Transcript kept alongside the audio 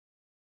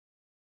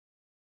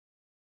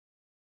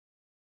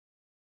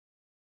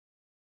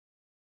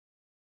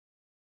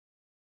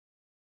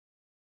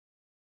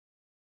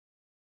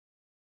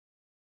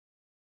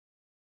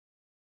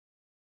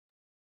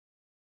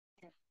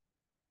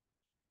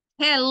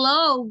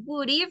Hello,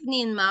 good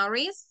evening,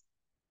 Maurice.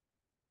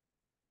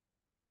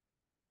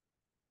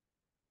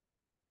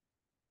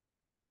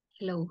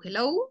 Hello,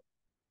 hello.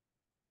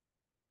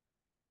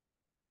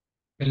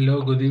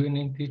 Hello, good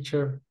evening,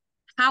 teacher.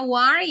 How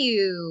are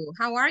you?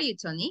 How are you,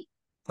 Tony?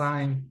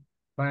 Fine,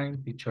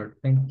 fine, teacher.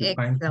 Thank you.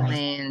 Fine, fine.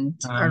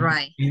 Excellent. All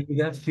right. We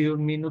got a few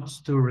minutes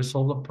to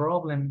resolve a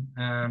problem,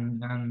 and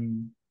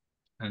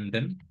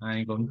then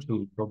I'm going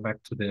to go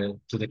back to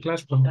the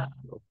classroom.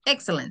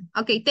 Excellent.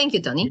 Okay, thank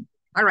you, Tony.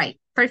 All right,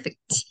 perfect.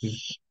 Okay.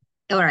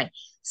 All right.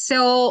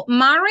 So,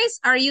 Maurice,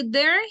 are you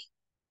there?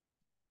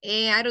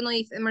 I don't know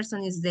if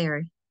Emerson is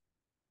there.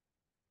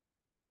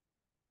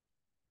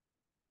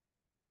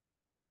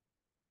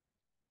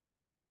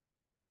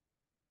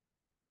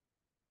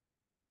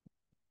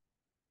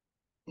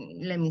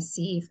 Let me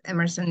see if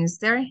Emerson is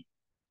there.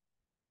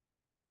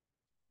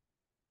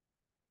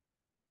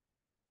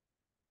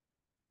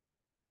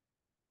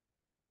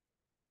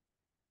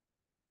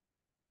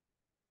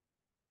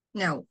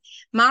 No.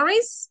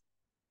 Maurice?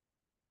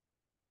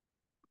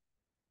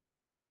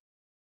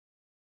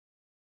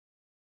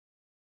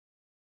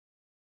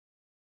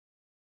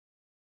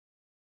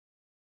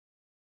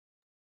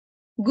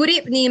 Good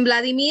evening,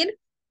 Vladimir.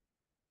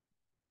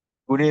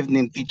 Good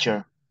evening,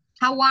 teacher.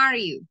 How are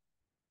you?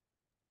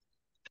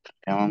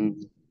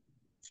 I'm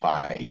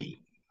fine.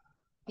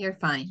 You're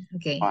fine.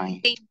 Okay.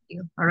 Fine. Thank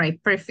you. All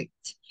right,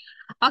 perfect.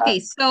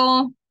 Okay,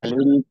 so A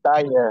little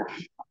tired.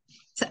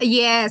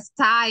 yes,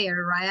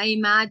 tired, right? I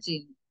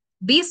imagine.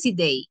 Busy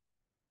day.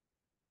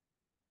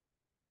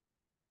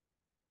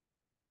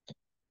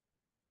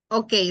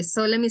 Okay,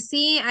 so let me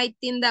see. I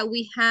think that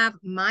we have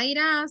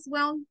Mayra as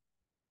well.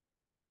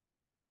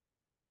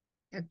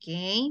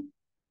 Okay.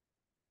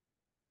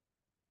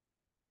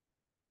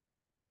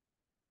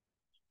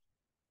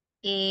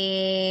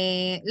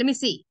 Let me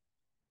see.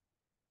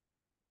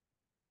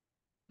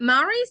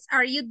 Maurice,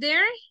 are you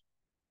there?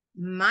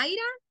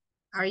 Mayra,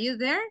 are you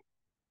there?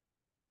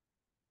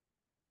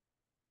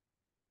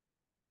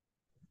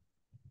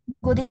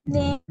 Good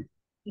evening.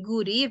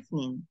 Good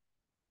evening.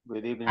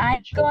 Good evening, I'm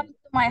teacher. going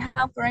to my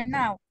house right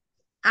now.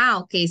 Ah,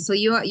 okay. So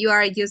you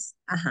are just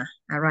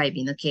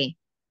arriving. Okay.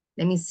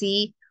 Let me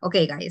see.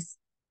 Okay, guys.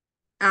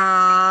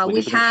 Good We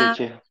evening, have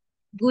teacher.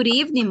 good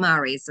evening,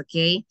 Maurice.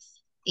 Okay.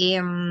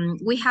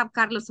 We have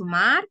Carlos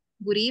Omar.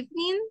 Good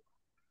evening.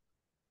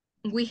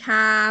 We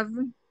have,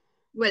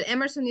 well,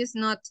 Emerson is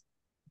not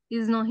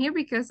here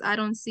because I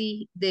don't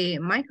see the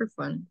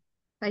microphone.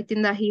 I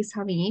think that he's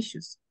having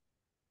issues.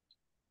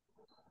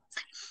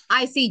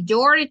 I see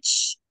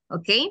George.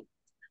 Okay.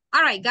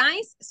 All right,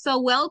 guys. So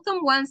welcome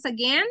once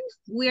again.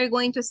 We are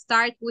going to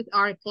start with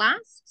our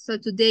class. So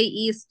today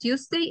is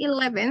Tuesday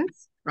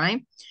 11th,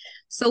 right?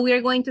 So we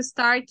are going to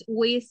start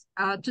with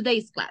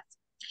today's class.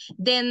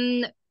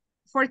 Then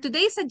for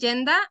today's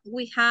agenda,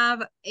 we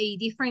have a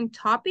different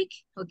topic,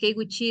 okay,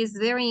 which is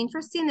very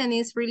interesting and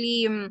is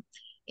really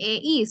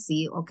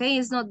easy, okay?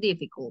 It's not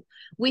difficult.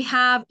 We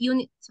have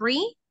unit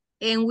 3,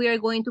 and we are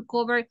going to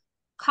cover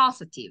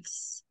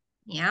causatives,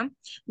 yeah?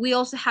 We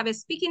also have a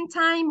speaking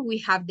time, we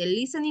have the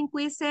listening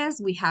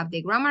quizzes, we have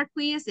the grammar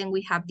quiz, and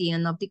we have the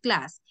end of the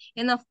class.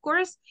 And of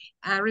course,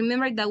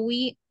 remember that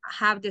we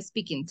have the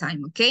speaking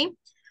time, okay?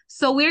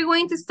 So we're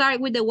going to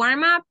start with the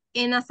warm-up,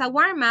 and as a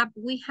warm-up,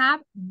 we have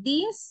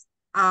this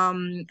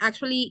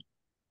actually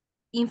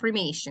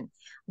information.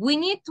 We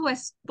need to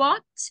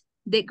spot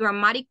the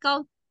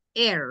grammatical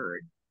error.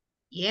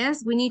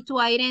 Yes, we need to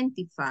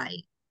identify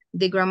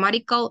the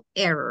grammatical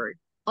error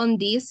on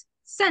these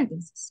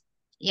sentences.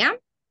 Yeah.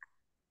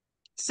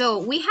 So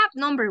we have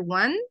number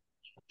 1,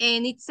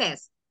 and it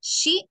says,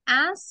 she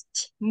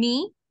asked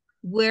me,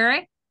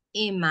 where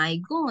am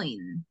I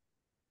going?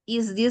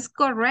 Is this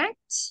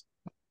correct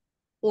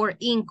or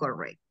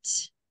incorrect?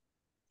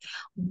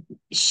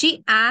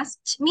 She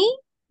asked me,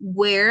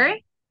 where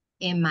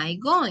am I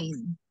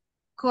going?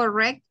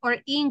 Correct or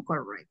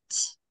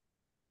incorrect?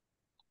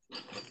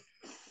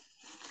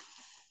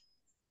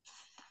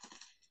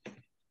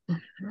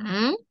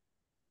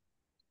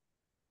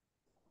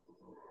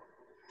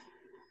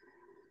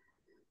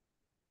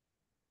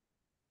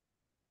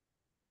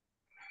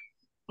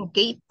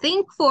 Okay,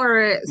 think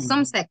for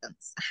some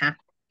seconds.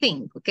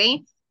 Think,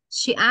 okay?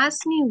 She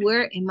asked me,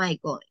 where am I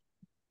going?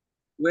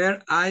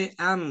 Where I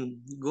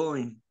am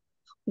going.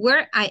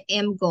 Where I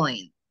am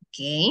going,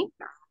 okay?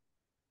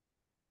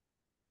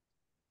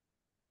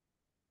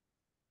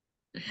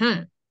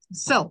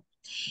 So,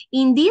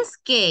 in this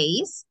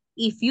case,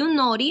 if you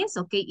notice,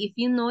 okay, if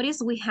you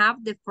notice, we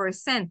have the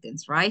first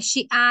sentence, right?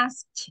 She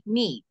asked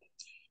me.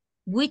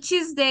 Which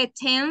is the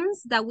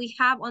tense that we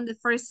have on the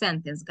first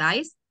sentence,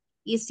 guys?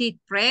 Is it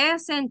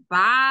present,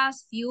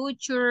 past,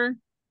 future?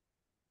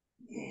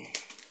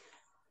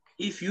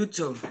 If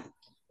future.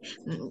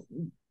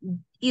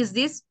 Is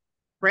this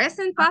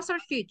present, past, or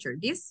future?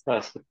 This?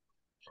 Past.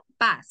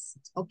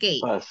 Past, okay.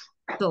 Past.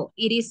 So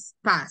it is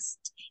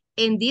past.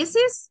 And this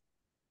is?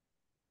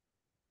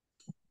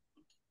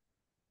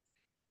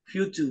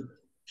 Future.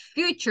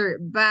 Future,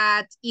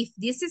 but if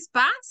this is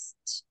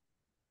past?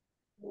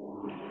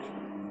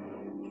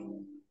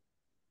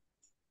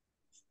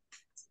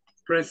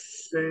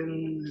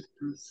 present.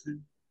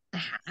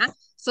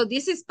 So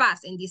this is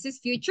past and this is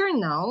future.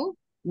 No,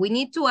 we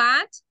need to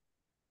add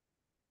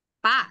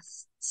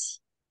past.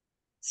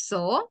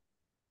 So,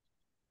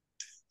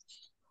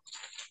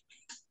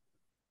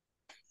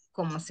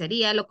 ¿cómo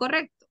sería lo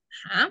correcto?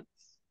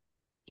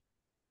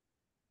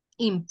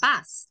 In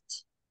past.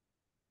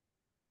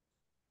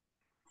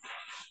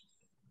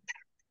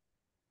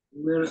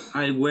 Where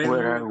I went.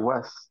 Where I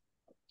was.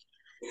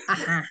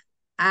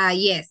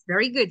 Yes,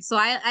 very good. So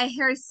I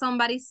heard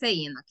somebody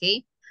saying,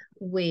 okay,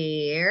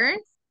 where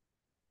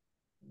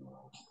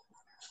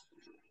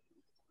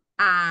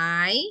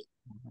I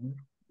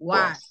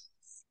was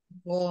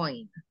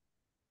going.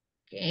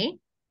 Okay.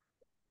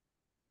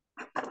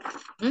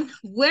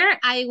 Where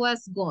I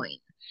was going.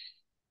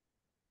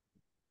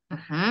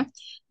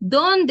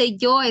 Donde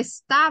yo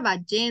estaba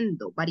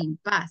yendo, but in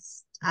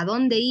past. ¿A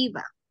dónde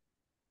iba?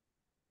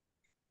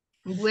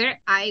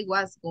 Where I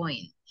was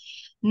going.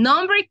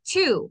 Number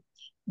 2,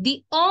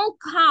 the old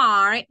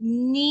car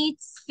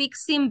needs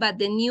fixing, but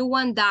the new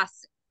one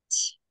doesn't.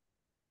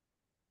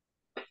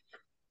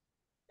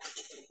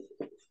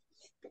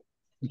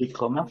 The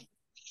comma?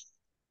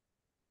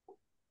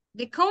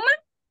 The comma?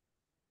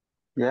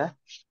 Yeah.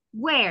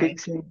 Where?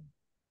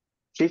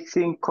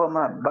 Fixing,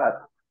 comma,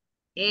 but.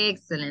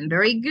 Excellent,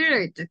 very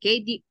good.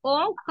 Okay, the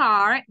old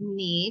car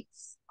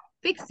needs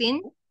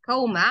fixing,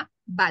 comma,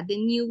 but the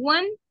new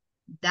one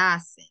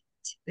doesn't.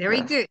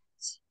 Very good.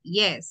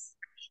 Yes.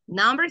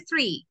 Number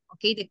 3.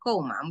 Okay, the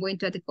comma. I'm going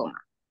to add the comma.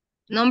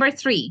 Number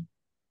 3.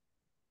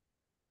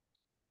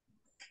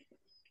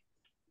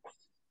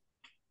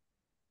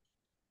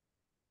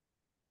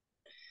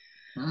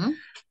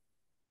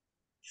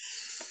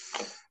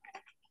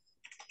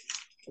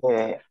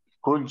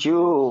 Could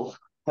you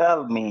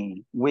help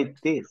me with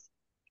this?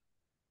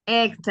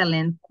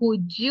 Excellent.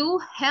 Could you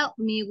help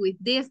me with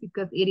this?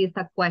 Because it is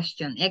a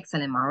question.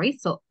 Excellent,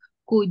 Maurice. So,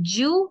 could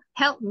you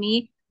help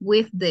me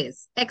with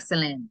this?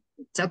 Excellent.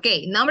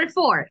 Okay, number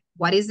 4.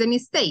 What is the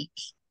mistake?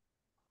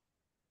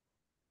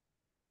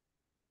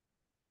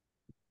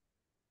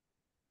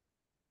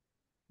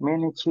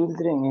 Many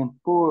children in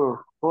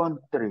poor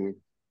countries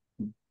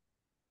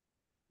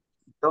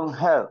don't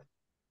have.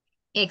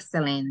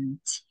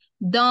 Excellent.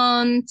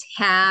 Don't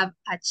have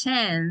a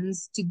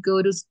chance to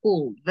go to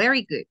school.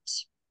 Very good.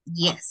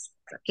 Yes.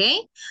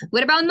 Okay.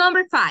 What about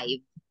number 5?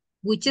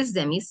 Which is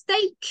the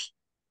mistake?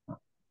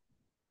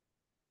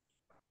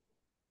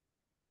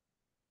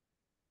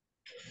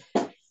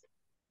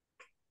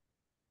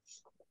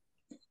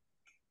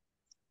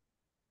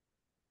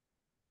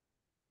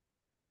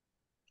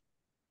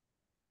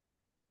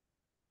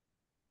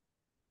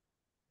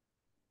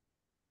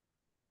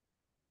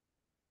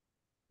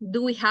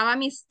 Do we have a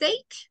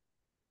mistake?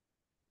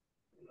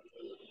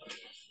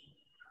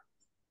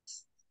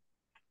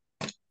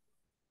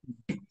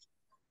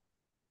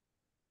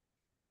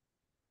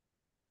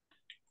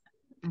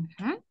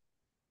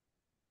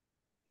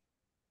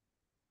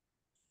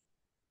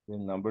 The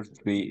number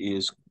 3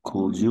 is,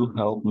 could you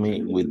help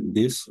me with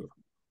this?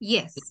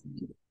 Yes.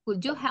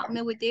 Could you help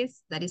me with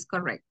this? That is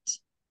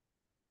correct.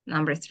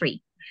 Number 3.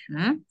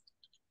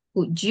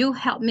 Could you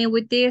help me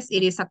with this?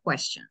 It is a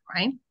question,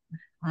 right?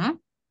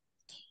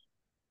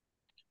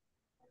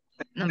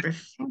 Number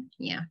 4,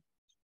 yeah.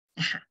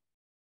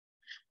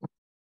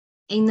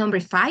 And number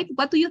 5,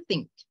 what do you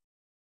think?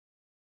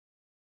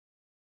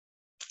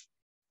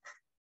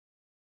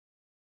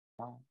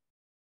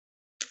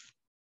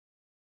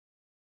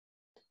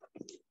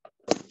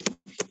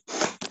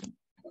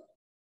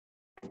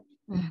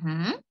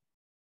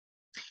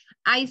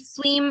 I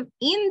swim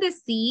in the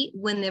sea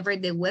whenever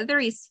the weather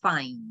is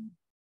fine.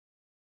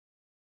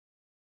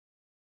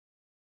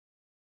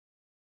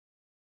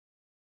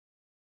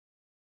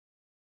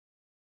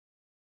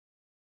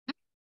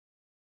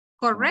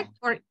 Correct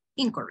or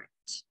incorrect?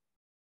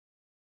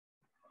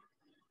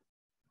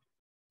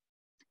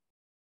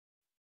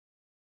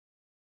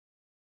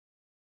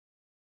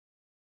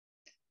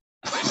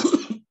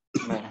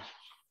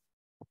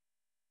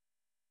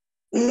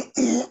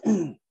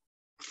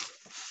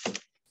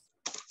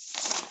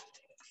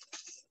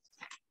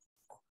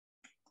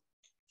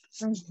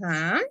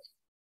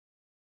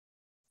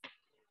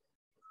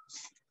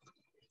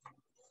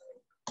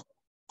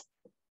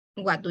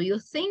 What do you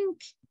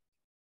think?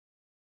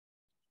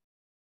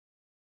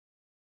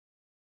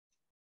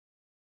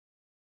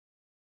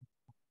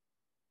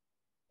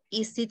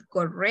 Is it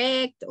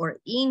correct or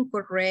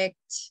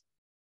incorrect?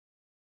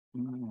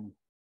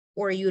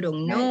 Or you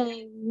don't know?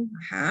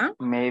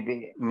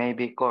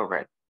 Maybe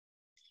correct.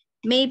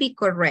 Maybe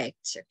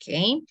correct,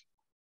 okay?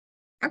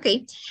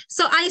 Okay,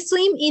 so I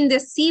swim in the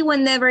sea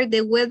whenever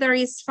the weather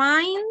is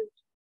fine.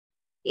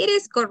 It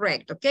is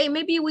correct, okay?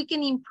 Maybe we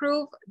can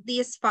improve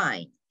this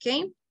fine,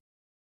 okay?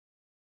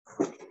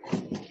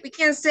 We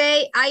can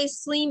say, I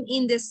swim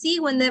in the sea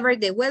whenever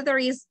the weather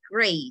is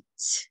great.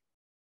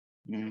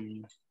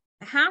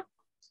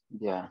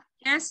 Yeah.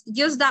 Yes,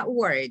 just that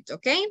word,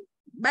 okay?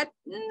 But,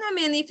 I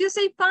mean, if you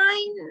say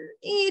fine,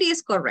 it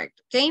is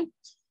correct, okay?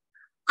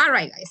 All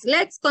right, guys,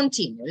 let's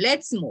continue.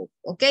 Let's move,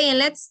 okay? And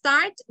let's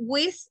start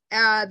with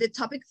the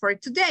topic for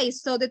today.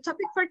 So the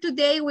topic for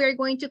today, we're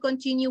going to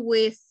continue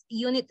with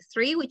Unit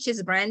 3, which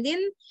is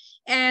branding.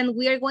 And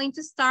we are going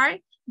to start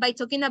by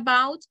talking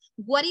about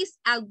what is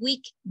a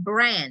weak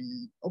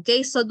brand,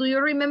 okay? So do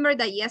you remember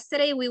that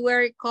yesterday we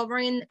were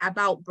covering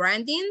about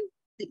branding,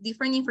 the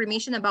different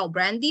information about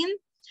branding?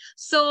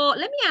 So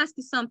let me ask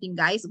you something,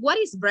 guys. What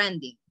is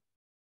branding?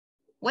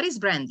 What is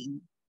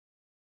branding?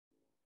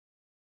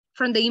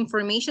 From the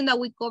information that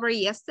we covered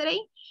yesterday,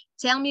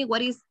 tell me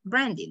what is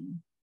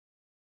branding.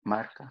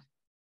 Marca.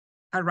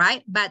 All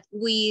right, but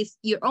with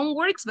your own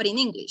words, but in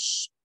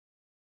English.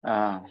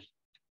 Yeah.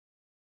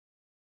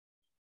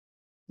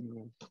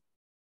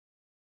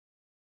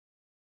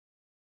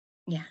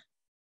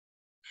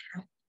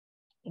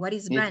 What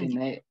is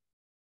branding?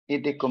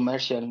 It's the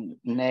commercial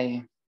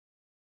name,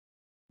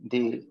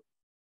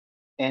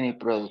 any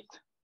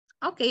product.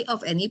 Okay,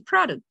 of any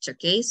product,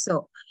 okay?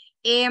 So,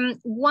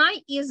 why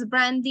is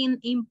branding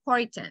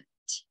important?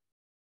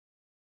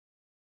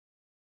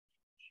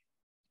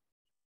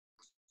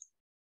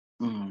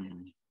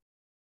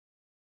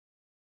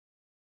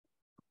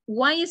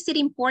 Why is it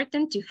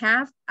important to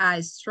have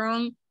a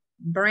strong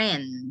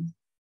brand?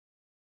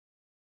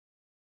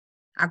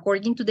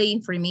 According to the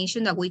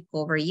information that we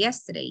covered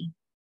yesterday.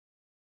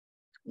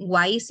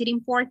 Why is it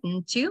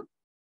important to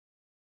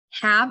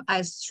have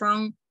a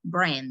strong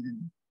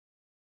brand?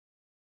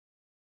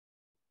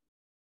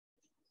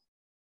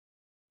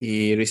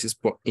 It is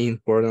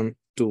important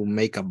to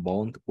make a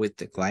bond with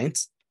the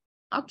clients.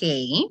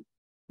 Okay.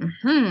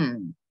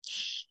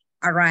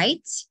 All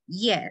right.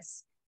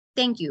 Yes.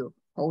 Thank you,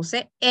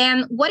 Jose.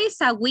 And what is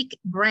a weak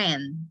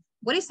brand?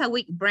 What is a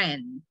weak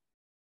brand?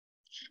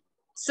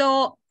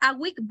 So a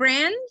weak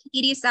brand,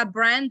 it is a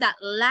brand that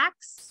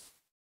lacks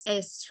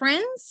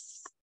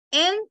strength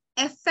and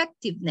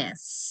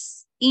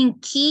effectiveness in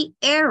key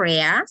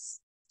areas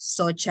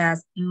such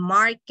as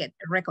market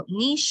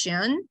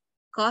recognition,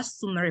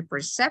 customer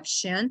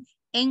perception,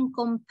 and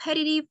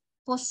competitive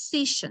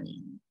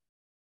positioning.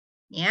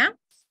 Yeah?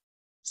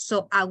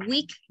 So a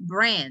weak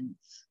brand.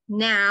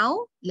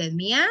 Now, let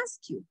me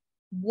ask you,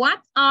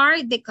 what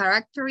are the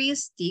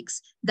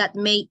characteristics that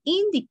may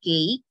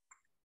indicate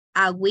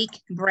a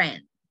weak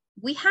brand?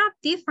 We have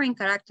different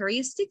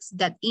characteristics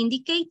that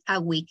indicate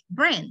a weak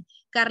brand.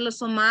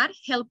 Carlos Omar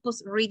helped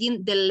us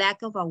reading the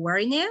lack of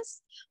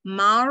awareness.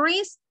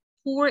 Maurice,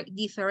 poor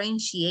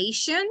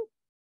differentiation.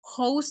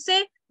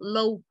 Jose,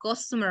 low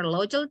customer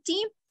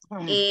loyalty.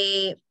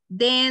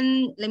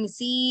 Then, let me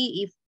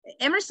see if,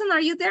 Emerson,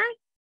 are you there?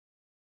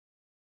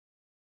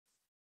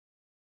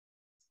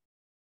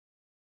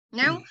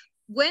 No?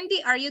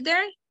 Wendy, are you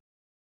there?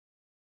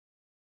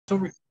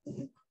 Sorry.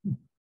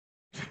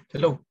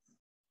 Hello.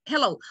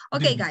 Hello.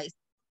 Okay, guys.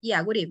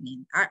 Yeah, good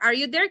evening. Are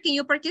you there? Can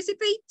you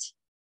participate?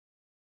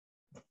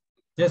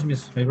 Yes,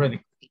 miss, I'm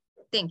ready.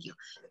 Thank you.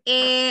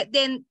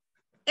 Then,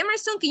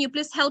 Emerson, can you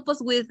please help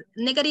us with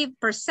negative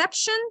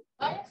perception?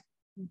 Well,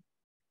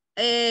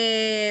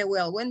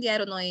 Wendy, I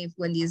don't know if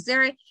Wendy is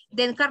there.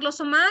 Then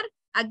Carlos Omar,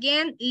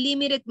 again,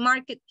 limited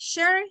market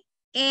share.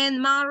 And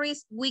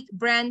Maurice, weak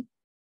brand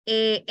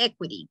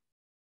equity.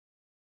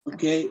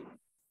 Okay.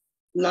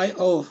 Lack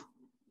of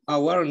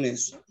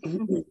awareness.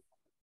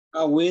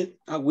 A weak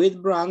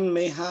brand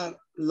may have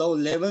low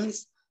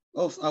levels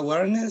of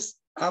awareness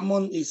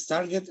among its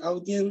target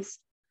audience.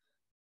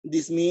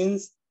 This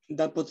means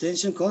that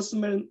potential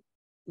customers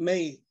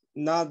may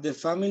not be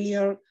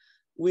familiar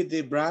with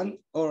the brand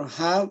or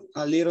have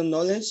a little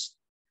knowledge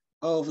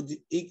of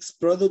its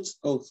products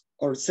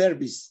or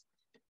service.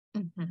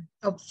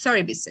 Of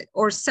services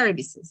or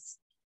services.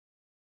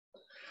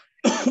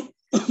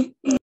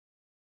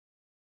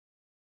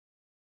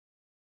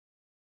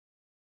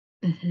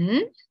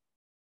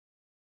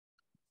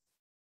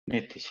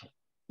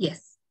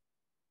 Yes.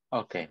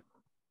 Okay.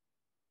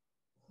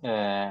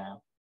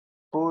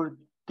 Poor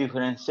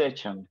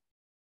differentiation.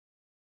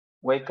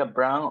 Wake up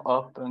brand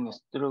often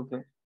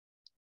struggle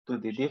to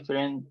the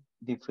differentiate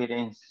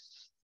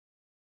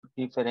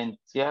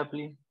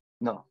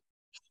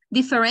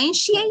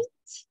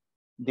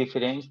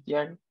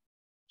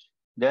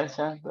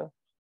themselves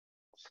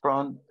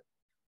from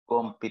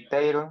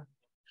competitor.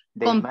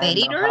 They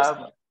might not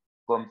have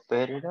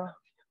competitor.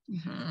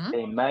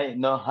 They might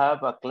not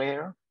have a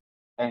clear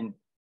and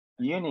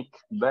unique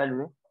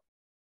value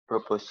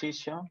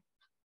proposition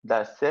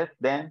that set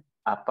them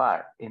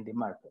apart in the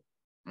market.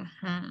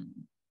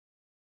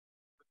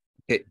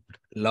 Okay.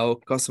 Low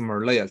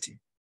customer loyalty.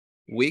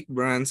 Weak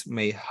brands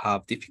may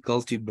have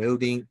difficulty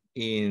building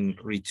and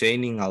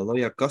retaining a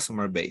loyal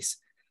customer base.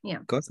 Yeah.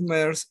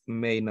 Customers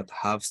may not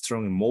have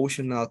strong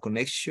emotional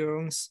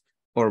connections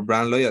or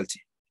brand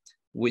loyalty,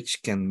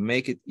 which can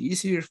make it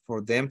easier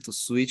for them to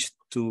switch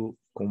to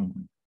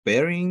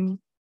comparing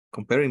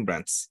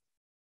brands.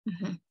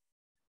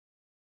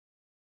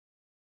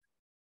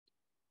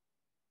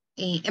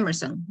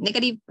 Emerson,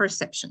 negative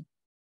perception.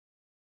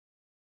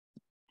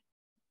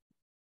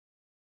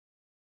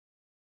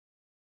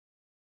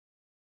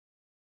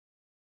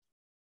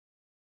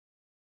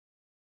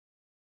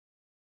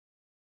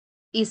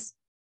 Is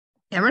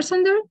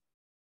Emerson there?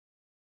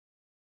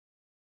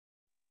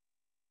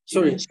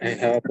 Sorry, I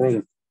have a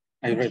problem.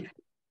 I read.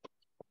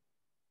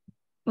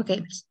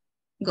 Okay,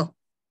 go.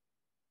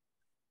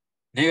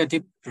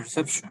 Negative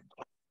perception.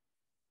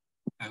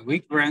 A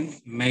weak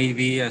brand may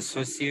be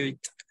associated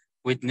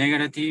with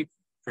negative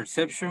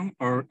perception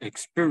or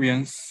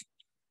experience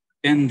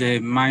in the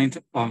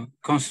mind of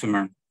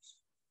customer.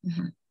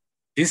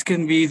 This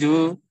can be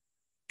due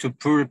to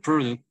poor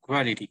product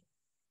quality,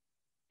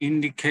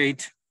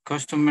 indicate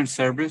customer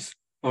service,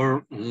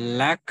 or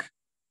lack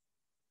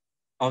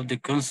of the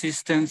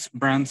consistent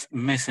brand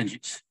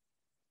messages.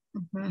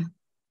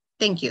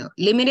 Thank you.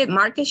 Limited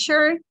market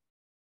share,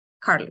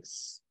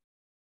 Carlos.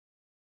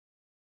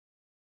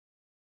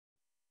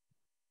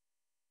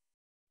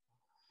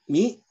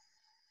 Me?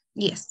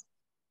 Yes.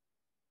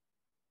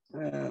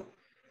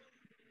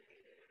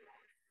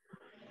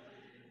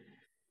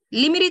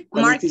 Limited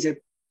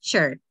market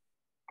share.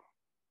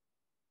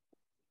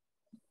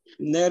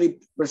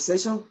 Negative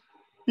perception?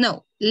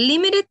 No,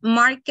 limited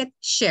market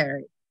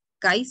share.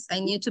 Guys, I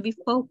need to be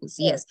focused.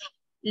 Yes.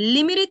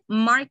 Limited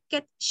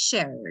market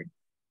share.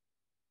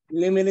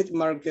 Limited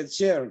market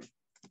share.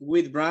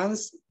 With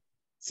brands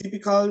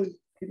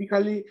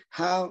typically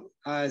have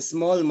a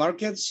small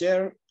market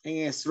share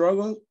and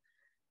struggle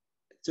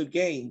to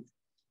gain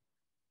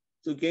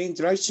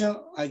traction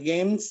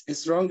against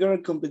stronger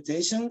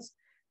competitions.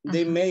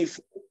 They may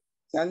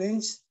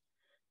challenge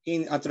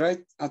in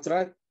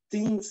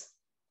attracting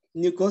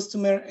new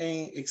customer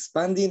and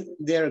expanding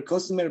their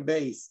customer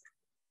base.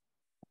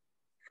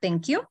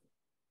 Thank you.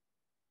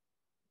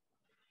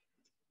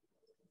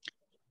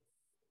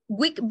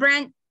 Weak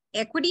brand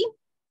equity.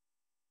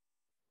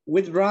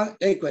 With brand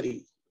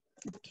equity.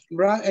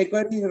 Brand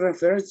equity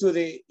refers to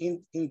the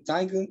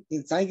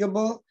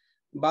intangible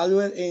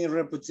value and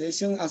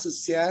reputation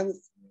associated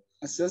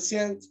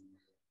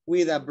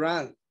with a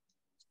brand.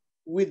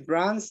 With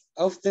brands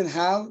often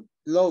have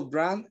low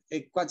brand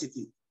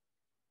equity.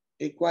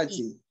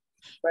 Equity.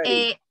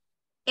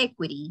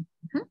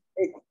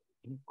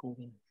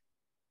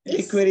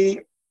 Equity,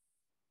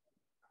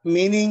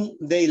 meaning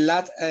they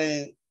lack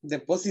the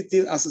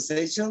positive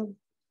association,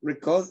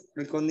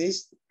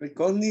 recognition,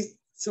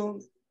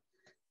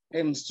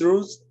 and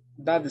truth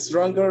that the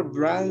stronger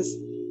brands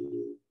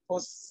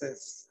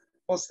possess.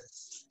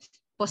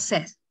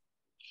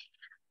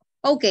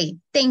 Okay,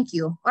 thank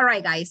you. All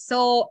right, guys.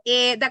 So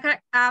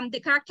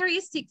the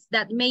characteristics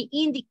that may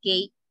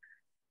indicate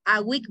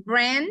a weak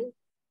brand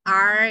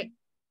are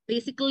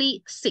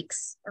basically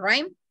 6, all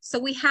right? So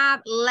we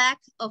have lack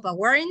of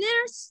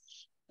awareness,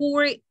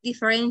 poor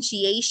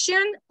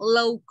differentiation,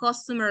 low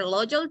customer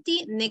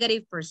loyalty,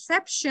 negative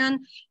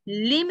perception,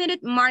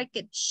 limited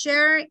market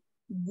share,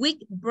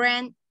 weak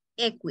brand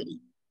equity,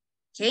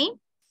 okay?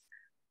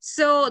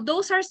 So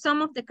those are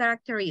some of the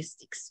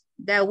characteristics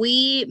that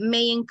we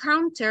may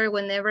encounter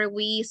whenever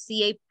we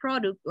see a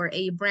product or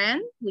a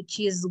brand which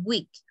is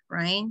weak,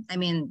 right? I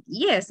mean,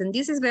 yes, and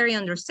this is very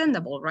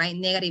understandable, right?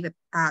 The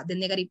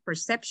negative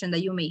perception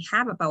that you may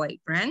have about a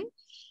brand,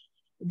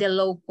 the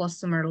low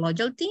customer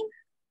loyalty,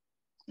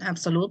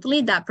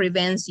 absolutely, that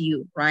prevents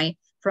you, right,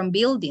 from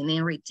building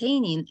and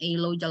retaining a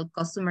loyal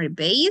customer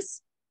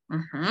base.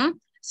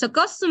 So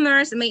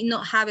customers may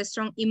not have a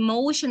strong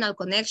emotional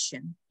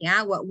connection.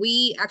 Yeah, what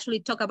we actually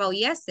talked about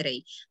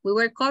yesterday, we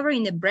were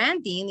covering the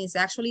branding is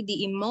actually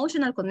the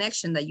emotional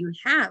connection that you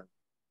have,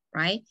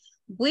 right,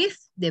 with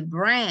the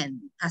brand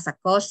as a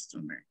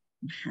customer.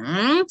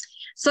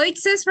 So it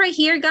says right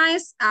here,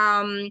 guys,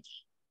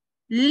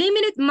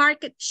 limited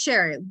market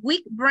share.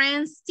 Weak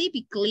brands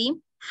typically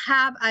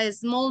have a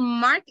small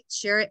market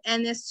share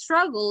and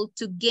struggle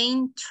to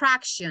gain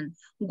traction.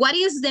 What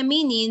is the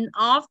meaning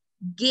of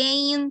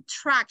gain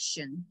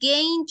traction?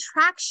 Gain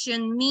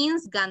traction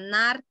means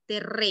ganar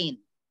terreno.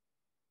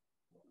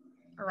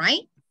 All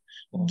right?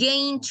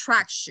 Gain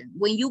traction.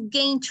 When you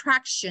gain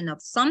traction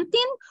of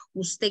something,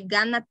 usted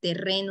gana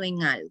terreno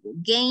en algo.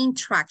 Gain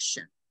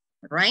traction.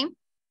 All right?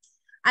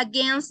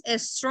 Against a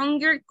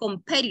stronger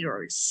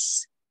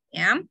competitors.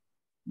 Yeah?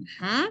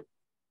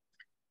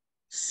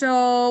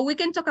 So we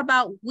can talk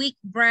about weak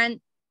brand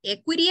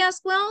equity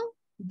as well.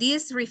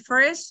 This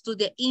refers to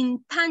the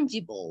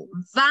intangible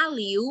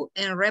value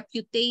and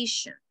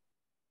reputation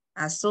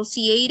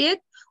associated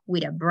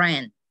with a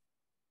brand.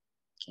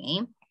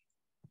 Okay.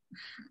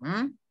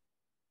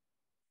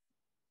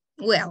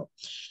 Well,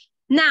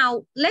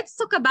 now let's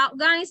talk about,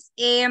 guys,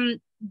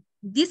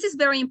 this is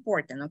very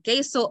important,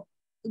 okay? So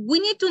we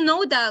need to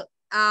know that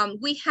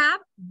we have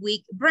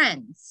weak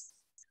brands,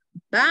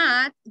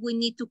 but we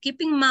need to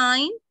keep in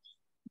mind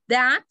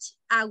that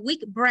a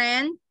weak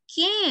brand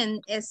can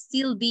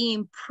still be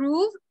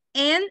improved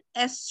and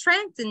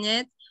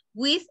strengthened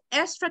with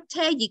a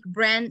strategic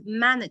brand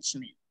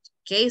management.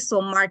 Okay,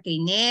 so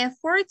marketing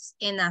efforts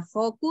and a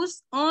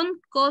focus on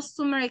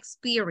customer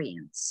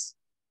experience.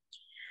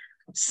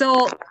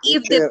 So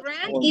if the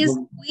brand is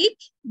weak,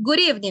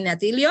 good evening,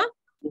 Atilio.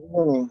 Good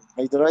evening.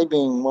 I'm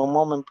driving. One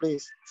moment,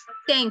 please.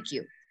 Thank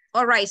you.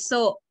 All right,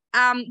 so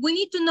we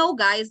need to know,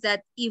 guys,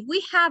 that if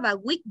we have a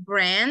weak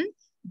brand,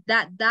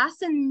 that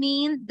doesn't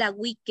mean that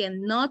we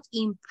cannot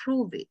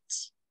improve it.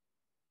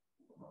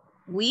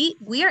 We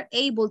are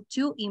able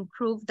to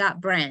improve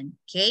that brand,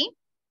 okay?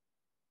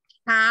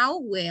 How?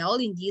 Well,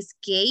 in this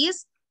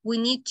case, we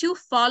need to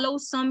follow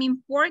some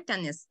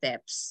important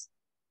steps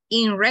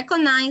in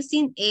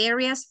recognizing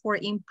areas for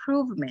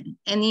improvement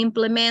and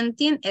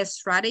implementing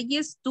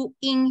strategies to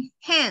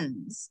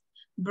enhance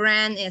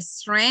brand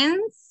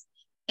strength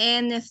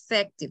and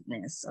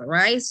effectiveness, all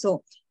right?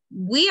 So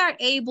we are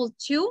able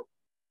to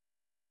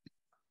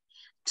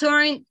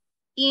turn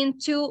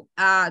into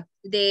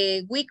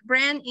the weak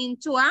brand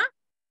into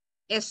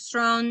a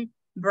strong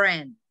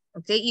brand,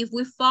 okay? If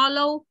we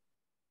follow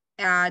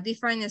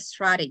different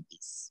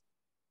strategies,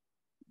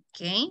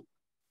 okay?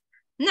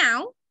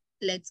 Now,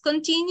 let's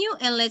continue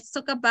and let's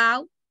talk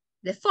about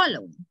the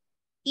following.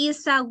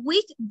 Is a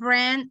weak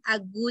brand a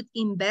good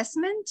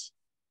investment?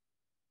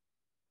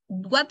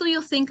 What do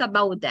you think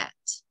about that?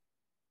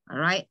 All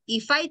right.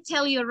 If I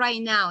tell you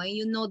right now and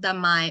you know that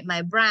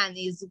my brand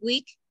is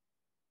weak,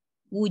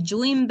 would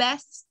you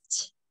invest?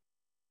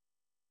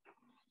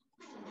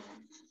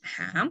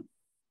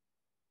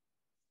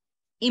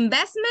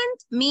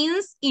 Investment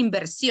means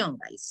inversión,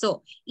 guys.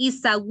 So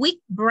is a weak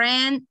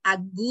brand a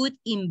good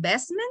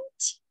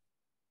investment?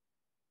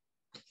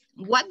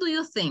 What do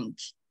you think?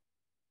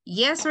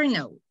 Yes or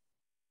no?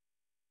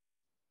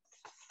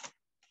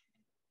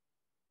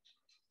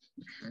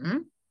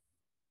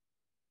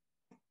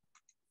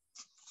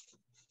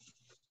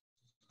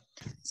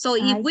 So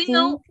if we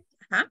know,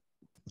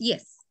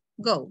 yes,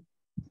 go.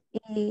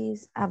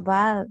 Is a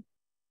bad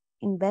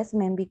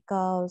investment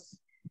because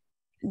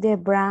the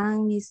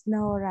brand is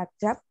not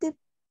attractive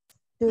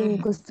to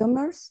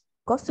customers.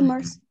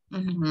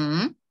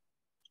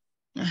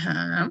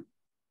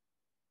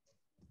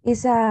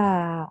 It's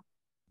the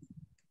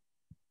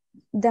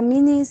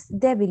meaning is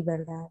débil,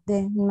 ¿verdad?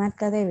 De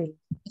marca débil.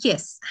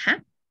 Yes,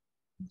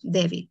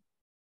 débil.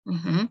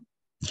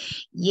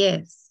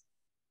 Yes,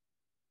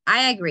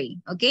 I agree,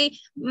 okay?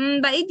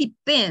 But it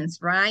depends,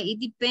 right? It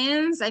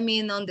depends, I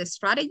mean, on the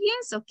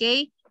strategies,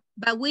 okay?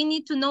 But we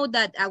need to know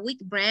that a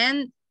weak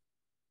brand,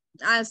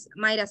 as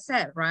Mayra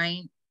said,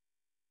 right?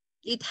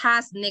 It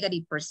has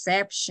negative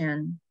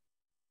perception,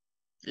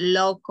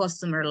 low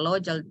customer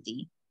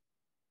loyalty,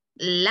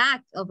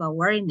 lack of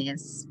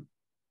awareness.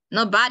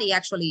 Nobody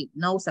actually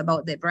knows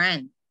about the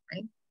brand,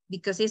 right?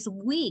 Because it's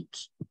weak,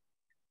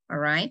 all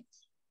right?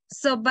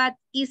 So, but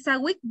is a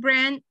weak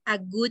brand a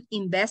good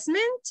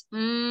investment?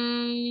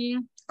 Okay.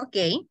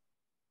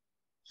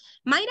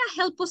 Mayra,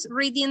 help us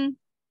reading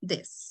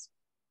this.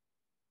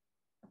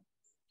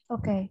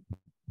 Okay.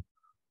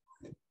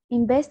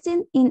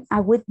 Investing in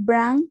a weak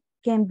brand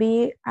can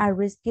be a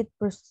risky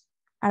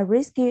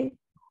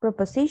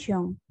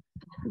proposition,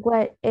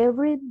 where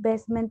every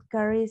investment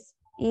carries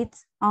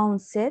its own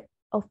set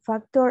of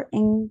factors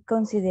in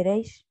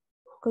consideration.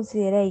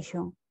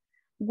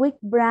 Weak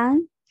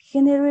brands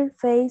generally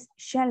face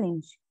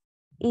challenge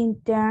in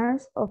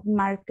terms of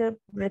market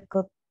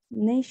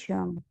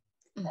recognition,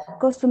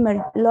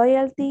 customer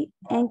loyalty,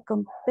 and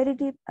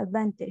competitive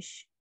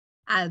advantage.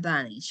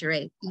 Advantage,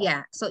 right?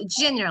 Yeah, so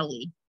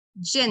generally.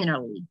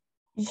 Generally,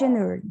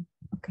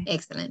 okay.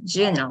 Excellent,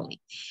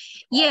 generally.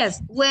 Yes,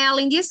 well,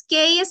 in this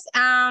case,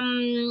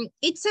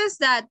 it says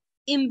that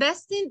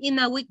investing in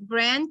a weak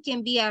brand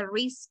can be a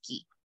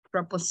risky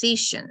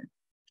proposition.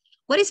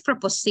 What is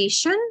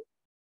proposition?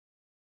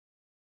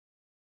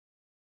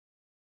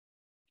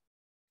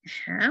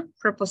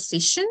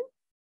 Proposition.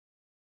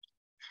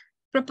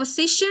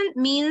 Proposition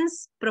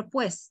means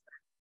propuesta,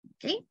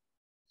 okay?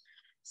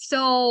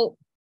 So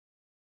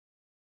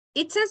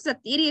it says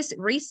that it is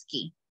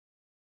risky.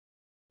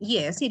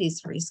 Yes, it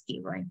is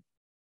risky, right?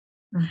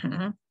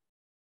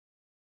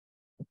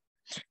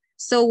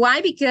 So why?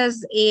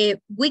 Because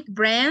weak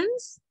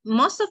brands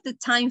most of the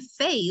time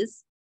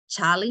face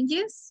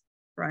challenges,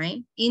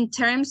 right? In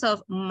terms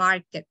of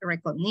market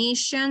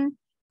recognition,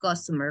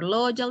 customer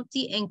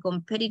loyalty, and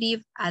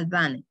competitive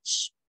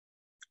advantage.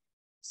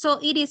 So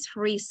it is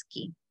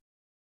risky.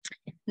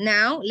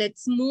 Now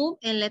let's move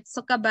and let's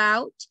talk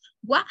about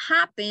what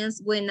happens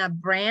when a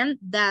brand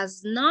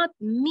does not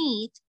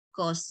meet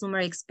customer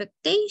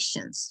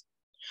expectations.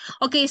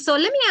 Okay, so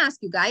let me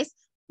ask you guys,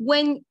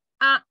 when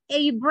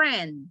a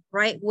brand,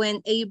 right?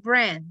 When a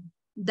brand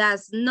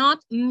does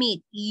not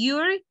meet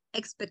your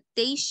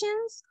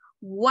expectations,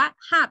 what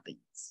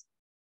happens?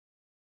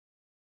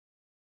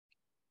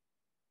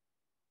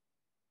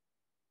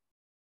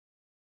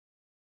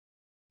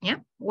 Yeah,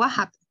 what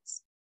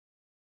happens?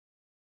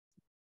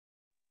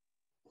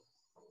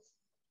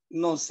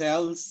 No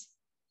sales.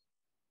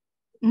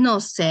 No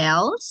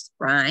sales,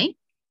 right?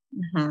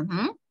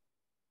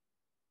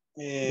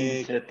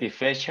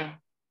 Satisfaction.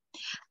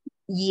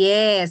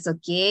 Yes,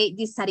 okay,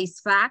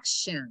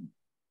 dissatisfaction.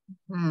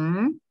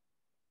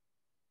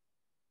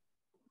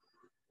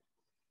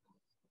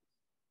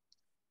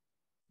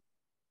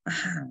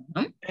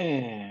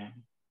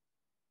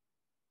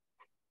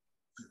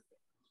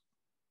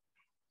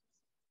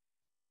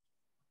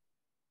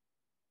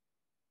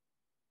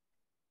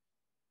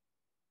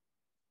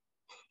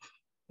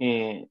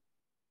 the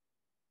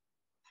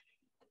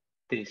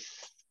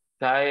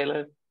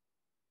sales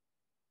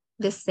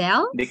The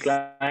sales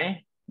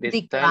decline. The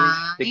sales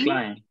decline.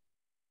 decline.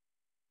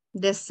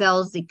 The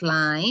sales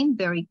decline.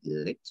 Very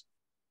good.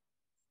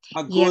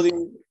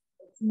 According.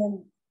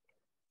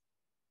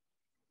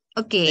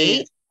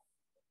 Okay.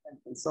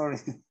 Sorry.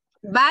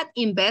 Bad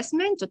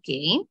investment.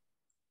 Okay.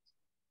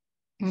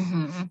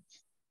 Mhm.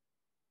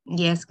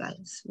 Yes,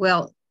 guys.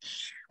 Well,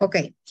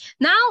 okay.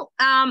 Now,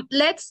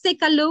 let's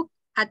take a look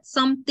at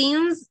some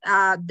things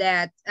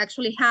that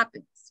actually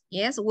happens.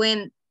 Yes,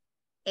 when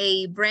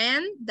a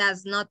brand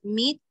does not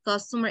meet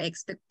customer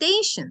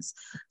expectations.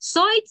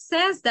 So it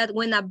says that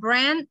when a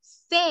brand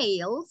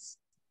fails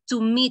to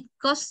meet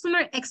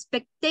customer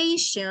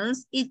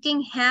expectations, it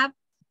can have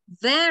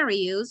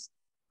various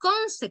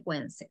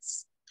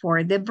consequences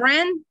for the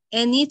brand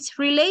and its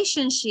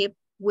relationship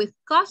with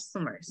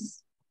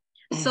customers.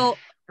 So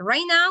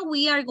right now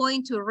we are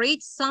going to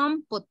read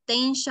some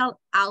potential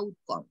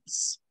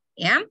outcomes.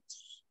 Yeah.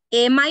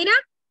 Mayra,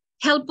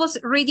 help us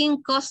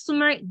reading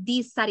customer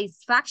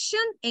dissatisfaction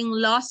and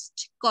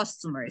lost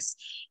customers.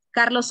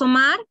 Carlos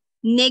Omar,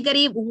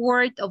 negative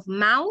word of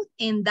mouth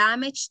and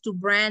damage to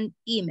brand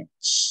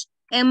image.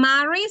 And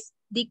Maris,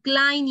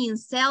 decline in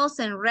sales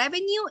and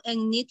revenue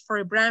and need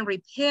for brand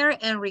repair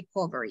and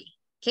recovery.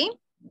 Okay?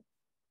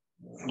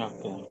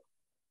 Okay.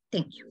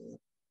 Thank you.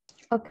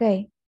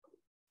 Okay.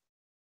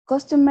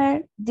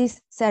 Customer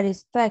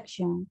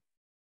dissatisfaction.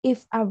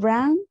 If a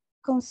brand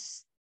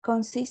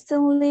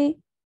consistently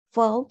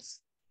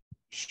falls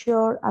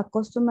short a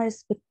customer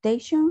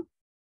expectation,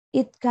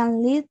 it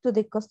can lead to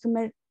the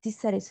customer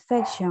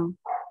dissatisfaction.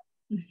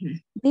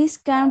 This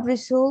can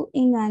result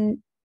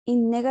in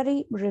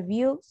negative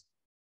reviews,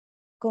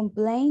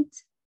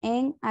 complaints,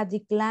 and a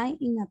decline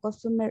in a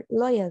customer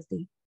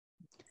loyalty.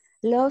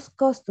 Lost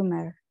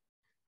customer.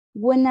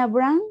 When a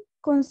brand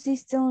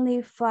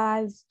consistently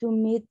fails to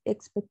meet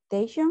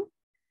expectations,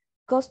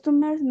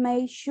 customers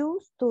may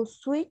choose to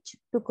switch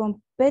to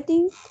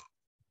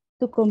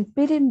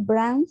competing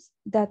brands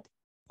that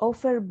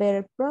offer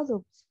better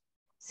products,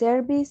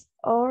 service,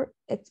 or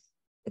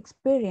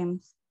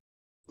experience.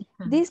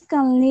 This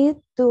can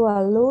lead to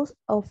a loss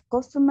of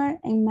customer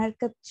and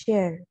market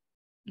share.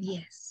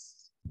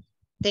 Yes.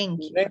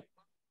 Thank you.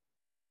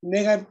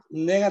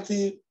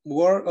 Negative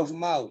word of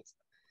mouth.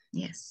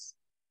 Yes.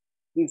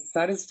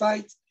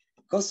 Dissatisfied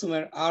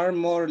customers are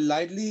more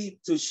likely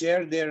to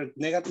share their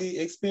negative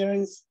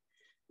experience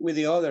with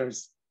the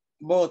others,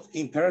 both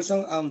in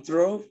person and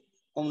through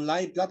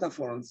online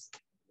platforms.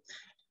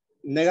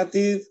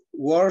 Negative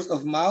word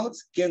of mouth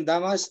can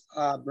damage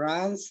a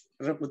brand's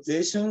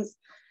reputation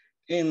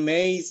and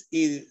makes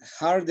it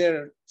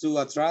harder to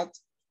attract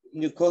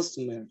new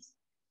customers.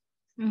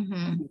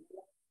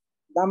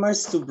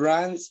 Damage to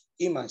brand's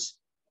image.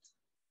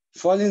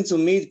 Failing to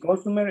meet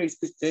customer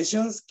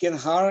expectations can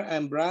harm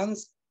a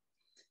brand's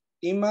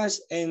image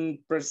and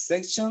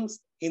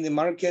perceptions in the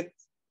market.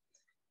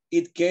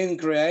 It can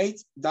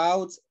create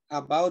doubts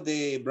about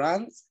the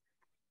brand's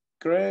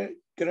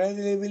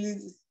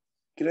credibility.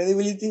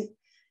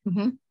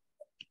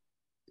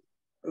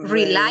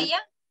 Reliance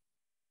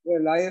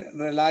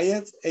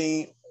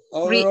and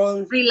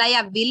overall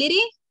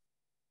reliability.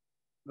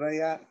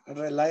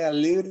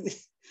 Reliability.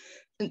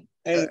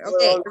 And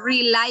okay,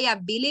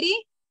 reliability.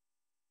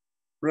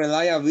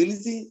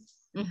 Reliability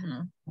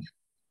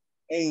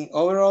and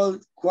overall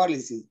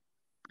quality.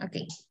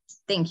 Okay,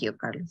 thank you,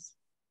 Carlos.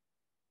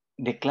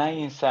 Decline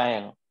in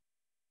sales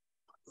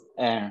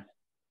and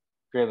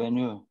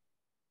revenue.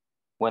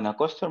 When a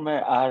customer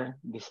are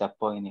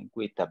disappointed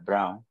with a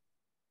brand,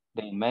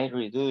 they may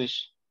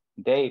reduce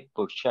their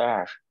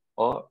purchase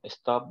or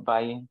stop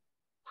buying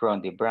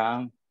from the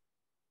brand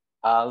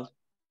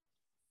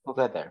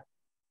altogether.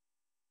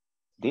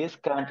 This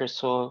can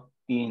result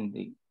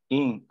in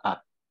a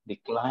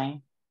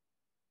decline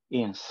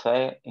in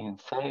sales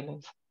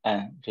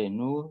and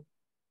revenue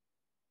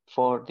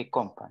for the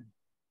company.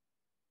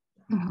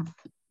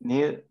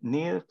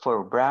 Need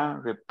for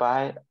brand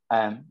repair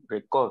and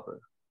recovery.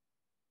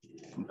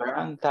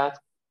 Brand that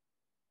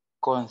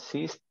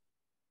consistently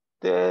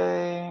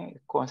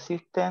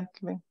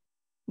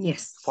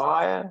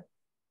fail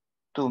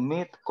to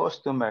meet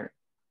customer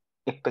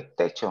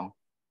expectation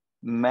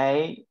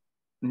may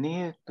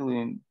need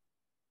to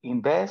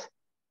invest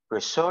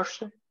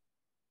resources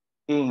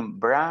in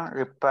brand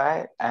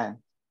repair and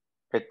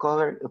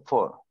recovery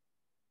effort.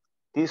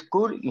 This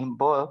could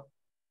involve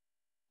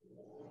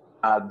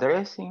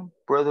addressing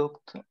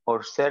product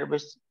or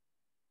service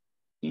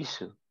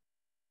issues,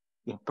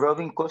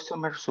 improving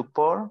customer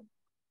support,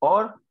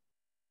 or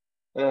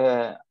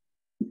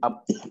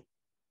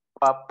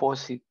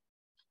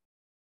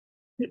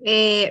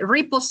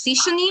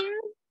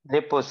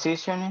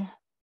repositioning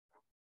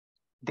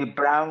the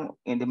brand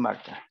in the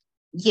market.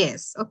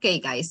 Yes. Okay,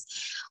 guys.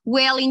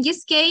 Well, in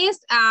this case,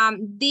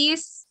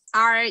 these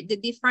are the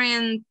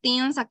different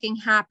things that can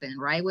happen,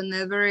 right?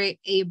 Whenever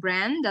a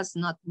brand does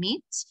not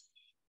meet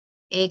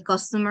a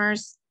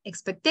customer's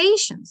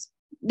expectations.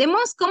 The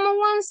most common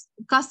ones,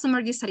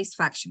 customer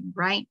dissatisfaction,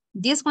 right?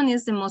 This one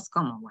is the most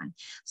common one.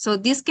 So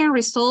this can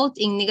result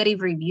in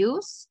negative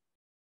reviews.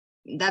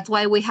 That's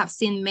why we have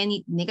seen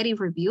many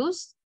negative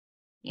reviews,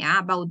 yeah,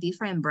 about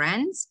different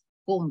brands,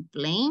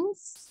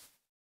 complaints,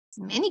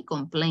 many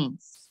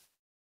complaints,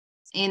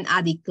 and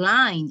a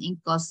decline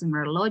in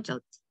customer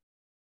loyalty,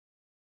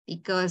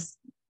 because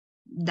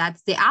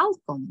that's the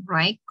outcome,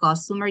 right?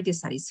 Customer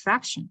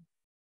dissatisfaction.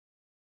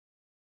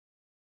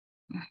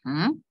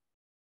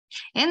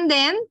 And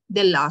then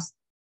the loss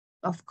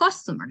of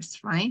customers,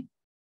 right?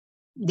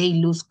 They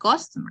lose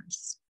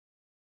customers.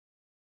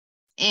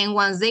 And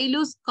once they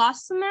lose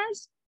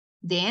customers,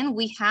 then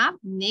we have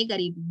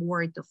negative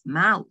word of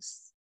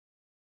mouth.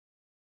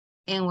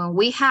 And when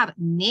we have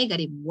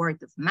negative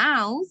word of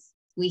mouth,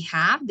 we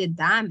have the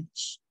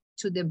damage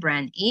to the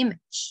brand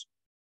image.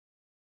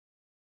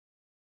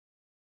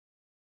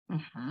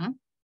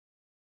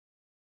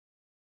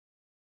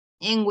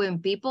 And when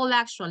people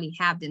actually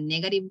have the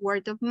negative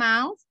word of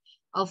mouth,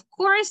 of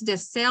course, the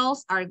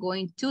sales are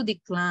going to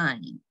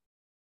decline.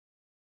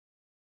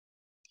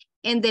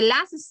 And the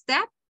last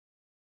step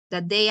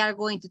that they are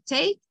going to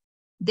take,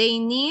 they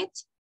need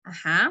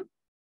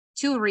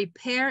to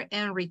repair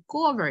and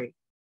recover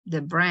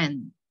the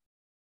brand,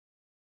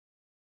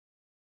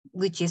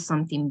 which is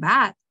something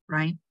bad,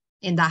 right?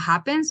 And that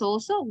happens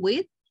also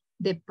with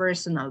the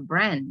personal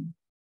brand,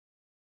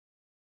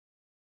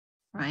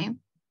 right?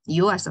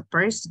 You as a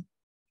person.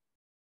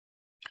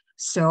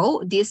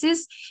 So this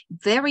is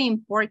very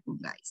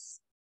important, guys.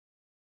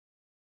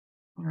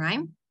 All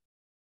right.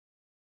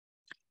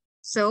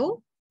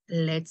 So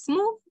let's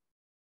move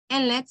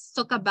and let's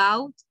talk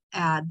about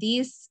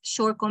this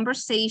short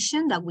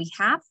conversation that we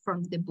have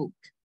from the book.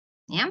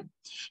 Yeah.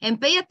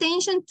 And pay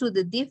attention to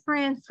the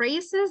different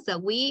phrases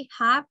that we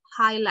have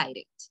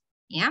highlighted.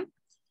 Yeah.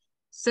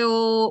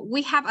 So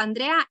we have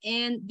Andrea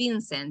and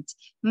Vincent.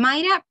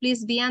 Mayra,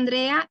 please be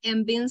Andrea,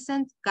 and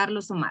Vincent,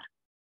 Carlos Omar.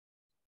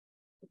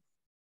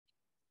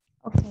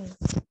 Okay.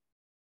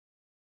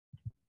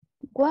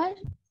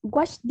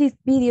 Watch this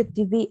video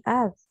TV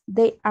ad.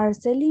 They are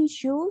selling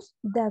shoes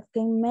that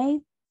can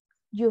make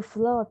you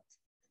float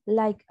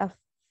like a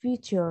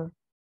future.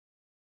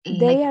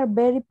 They are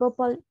very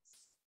popular.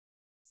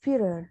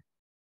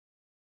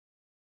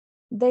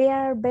 They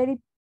are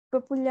very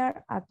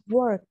popular at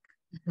work.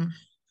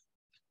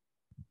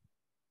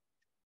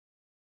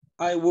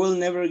 I will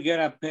never get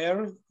a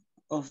pair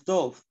of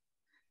those.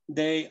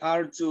 They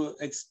are too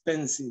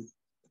expensive.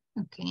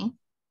 Okay.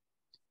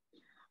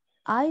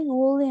 I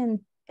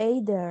wouldn't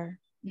either,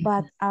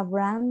 but a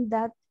brand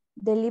that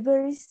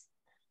delivers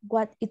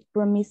what it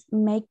promised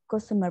make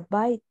customer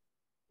buy.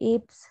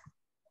 It's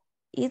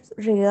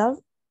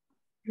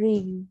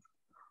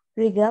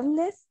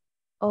regardless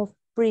of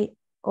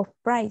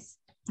price.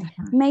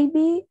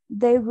 Maybe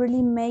they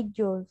really make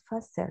you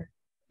faster.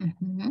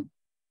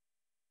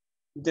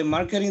 The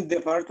marketing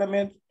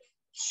department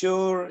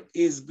sure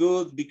is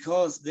good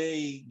because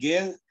they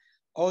get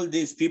all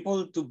these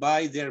people to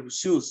buy their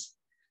shoes.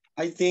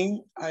 I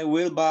think I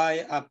will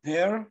buy a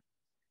pair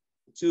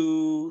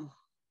to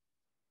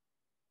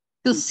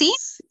see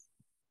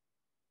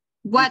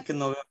what,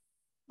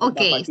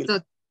 okay,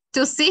 so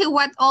to see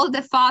what all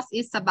the fuss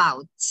is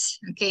about.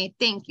 Okay,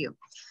 thank you.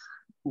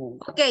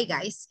 Okay,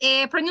 guys,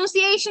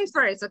 pronunciation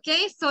first,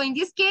 okay? So in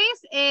this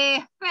case,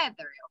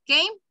 feather,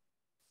 okay?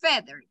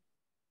 Feather.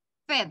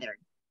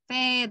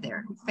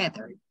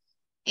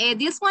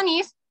 This one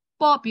is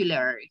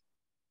popular.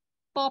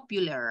 Oh,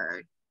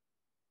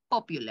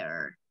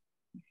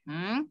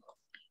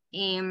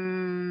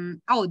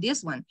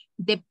 this one,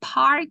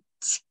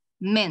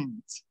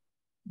 department.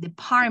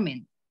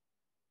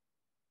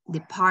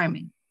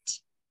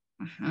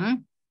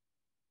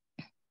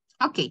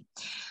 Okay,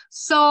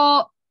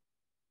 so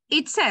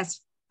it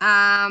says,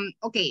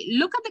 okay,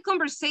 look at the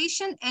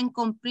conversation and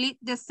complete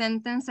the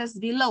sentences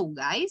below,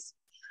 guys.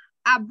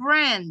 A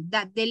brand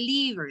that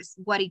delivers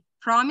what it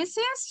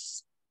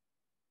promises.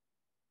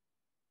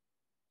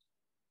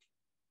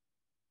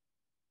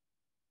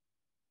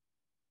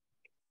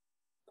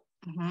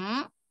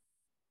 A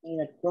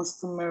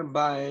customer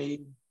buy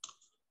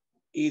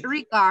it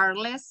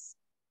regardless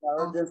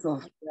of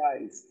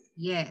price.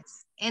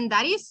 Yes, and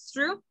that is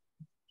true.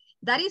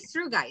 That is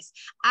true, guys.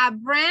 A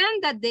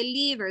brand that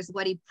delivers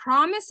what it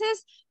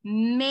promises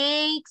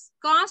makes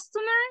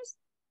customers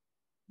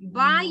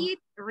buy it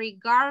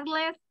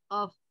regardless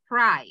of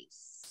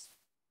price.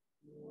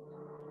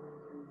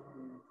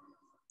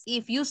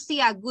 If you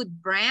see a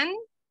good brand,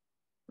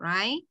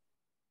 right?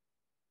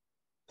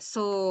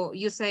 So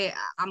you say,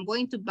 I'm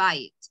going to buy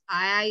it.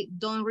 I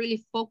don't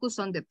really focus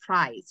on the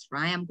price,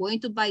 right? I'm going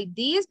to buy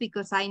this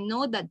because I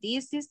know that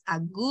this is a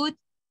good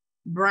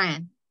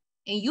brand.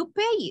 And you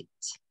pay it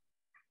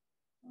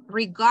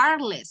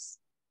regardless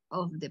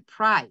of the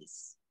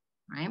price,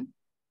 right?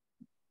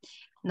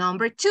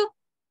 Number 2,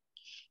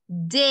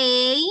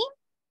 they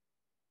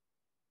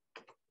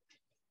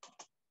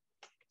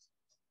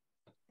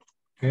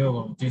get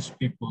all these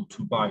people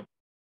to buy.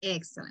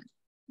 Excellent.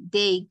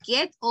 They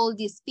get all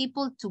these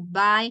people to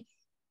buy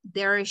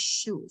their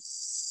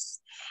shoes.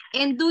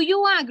 And do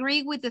you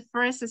agree with the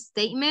first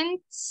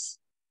statement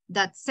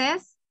that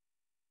says,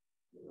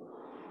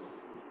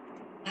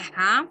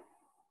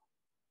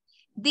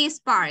 this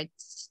part,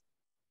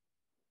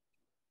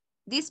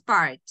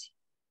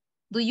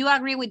 do you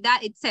agree with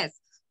that? It says,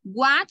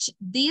 watch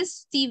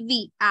this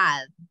TV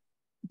ad.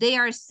 They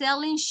are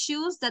selling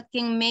shoes that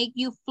can make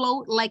you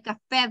float like a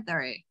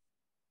feather.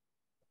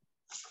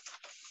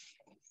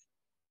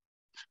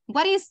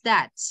 What is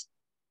that?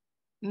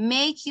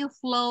 Make you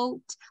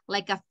float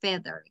like a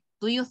feather.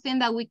 Do you think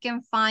that we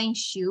can find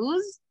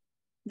shoes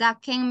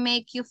that can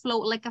make you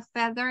float like a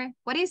feather?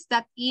 What is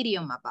that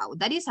idiom about?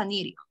 That is an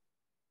idiom.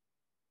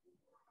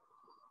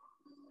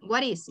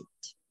 What is it?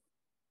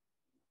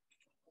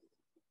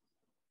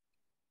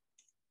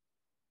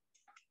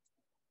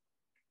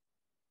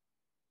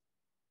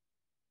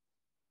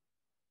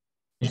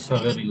 It's a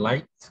very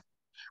light.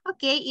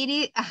 Okay, it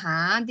is,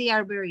 they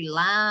are very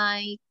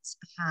light,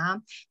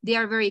 they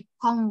are very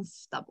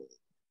comfortable,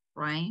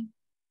 right?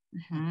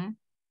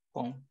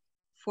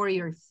 For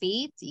your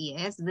feet,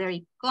 yes,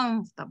 very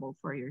comfortable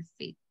for your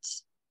feet.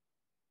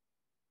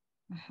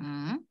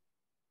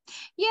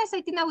 Yes,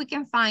 I think that we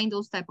can find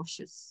those type of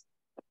shoes.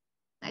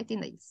 I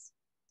think that is.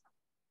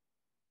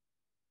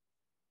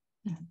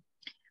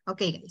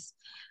 Okay, guys,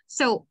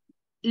 so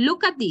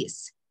look at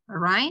this, all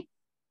right?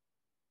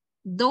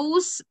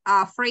 Those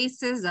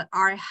phrases that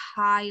are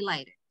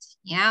highlighted.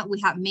 Yeah,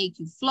 we have make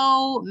you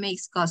flow,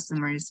 makes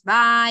customers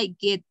buy,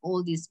 get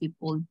all these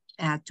people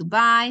to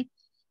buy.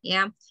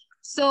 Yeah,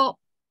 so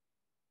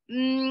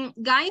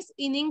guys,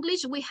 in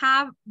English, we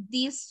have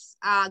this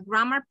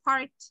grammar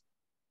part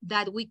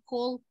that we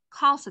call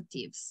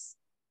causatives.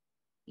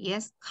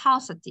 Yes,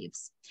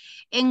 causatives.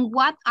 And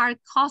what are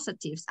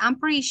causatives? I'm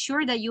pretty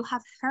sure that you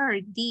have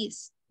heard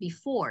this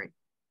before.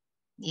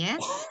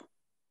 Yes.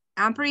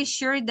 I'm pretty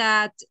sure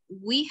that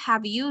we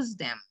have used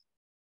them.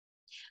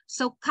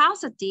 So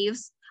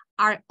causatives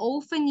are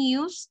often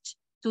used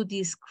to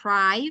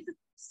describe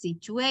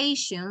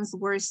situations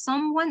where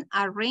someone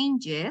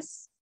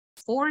arranges,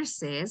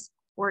 forces,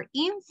 or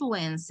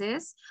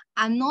influences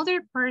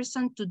another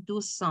person to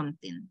do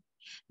something.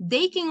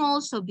 They can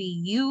also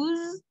be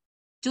used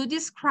to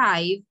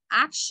describe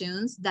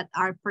actions that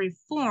are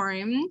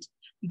performed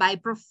by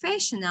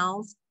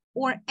professionals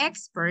or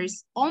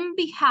experts on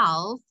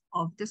behalf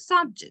of the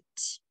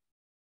subject.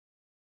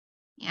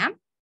 Yeah.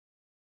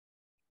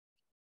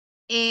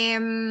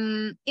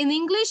 In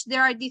English,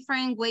 there are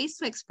different ways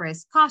to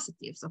express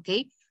causatives,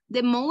 okay?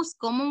 The most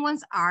common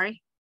ones are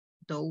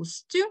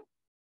those two.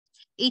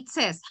 It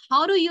says,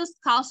 how to use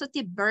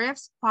causative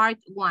verbs, part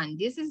 1.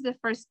 This is the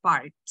first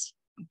part,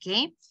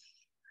 okay?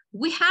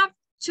 We have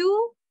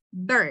two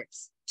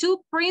verbs,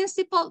 two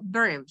principal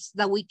verbs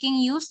that we can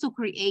use to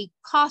create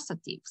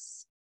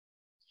causatives.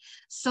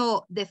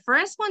 So the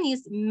first one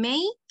is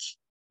make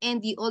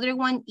and the other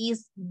one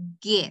is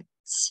get.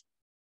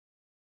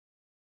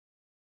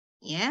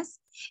 Yes,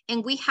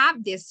 and we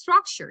have the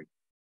structure.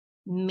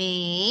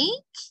 Make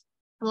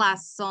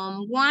plus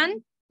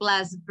someone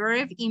plus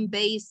verb in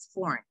base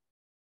form.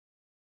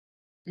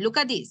 Look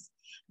at this.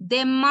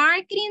 The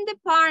marketing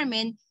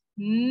department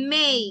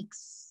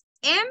makes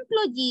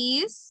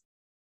employees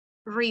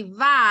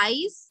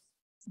revise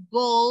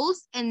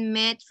goals and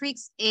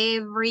metrics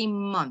every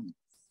month.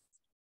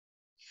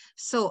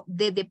 So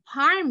the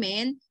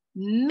department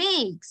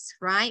makes,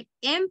 right,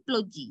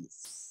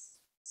 employees.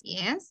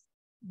 Yes,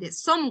 the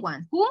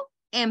someone who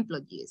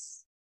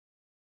employees.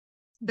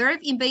 Verb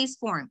in base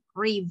form,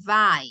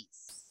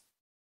 revise.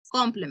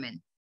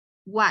 Complement.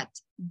 What?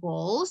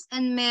 Goals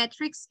and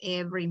metrics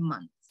every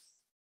month.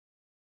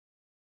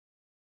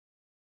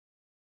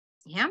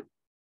 Yeah.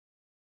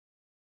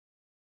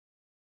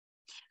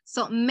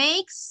 So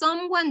make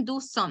someone do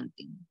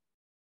something.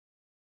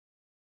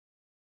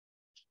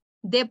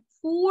 The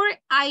poor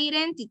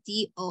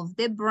identity of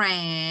the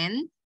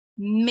brand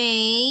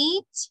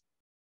made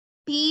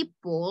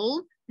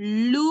people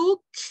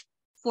look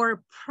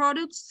for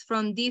products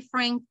from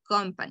different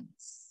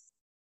companies.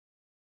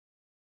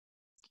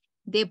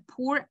 The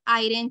poor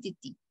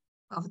identity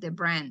of the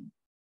brand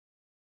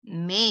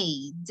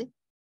made,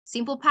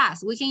 simple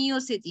past. We can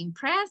use it in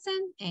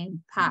present and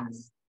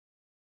past.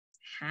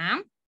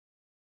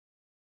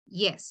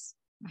 Yes.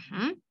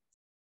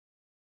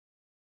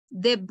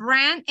 The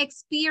brand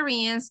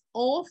experience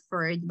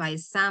offered by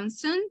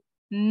Samsung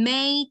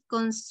made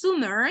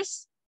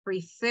consumers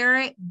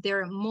prefer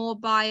their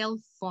mobile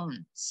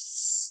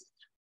phones.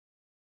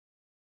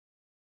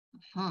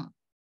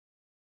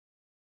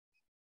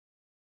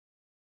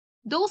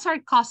 Those are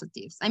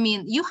causatives. I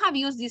mean, you have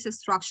used this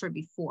structure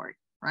before,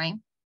 right?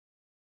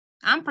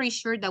 I'm pretty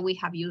sure that we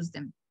have used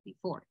them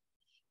before.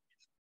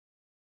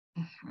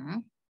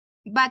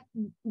 But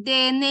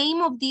the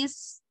name of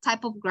this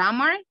type of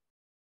grammar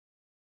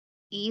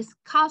is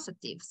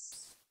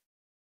causatives.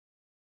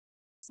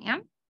 Yeah,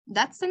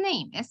 that's the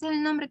name. Ese es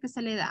el nombre que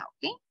se le da,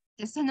 ¿ok?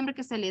 Ese es el nombre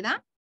que se le da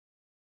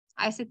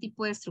a ese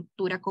tipo de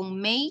estructura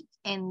con make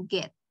and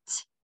get.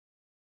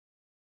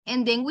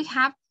 And then we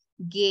have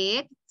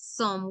get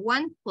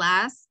someone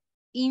plus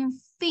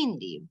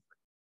infinitive.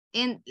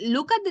 And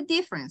look at the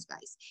difference,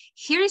 guys.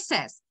 Here it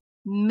says,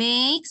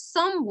 make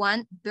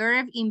someone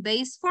verb in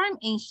base form,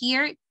 and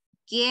here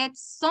get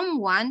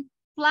someone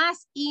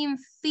plus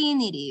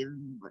infinitive.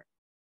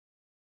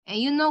 And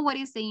you know what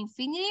is the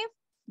infinitive?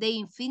 The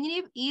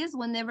infinitive is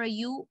whenever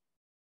you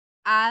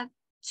add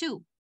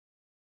to.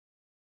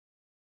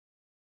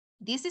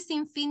 This is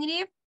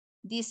infinitive,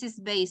 this is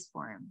base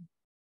form.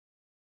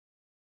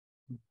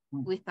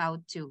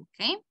 Without to,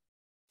 okay?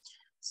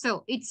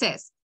 So it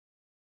says,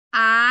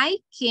 I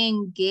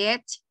can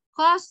get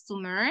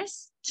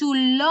customers to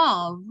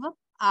love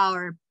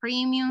our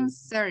premium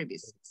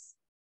services.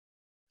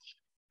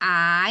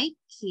 I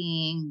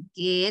can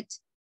get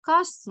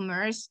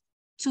customers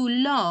to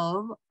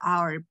love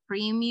our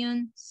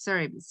premium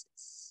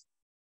services.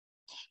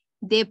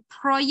 The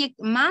project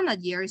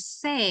manager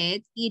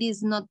said it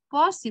is not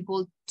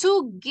possible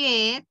to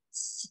get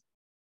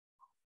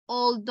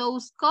all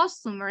those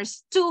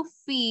customers to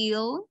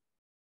feel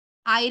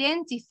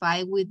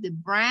identified with the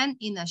brand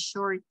in a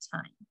short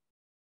time.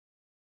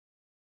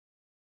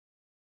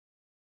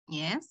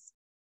 Yes.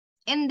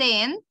 And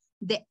then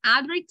the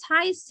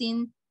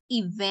advertising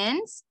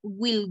events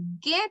will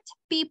get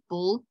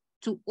people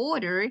to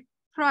order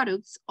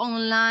products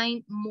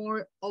online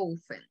more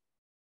often.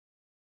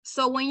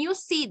 So when you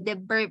see the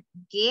verb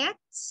get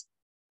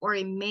or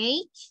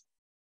make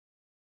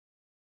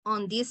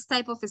on this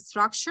type of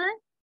structure,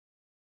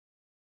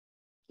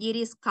 it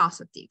is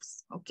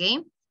causatives, okay?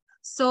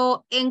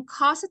 So, and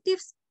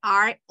causatives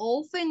are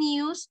often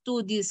used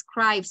to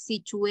describe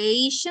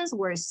situations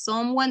where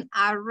someone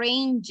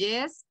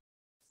arranges,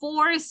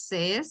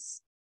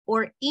 forces,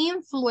 or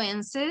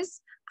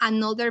influences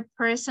another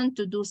person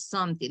to do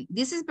something.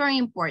 This is very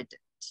important.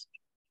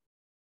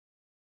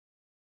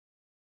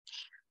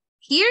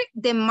 Here,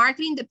 the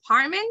marketing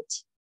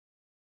department,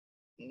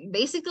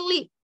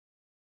 basically,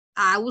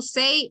 I would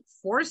say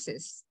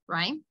forces,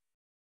 right?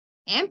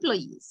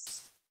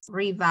 Employees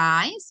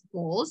revise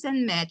goals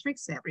and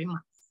metrics every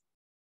month.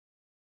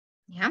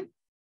 Yeah.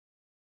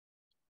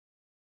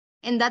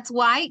 And that's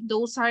why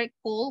those are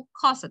called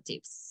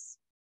causatives.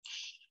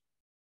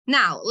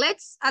 Now,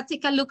 let's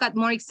take a look at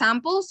more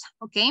examples,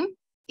 okay?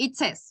 It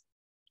says,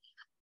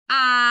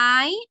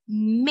 I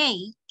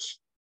make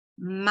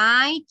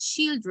my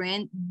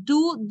children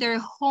do their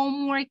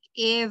homework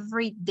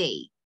every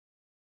day.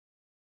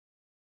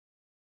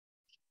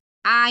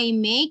 I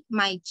make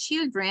my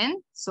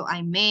children, so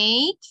I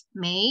make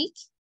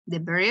the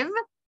verb,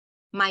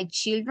 my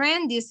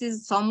children, this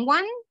is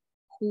someone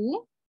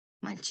who,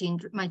 my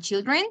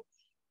children,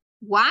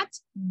 what,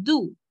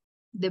 do,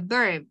 the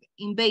verb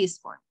in base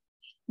form,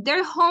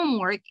 their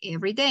homework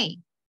every day.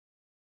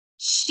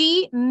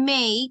 She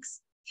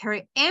makes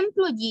her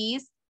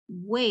employees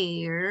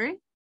wear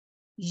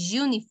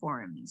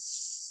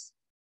uniforms.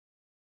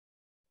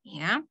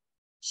 Yeah,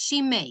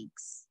 she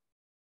makes.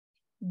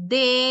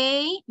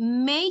 They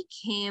make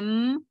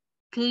him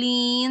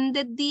clean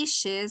the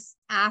dishes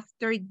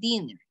after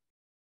dinner.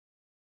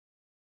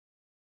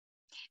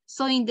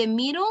 So in the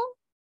middle,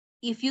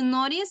 if you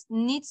notice,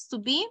 needs to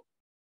be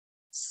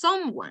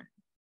someone.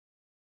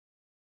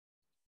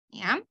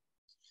 Yeah.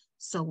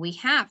 So we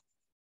have,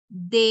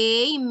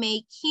 they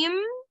make him,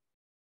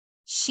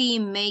 she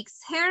makes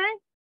her,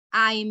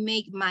 I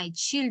make my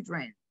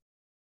children.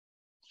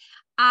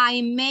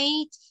 I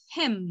made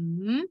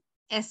him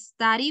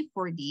study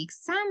for the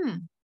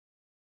exam.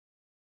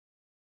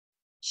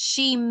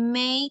 She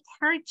made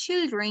her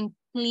children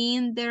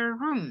clean their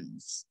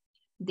rooms.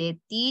 The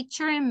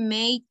teacher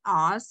made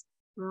us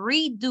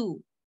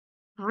redo.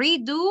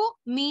 Redo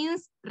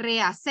means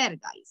rehacer,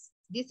 guys.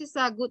 This is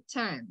a good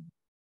term.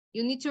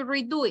 You need to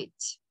redo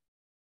it.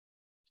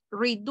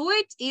 Redo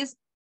it is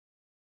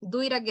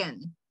do it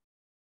again.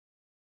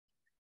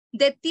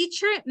 The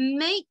teacher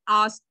made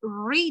us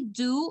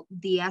redo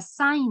the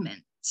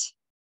assignment.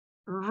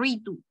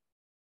 Redo.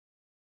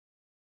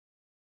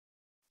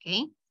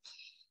 Okay.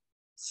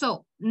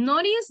 So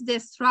notice the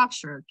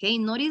structure, okay?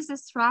 Notice the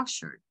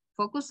structure.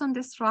 Focus on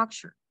the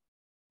structure.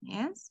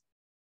 Yes.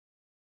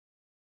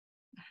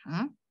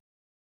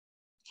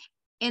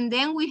 And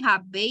then we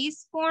have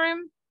base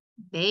form,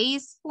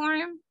 base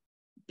form,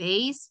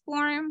 base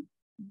form,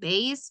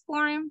 base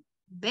form,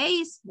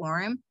 base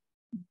form,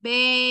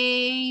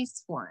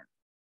 base form.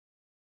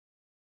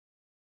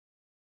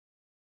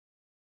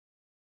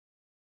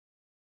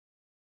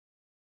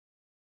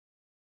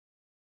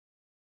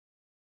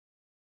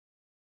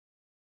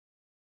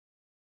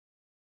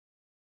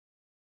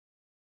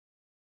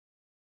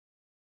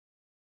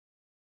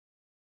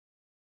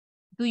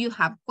 Do you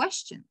have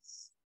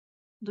questions?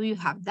 Do you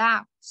have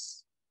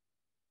doubts?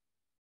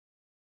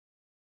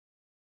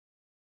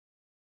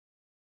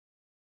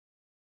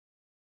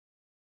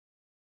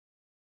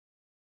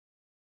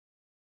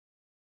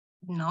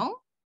 No?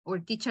 Or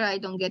teacher, I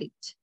don't get it.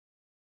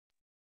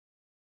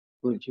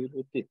 Could you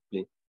repeat,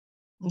 please?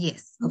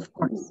 Yes, of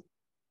course.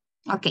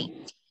 Okay,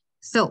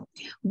 so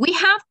we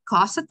have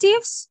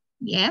causatives,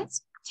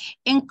 yes,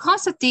 And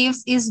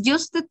causatives is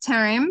just the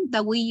term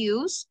that we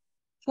use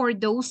for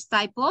those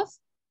type of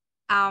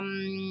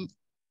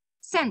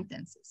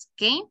sentences,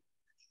 okay?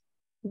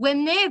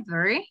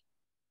 Whenever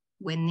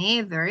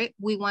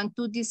we want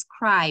to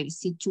describe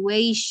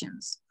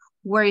situations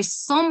where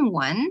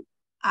someone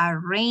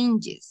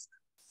arranges,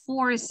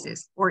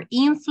 forces, or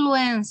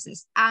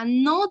influences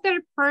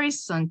another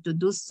person to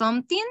do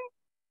something,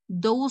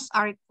 those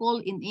are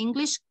called in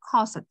English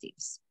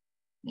causatives,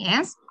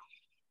 yes?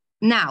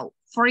 Now,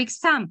 for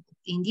example,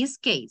 in this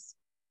case,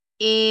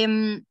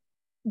 the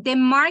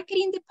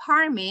marketing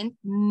department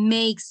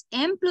makes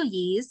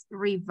employees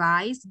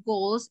revise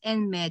goals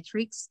and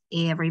metrics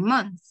every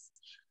month.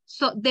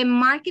 So the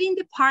marketing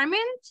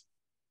department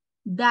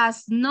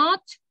does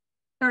not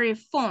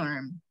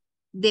perform.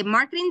 The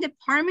marketing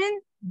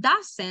department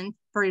doesn't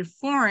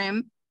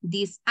perform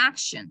this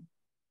action.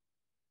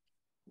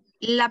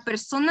 La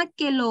persona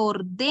que lo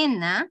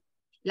ordena,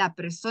 la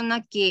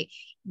persona que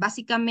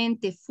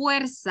básicamente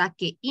fuerza,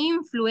 que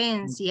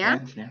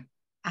influencia,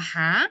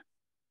 ajá,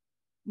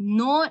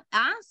 no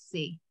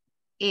hace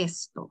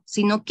esto,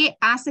 sino que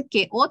hace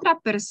que otra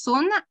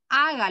persona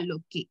haga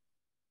lo que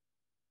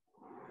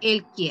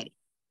él quiere.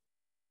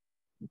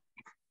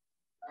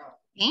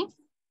 ¿Okay?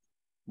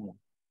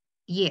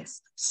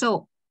 Yes.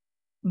 So,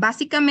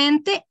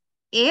 básicamente,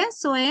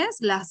 eso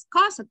es las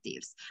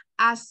causatives.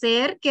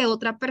 Hacer que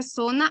otra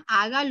persona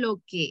haga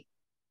lo que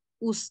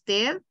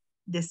usted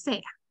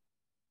desea.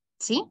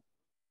 ¿Sí?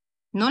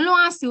 No lo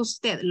hace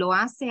usted, lo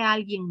hace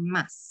alguien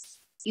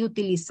más. Y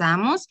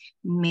utilizamos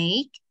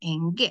make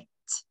and get.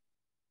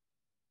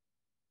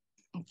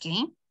 ¿Ok?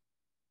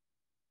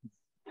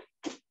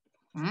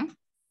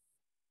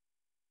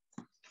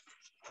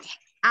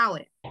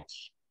 Ahora,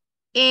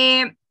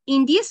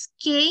 in this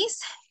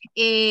case,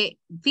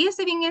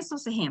 fíjese bien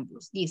estos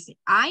ejemplos. Dice,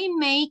 I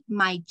make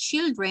my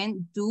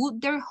children do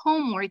their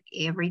homework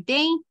every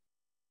day.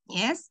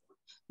 Yes.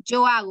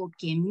 Yo hago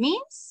que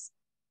mis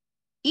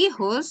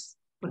hijos,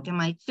 porque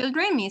my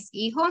children, mis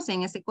hijos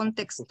en ese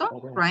contexto,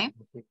 right?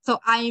 So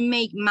I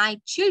make my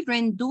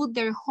children do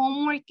their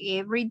homework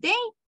every day.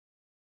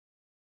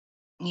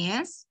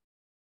 Yes.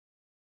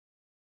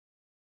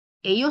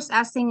 Ellos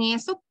hacen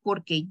eso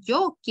porque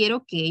yo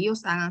quiero que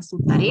ellos hagan su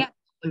tarea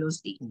todos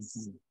los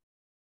días.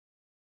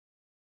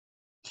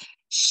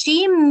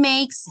 She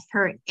makes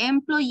her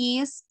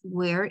employees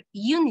wear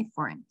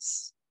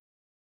uniforms.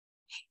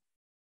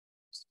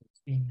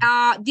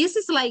 This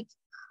is like,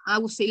 I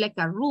would say like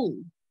a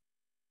rule.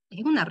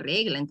 Es una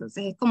regla,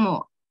 entonces es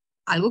como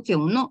algo que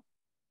uno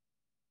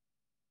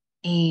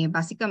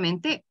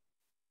básicamente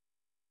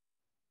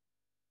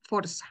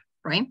forza,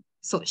 right?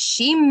 So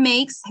she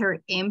makes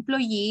her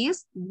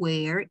employees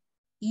wear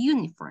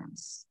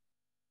uniforms.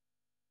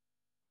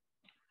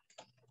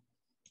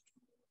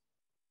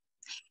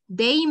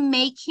 They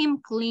make him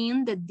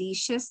clean the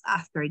dishes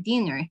after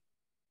dinner.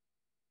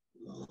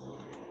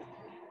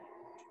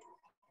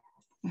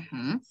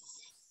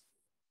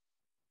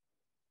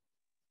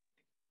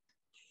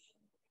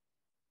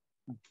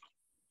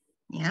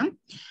 Yeah.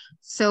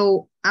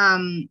 So,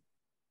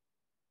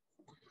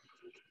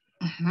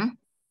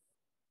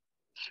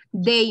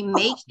 they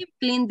make him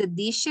clean the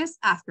dishes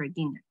after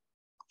dinner.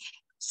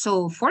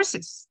 So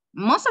forces.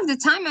 Most of the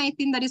time, I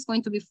think that is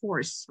going to be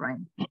forced, right?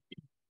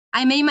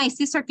 I made my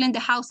sister clean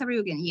the house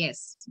every weekend.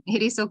 Yes,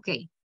 it is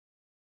okay.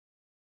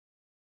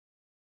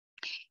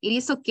 It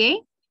is okay.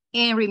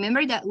 And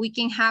remember that we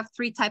can have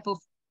three types of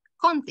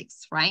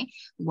contexts, right?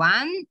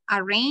 One,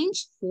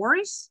 arrange,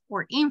 force,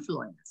 or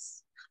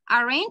influence.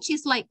 Arrange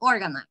is like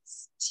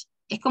organized.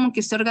 Es como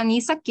que se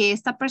organiza que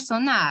esta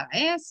persona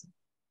haga eso.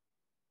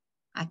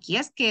 Aquí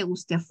es que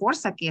usted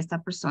forza que esta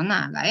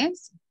persona haga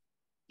eso.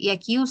 Y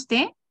aquí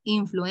usted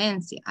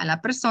influencia a la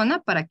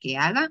persona para que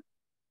haga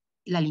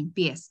la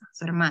limpieza,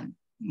 su hermano,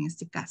 en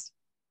este caso.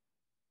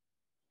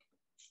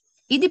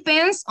 It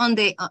depends on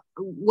the,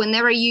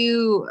 whenever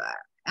you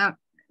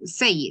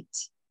say it,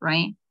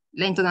 right?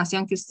 La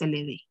entonación que usted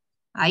le dé.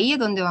 Ahí es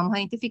donde vamos a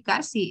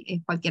identificar si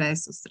es cualquiera de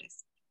esos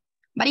tres.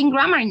 But in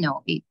grammar,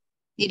 no, it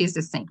is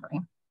the same,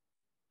 right?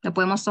 Lo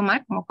podemos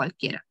tomar como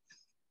cualquiera.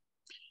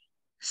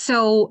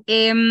 So,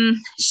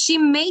 she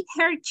made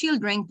her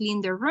children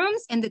clean their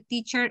rooms and the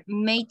teacher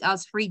made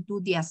us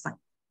redo the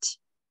assignment.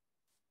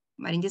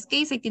 But in this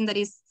case, I think that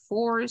is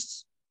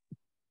force.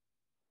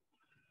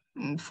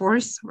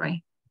 Force,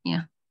 right?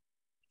 Yeah,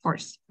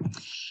 force.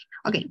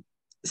 Okay,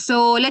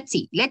 so let's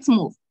see, let's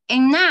move.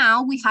 And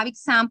now we have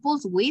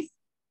examples with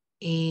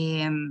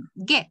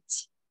get.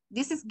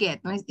 This is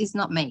get, no, it's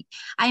not make.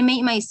 I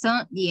made my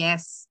son,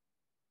 yes.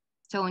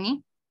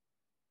 Tony,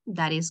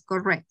 that is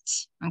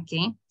correct,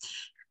 okay?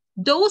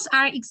 Those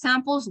are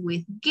examples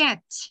with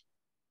get,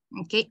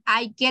 okay?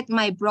 I get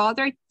my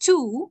brother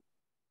to,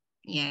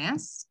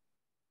 yes.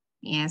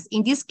 Yes,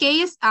 in this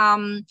case,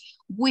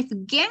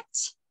 with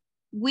get,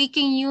 we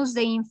can use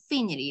the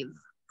infinitive,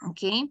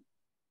 okay?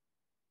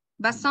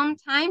 But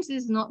sometimes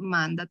it's not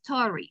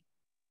mandatory.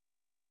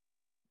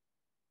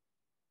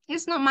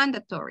 It's not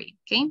mandatory,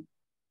 okay?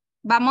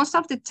 But most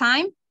of the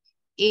time,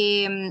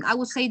 I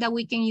would say that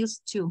we can use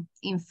to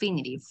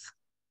infinitive.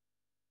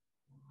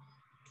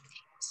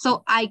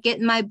 So I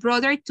get my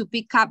brother to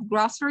pick up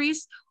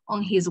groceries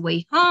on his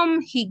way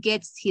home. He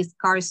gets his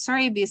car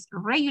service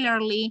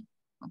regularly.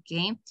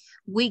 Okay.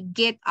 We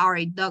get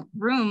our dog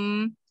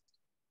room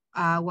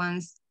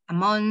once a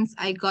month.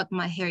 I got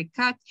my hair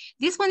cut.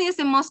 This one is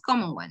the most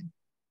common one.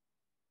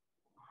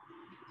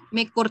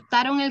 Me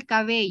cortaron el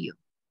cabello,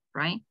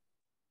 right?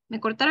 Me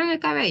cortaron el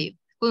cabello.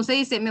 Cuando se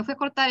dice, me fue a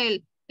cortar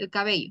el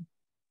cabello.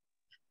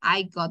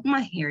 I got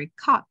my hair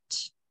cut.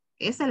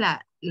 Esa es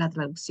la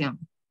traducción.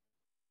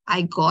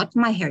 I got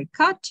my hair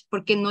cut.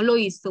 Porque no lo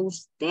hizo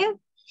usted.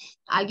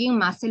 Alguien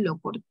más se lo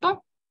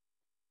cortó.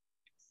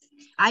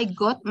 I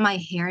got my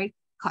hair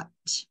cut.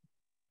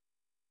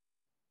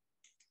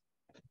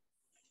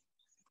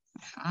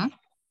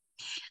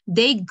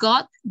 They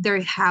got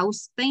their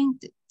house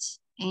painted.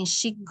 And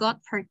she got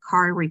her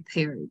car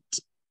repaired.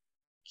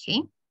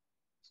 Okay.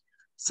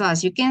 So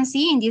as you can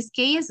see, in this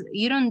case,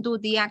 you don't do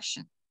the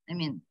action. I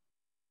mean,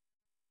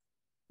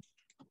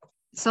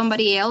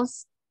 somebody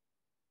else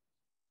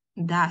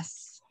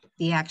does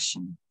the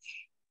action.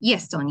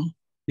 Yes, Tony.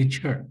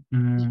 Teacher,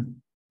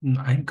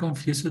 I'm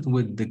confused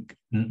with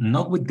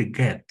not with the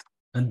get,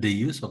 and the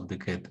use of the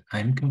get.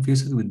 I'm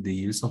confused with the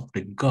use of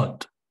the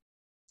got.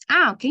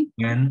 Ah, okay.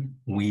 When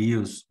we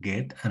use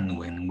get and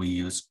when we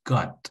use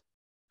got.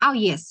 Oh,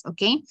 yes,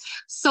 okay.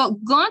 So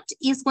got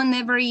is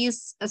whenever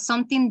is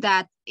something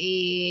that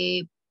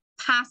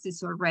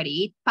passes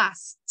already. It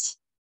passed.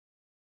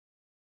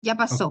 Ya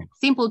pasó. Okay.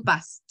 Simple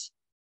past.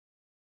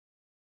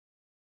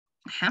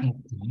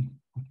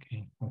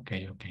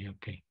 Okay.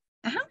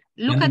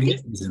 Look and at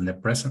get this. is in the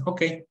present.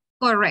 Okay.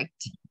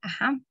 Correct.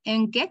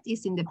 And get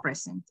is in the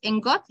present.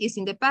 And got is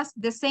in the past.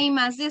 The same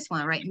as this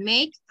one, right?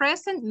 Made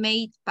present,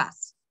 made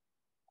past.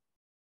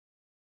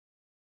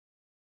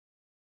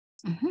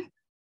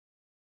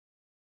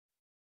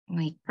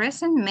 Made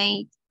present,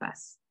 made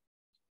past.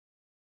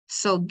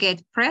 So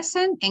get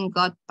present and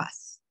got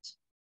past.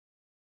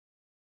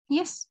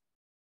 Yes.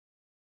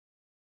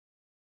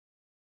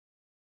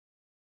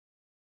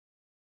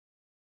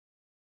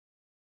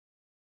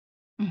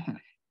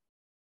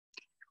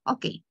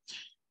 Okay.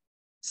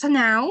 So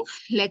now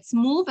let's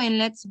move and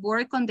let's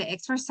work on the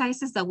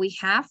exercises that we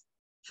have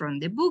from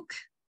the book.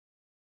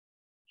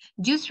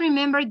 Just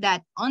remember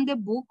that on the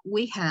book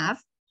we have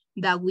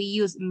that we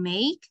use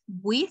make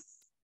with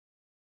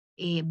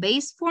a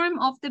base form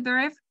of the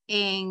verb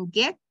and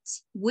get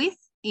with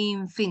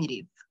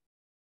infinitive.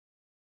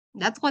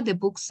 That's what the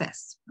book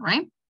says,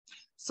 right?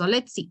 So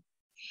let's see.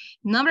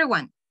 Number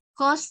one,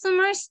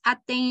 customers'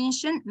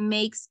 attention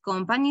makes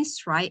companies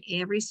try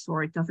every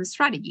sort of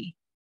strategy.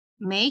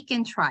 Make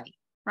and try,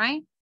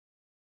 right?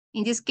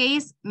 In this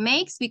case,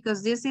 makes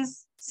because this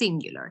is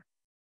singular.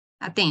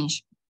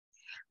 Attention.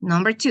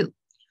 Number two,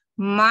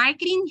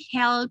 marketing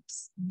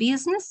helps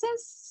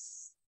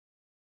businesses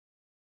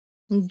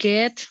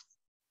get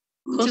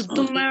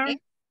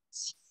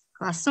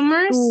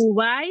customers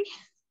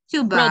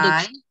to buy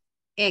buy.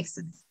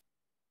 Excellent.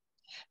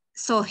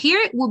 So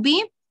here it will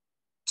be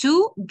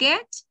to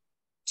get,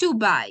 to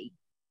buy.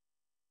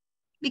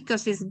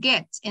 Because it's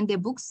get. And the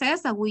book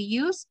says that we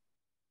use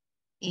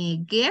a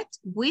get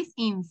with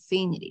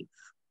infinitive.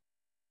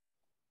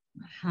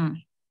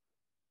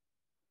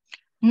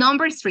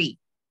 Number three,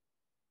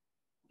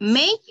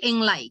 make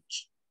and like.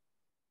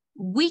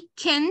 We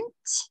can't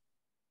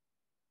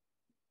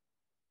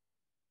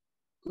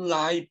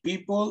like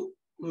people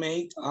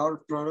make our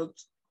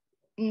product.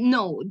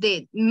 No,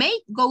 the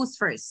make goes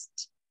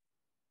first.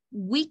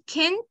 We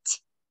can't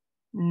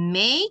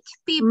make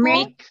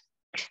people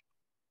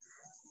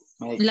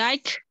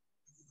like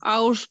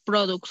our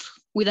products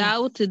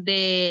without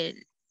the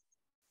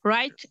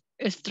right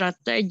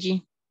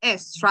strategy. A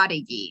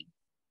strategy.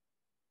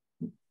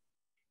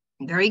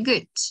 Very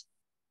good.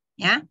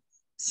 Yeah.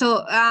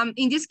 So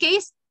in this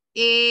case,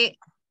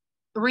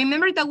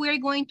 remember that we're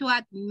going to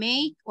add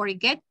make or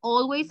get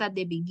always at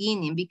the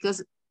beginning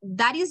because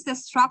that is the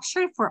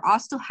structure for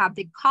us to have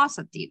the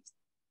causative.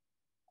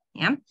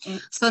 Yeah.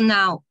 So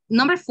now,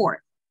 number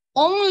four,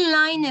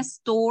 online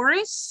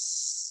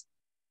stores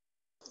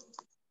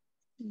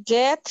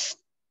get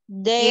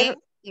their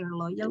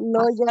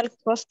loyal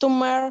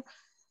customer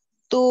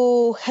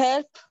to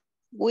help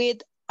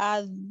with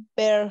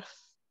advertising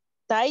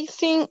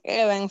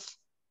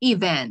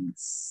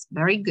events.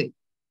 Very good.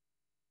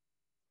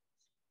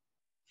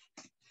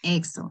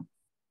 Excellent.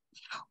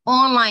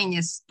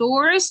 Online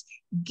stores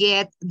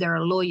get their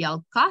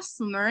loyal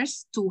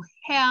customers to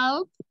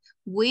help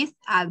with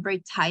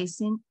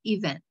advertising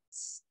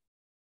events.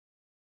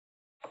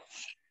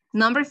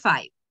 Number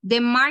five, the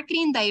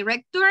marketing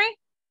director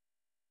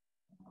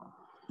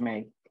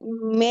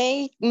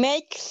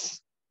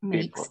makes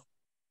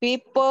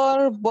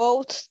people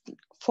vote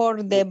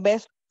for the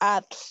best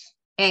ads.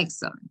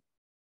 Excellent.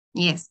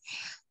 Yes.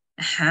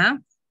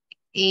 And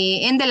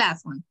the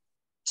last one,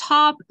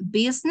 top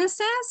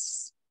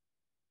businesses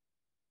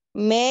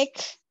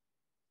make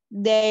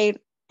their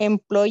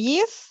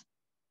employees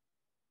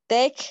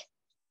take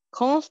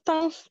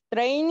constant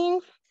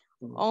training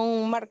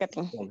on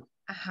marketing.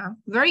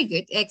 Very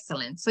good,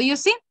 excellent. So you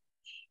see?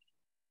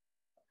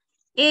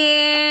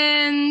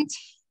 And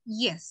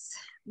yes,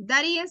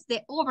 that is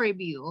the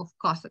overview of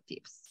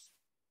causatives.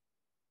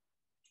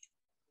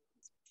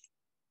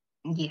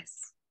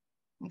 Yes,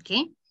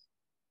 okay.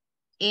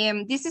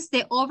 This is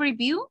the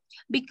overview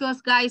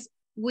because guys,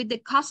 with the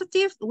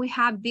causative, we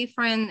have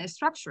different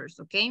structures,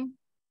 okay?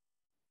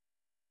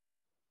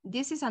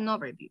 This is an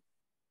overview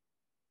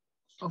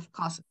of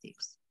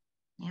causatives,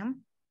 yeah?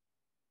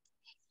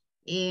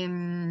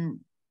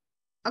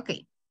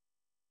 Okay.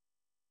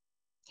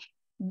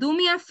 Do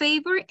me a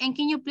favor and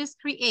can you please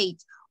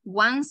create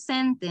one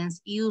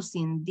sentence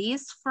using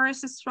this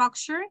first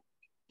structure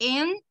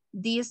and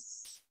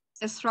this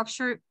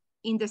structure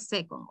in the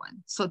second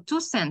one. So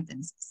 2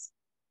 sentences,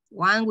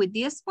 one with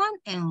this one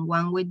and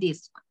one with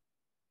this one.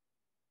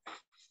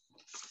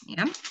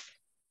 Yeah.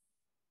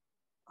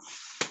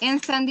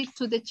 And send it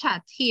to the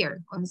chat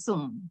here on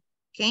Zoom,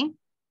 okay?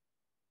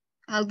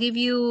 I'll give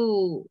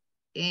you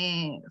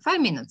 5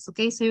 minutes,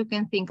 okay? So you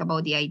can think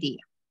about the idea.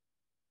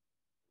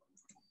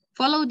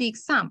 Follow the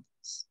examples.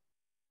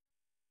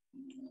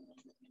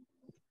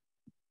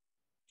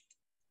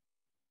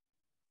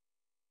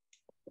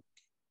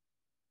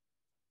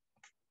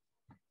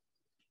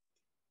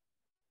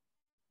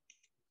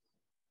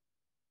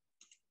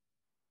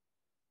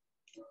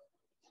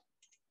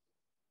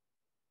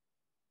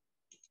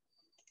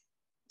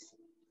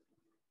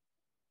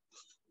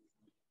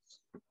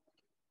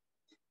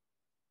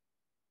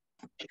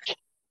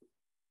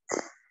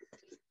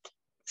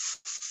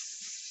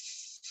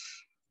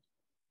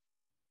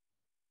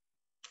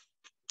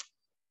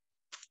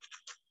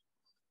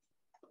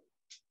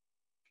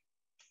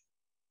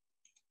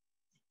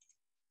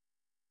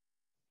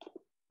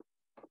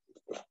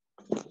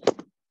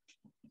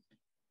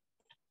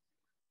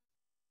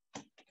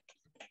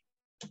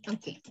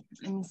 Okay,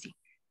 let me see.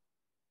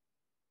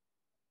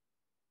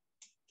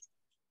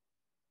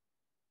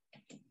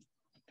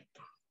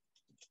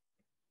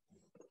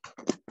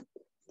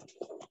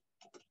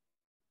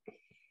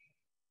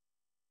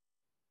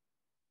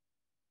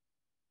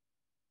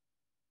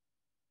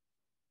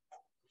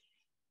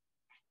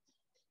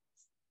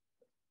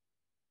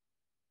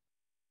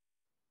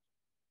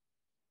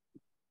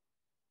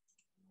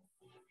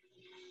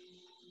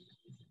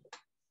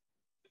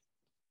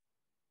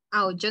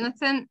 Oh,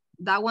 Jonathan,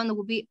 that one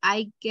would be,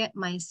 I get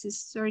my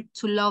sister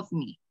to love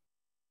me.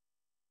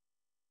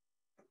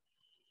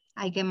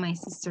 I get my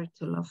sister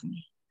to love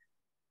me.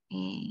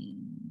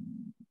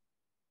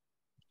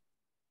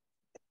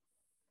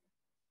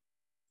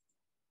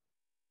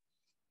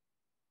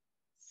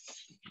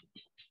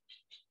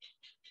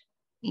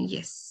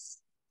 Yes.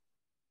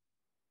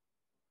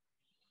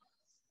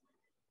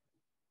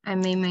 I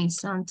made my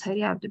son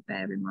tidy up the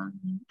bed every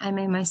morning. I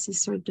made my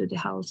sister do the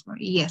housework.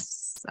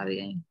 Yes,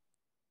 Abigail.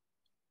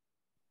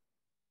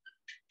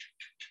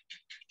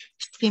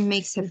 She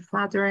makes her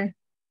father.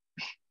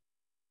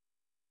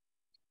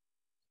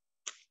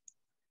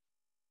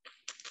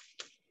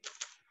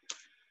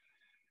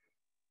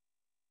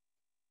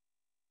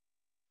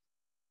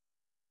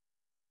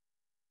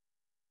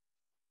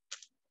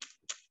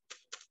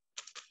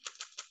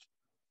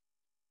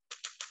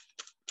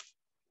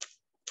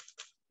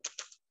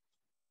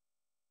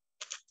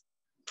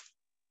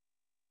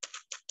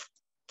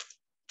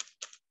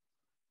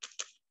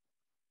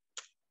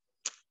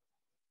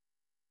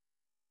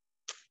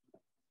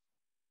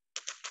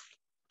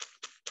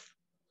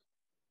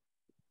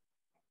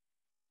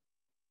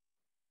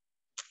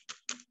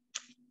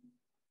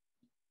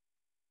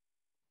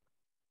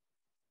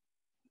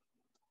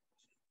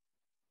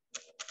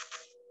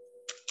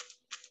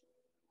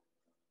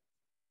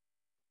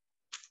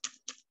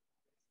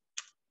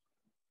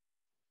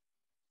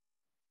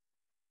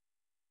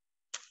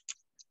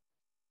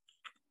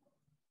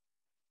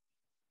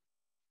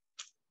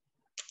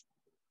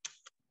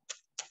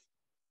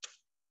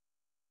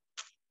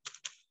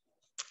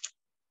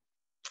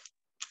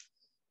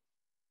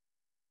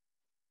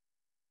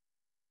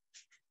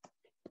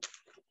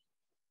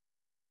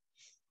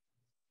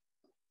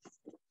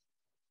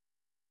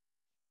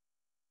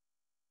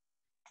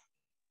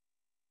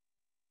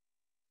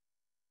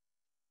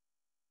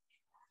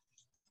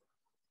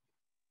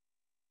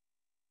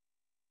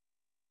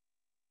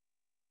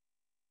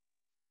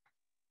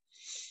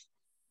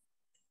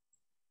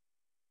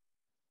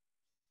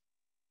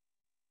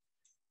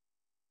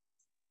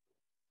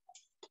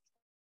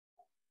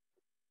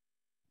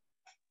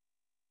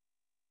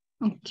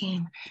 Okay,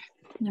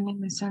 I make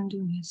my son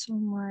do his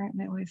homework.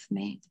 My wife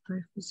made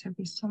breakfast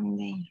every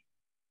Sunday.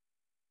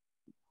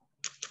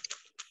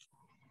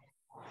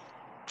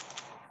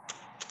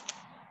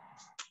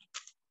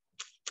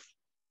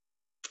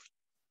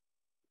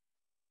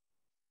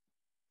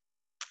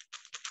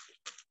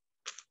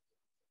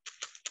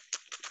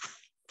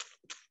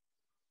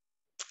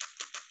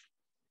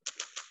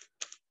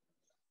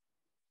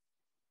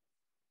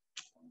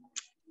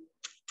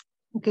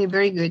 Okay,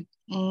 very good,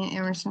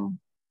 Emerson.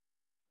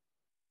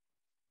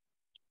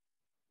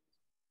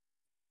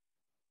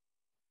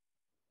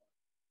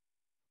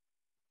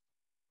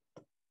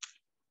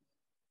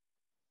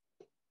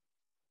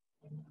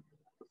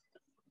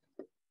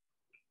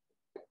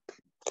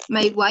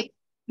 My wife,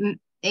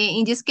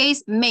 in this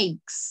case,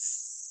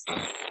 makes.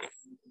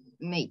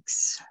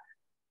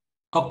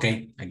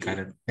 Okay, I got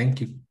it.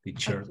 Thank you,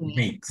 teacher. Okay.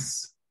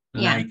 Makes.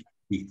 Yeah. Like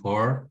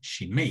before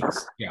she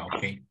makes. Yeah,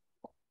 okay.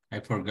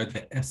 I forgot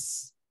the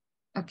S.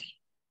 Okay.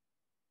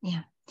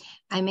 Yeah.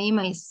 I made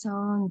my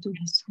son do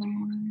his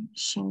homework.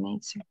 She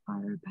makes her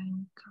father buy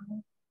a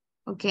car.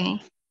 Okay.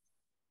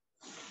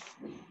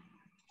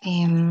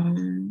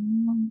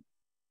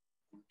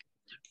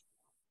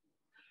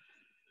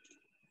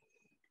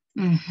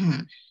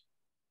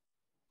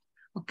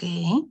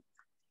 Okay.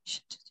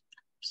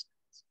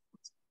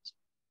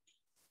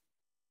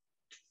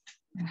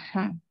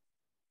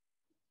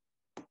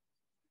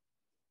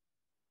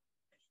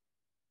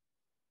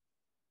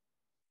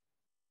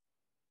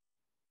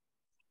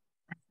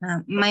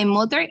 My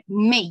mother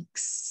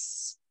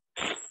makes.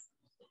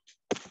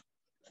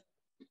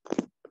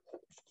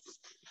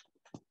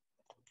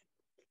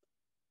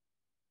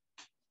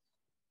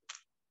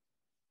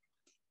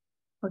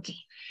 Okay.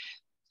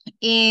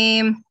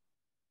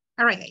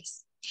 All right,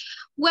 guys.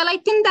 Well, I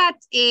think that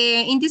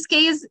in this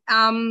case,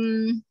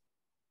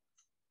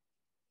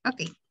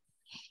 okay,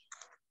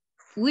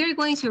 we're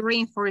going to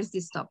reinforce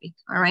this topic,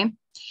 all right?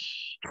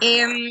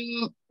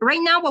 Right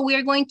now, what we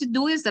are going to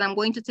do is that I'm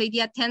going to take the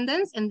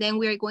attendance and then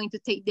we are going to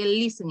take the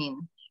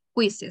listening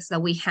quizzes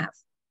that we have,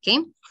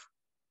 okay?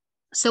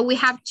 So we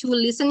have 2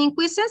 listening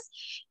quizzes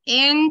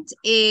and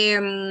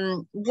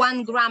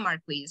 1 grammar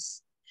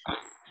quiz.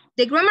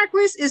 The grammar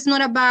quiz is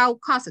not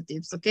about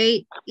causatives,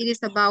 okay? It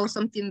is about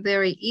something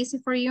very easy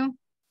for you.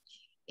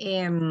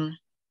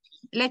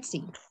 Let's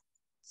see.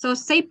 So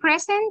say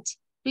present,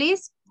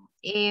 please.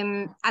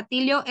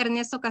 Atilio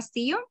Ernesto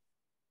Castillo.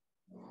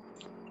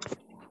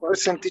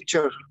 Present,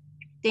 teacher.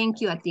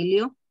 Thank you,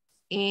 Atilio.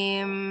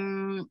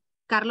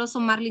 Carlos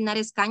Omar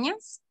Linares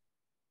Cañas.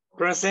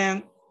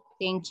 Present.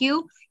 Thank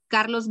you.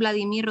 Carlos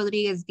Vladimir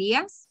Rodríguez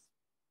Díaz.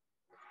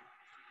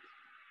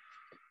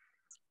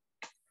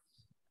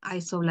 I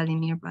saw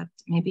Vladimir, but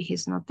maybe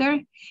he's not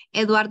there.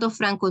 Eduardo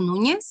Franco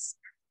Núñez.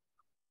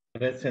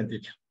 Present,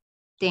 teacher.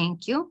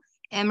 Thank you.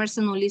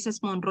 Emerson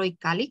Ulises Monroy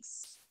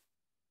Calix.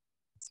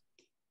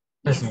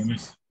 Present.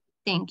 Yes.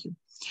 Thank you.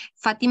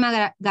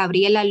 Fátima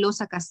Gabriela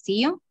Loza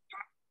Castillo.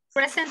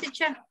 Present,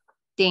 teacher.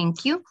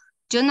 Thank you.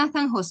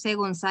 Jonathan José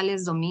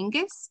González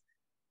Domínguez.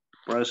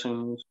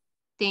 Present.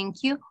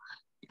 Thank you.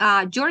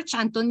 George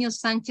Antonio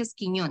Sánchez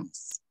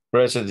Quiñones.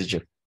 Present,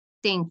 teacher.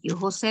 Thank you.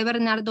 José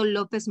Bernardo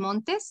López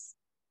Montes.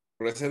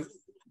 Present.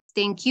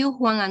 Thank you.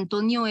 Juan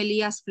Antonio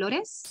Elías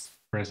Flores.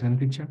 Present,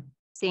 teacher.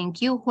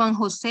 Thank you. Juan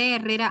José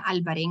Herrera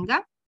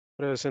Alvarenga.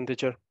 Present,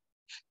 teacher.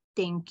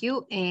 Thank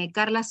you.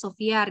 Carla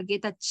Sofía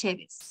Argueta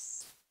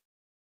Chévez.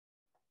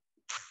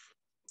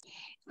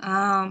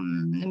 Let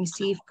me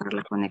see if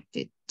Carla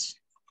connected.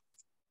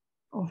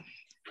 Oh,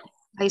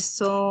 I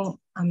saw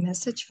a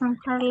message from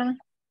Carla.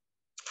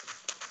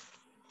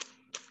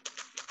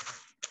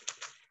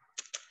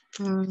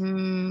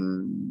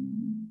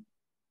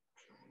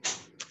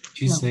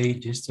 She No.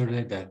 said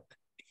yesterday that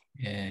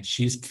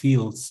she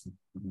feels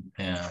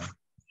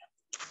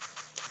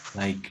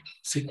like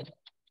sick.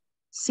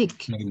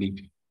 Sick.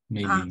 Maybe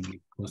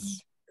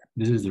because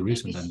this is the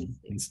reason that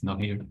it's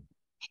not here.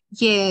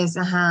 Yes,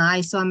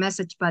 I saw a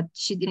message, but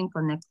she didn't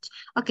connect.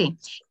 Okay.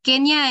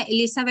 Kenia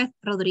Elizabeth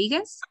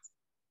Rodríguez.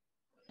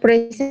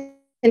 Present.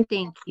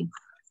 Thank you.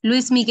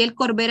 Luis Miguel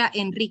Corbera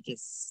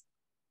Enríquez.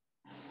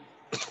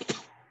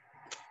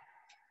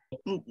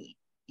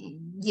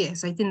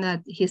 Yes, I think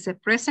that he's a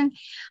present.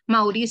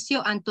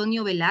 Mauricio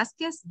Antonio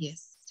Velázquez.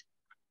 Yes.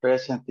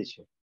 Present,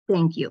 teacher.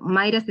 Thank you.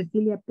 Mayra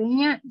Cecilia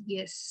Peña.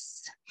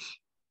 Yes.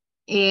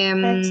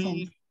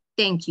 Present.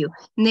 Thank you.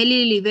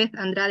 Nelly Libeth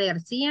Andrade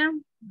García.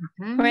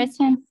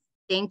 Present.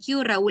 Thank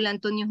you. Raúl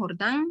Antonio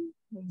Jordán.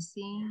 Let me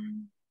see.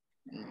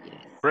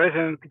 Yes.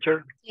 Present,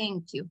 teacher.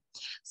 Thank you.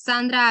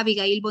 Sandra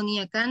Abigail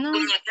Bonilla Cano.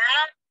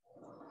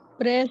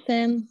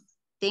 Present.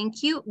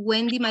 Thank you.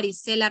 Wendy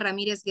Marisela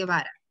Ramírez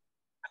Guevara.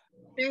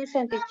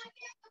 Present, teacher.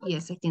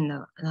 Yes, I think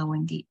that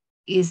Wendy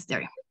is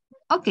there.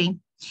 Okay.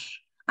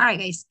 All right,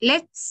 guys.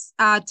 Let's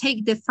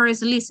take the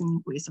first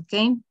listening quiz,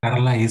 okay?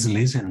 Carla is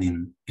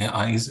listening.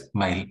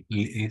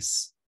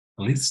 Is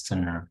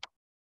listener.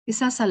 Is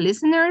that a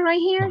listener right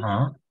here?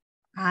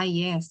 Uh-huh.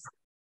 Yes.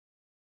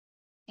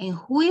 And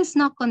who is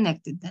not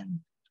connected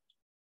then?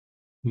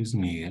 Who's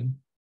Miguel?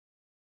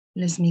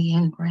 Luis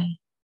Miguel, right?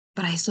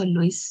 But I saw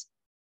Luis.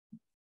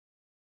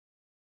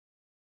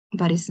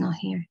 But it's not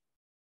here.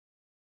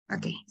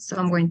 Okay, so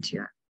I'm going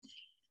to,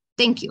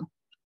 thank you.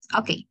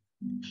 Okay,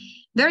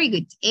 very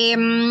good.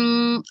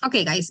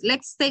 Okay, guys,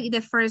 let's take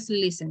the first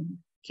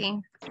listen, okay?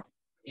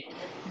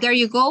 There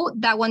you go,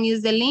 that one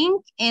is the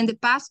link, and the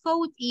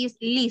passcode is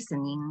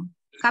listening,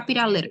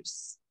 capital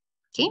letters,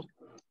 okay?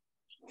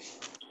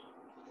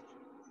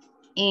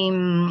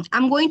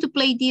 I'm going to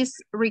play this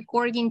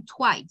recording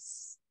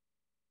twice,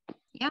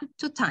 yeah,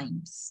 2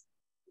 times.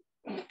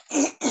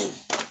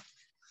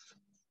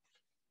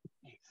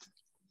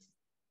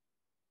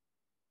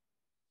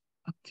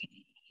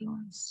 Okay,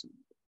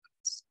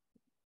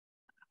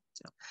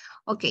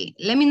 Okay,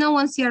 let me know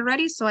once you're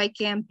ready so I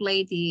can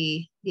play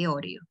the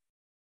audio.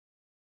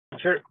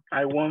 Sure,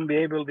 I won't be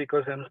able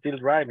because I'm still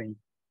driving.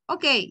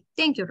 Okay,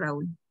 thank you,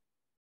 Raul.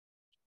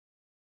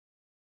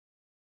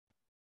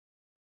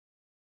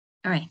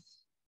 All right.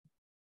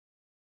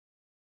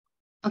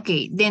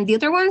 Okay, then the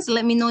other ones,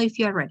 let me know if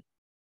you're ready.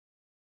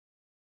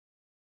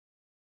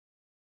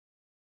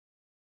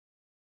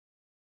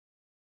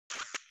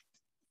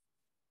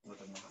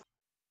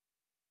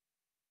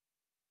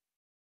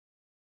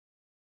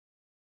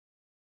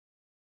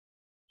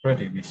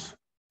 Ready, miss.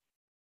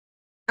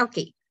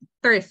 Okay,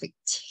 perfect.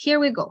 Here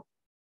we go.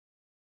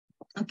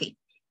 Okay,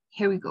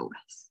 here we go,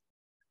 guys.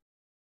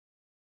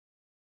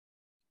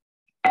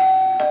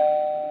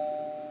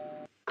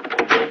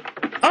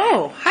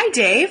 Oh, hi,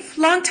 Dave.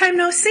 Long time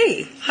no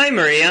see. Hi,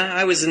 Maria.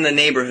 I was in the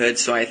neighborhood,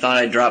 so I thought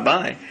I'd drop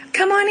by.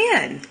 Come on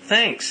in.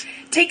 Thanks.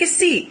 Take a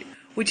seat.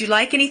 Would you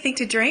like anything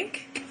to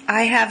drink?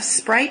 I have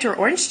Sprite or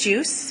orange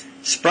juice.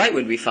 Sprite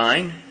would be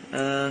fine.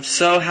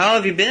 So how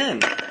have you been?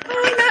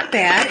 Oh, not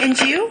bad. And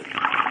you?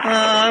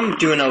 I'm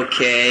doing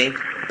okay,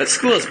 but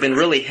school has been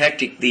really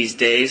hectic these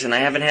days, and I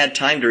haven't had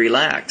time to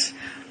relax.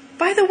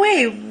 By the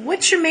way,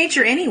 what's your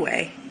major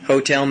anyway?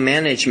 Hotel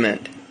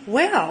management.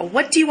 Well,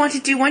 what do you want to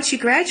do once you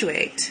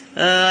graduate?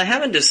 I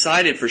haven't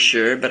decided for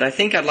sure, but I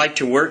think I'd like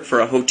to work for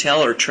a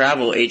hotel or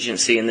travel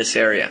agency in this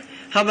area.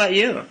 How about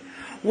you?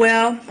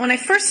 Well, when I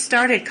first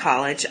started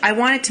college, I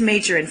wanted to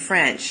major in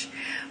French,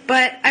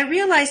 but I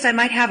realized I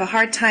might have a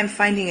hard time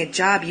finding a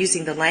job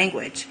using the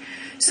language.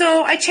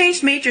 So I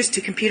changed majors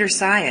to computer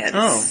science.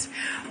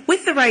 Oh.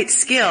 With the right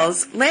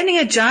skills, landing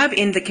a job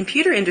in the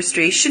computer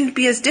industry shouldn't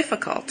be as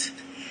difficult.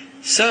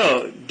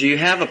 So, do you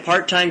have a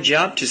part-time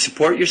job to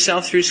support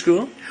yourself through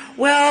school?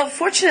 Well,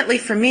 fortunately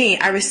for me,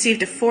 I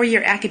received a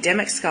 4-year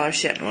academic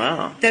scholarship.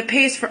 Wow. That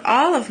pays for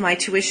all of my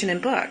tuition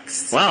and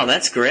books. Wow,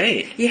 that's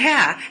great.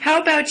 Yeah.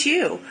 How about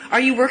you?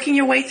 Are you working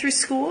your way through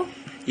school?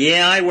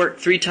 Yeah, I work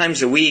 3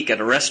 times a week at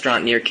a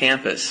restaurant near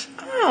campus.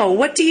 Oh,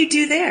 what do you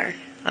do there?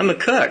 I'm a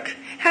cook.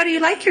 How do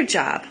you like your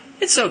job?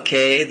 It's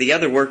okay. The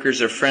other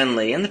workers are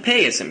friendly, and the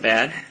pay isn't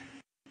bad.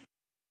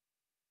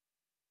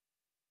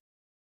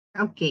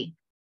 Okay,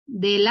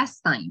 the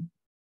last time.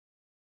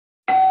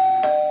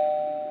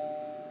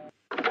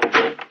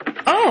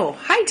 Oh,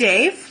 hi,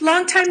 Dave.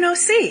 Long time no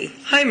see.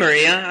 Hi,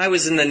 Maria. I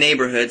was in the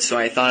neighborhood, so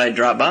I thought I'd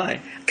drop by.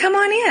 Come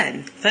on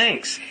in.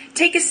 Thanks.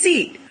 Take a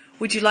seat.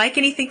 Would you like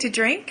anything to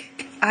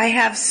drink? I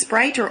have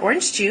Sprite or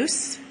orange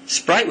juice.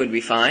 Sprite would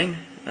be fine.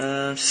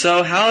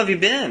 So how have you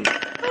been?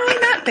 Oh,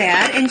 not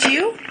bad. And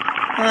you?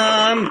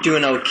 I'm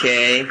doing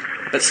okay,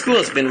 but school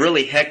has been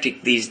really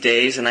hectic these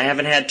days, and I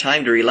haven't had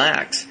time to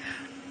relax.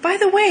 By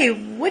the way,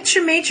 what's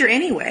your major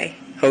anyway?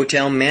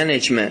 Hotel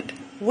management.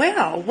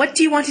 Well, what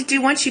do you want to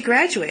do once you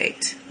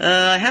graduate?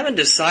 I haven't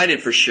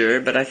decided for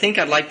sure, but I think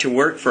I'd like to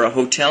work for a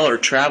hotel or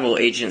travel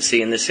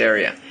agency in this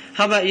area.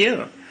 How about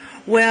you?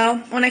 Well,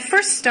 when I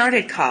first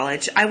started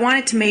college, I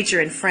wanted to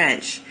major in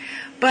French,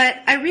 but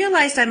I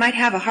realized I might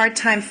have a hard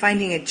time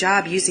finding a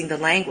job using the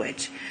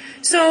language.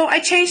 So I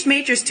changed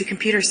majors to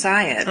computer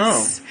science.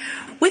 Oh.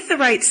 With the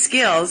right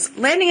skills,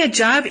 landing a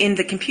job in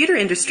the computer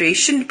industry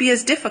shouldn't be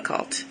as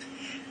difficult.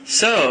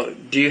 So,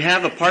 do you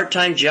have a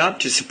part-time job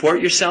to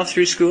support yourself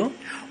through school?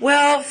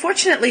 Well,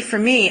 fortunately for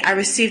me, I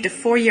received a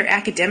 4-year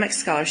academic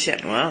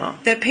scholarship. Wow.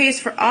 That pays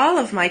for all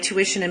of my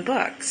tuition and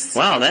books.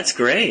 Wow, that's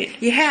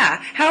great.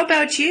 Yeah. How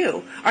about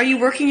you? Are you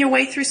working your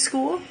way through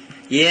school?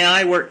 Yeah,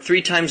 I work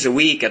 3 times a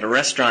week at a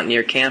restaurant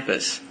near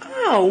campus.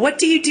 Oh, what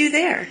do you do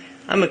there?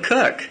 I'm a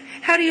cook.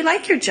 How do you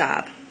like your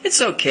job?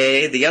 It's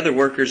okay. The other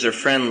workers are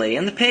friendly,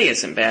 and the pay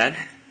isn't bad.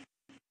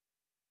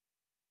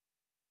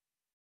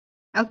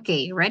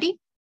 Okay, ready?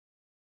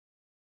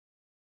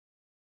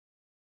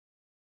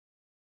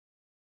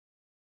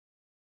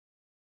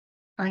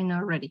 Are you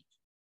not ready?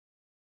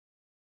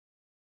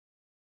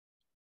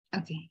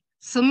 Okay,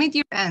 submit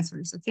your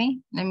answers, okay?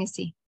 Let me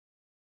see.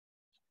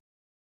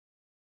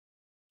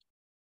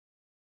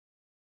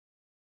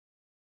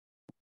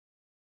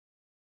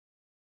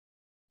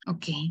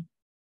 Okay.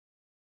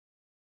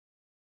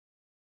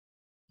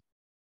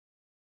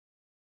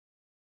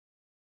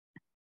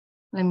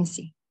 Let me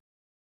see.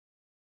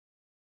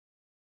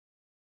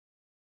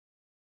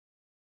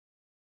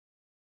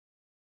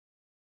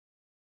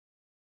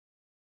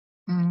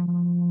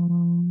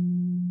 Mm-hmm.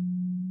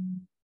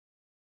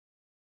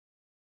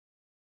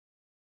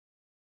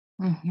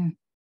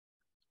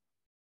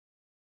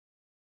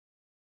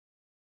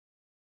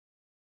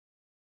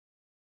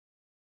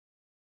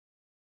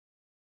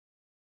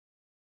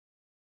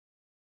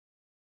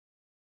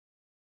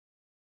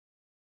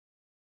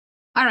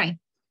 All right.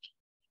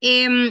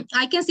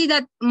 I can see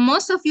that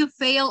most of you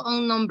fail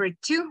on number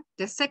 2,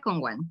 the second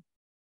one.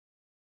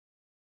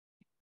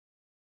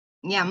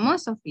 Yeah,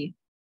 most of you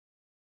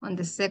on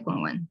the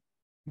second one.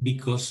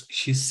 Because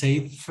she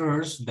said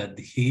first that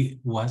he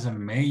was a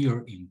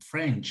major in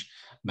French,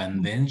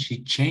 but then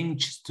she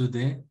changed to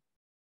the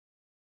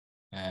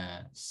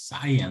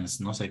science,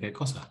 no sé qué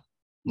cosa.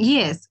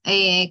 Yes,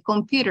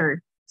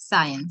 computer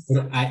science.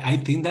 But I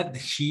think that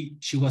she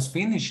was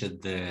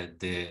finished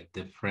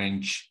the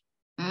French.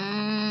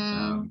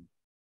 I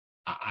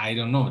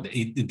don't know.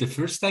 The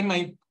first time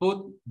I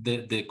put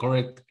the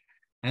correct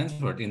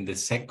answer in the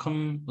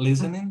second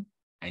listening,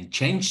 I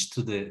changed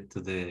to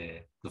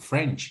the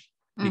French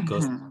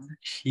because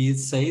he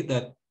said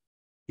that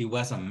he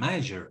was a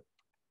major,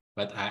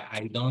 but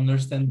I don't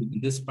understand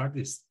this part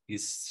is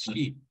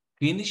she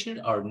finished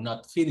or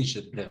not finished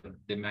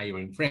the major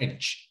in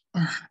French?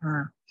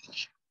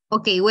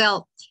 Okay,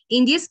 well,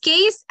 in this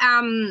case,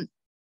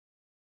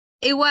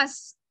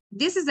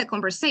 this is a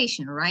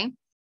conversation, right?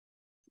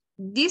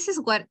 This is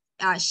what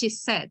she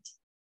said.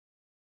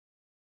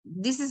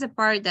 This is a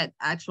part that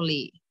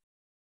actually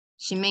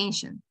she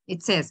mentioned.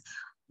 It says,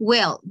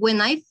 well, when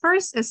I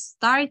first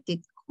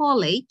started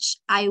college,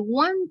 I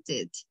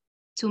wanted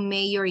to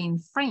major in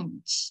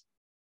French,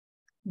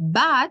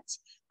 but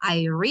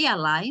I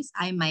realized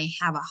I might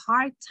have a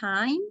hard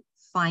time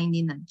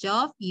finding a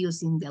job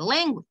using the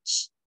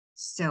language.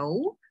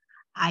 So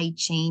I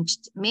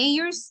changed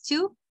majors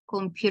to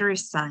computer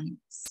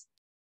science.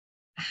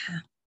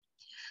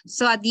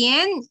 So at the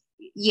end,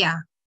 yeah,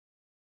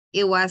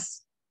 it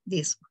was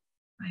this one.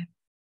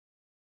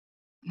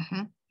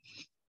 Right?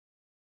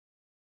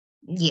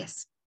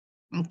 Yes.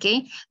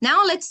 Okay.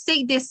 Now let's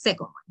take the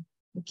second one.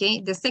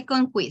 Okay. The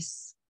second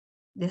quiz.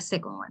 The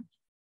second one.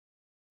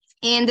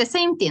 And the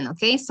same thing.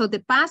 Okay. So the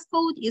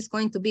passcode is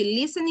going to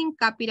be listening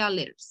capital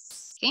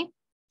letters. Okay.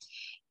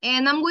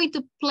 And I'm going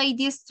to play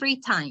this 3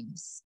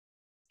 times.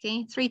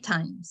 Okay. 3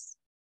 times.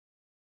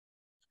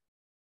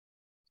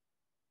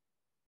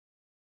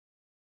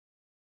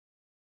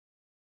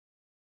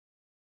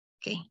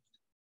 Okay.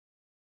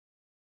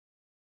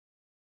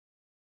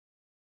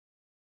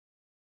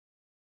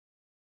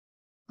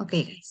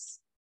 Okay, guys.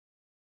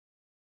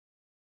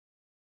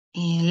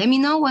 And let me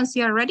know once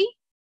you are ready.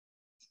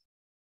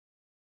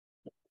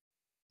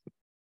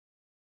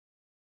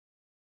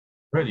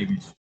 Ready,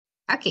 miss.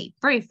 Okay,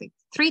 perfect.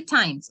 3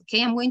 times.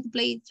 Okay, I'm going to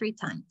play it 3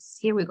 times.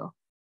 Here we go.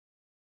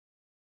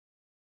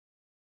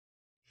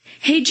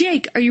 Hey,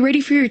 Jake, are you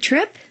ready for your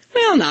trip?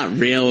 Well, not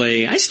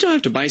really. I still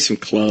have to buy some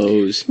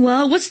clothes.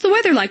 Well, what's the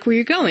weather like where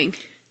you're going?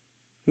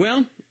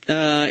 Well,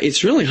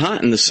 it's really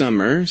hot in the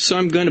summer, so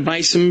I'm going to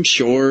buy some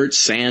shorts,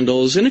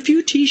 sandals, and a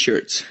few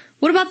t-shirts.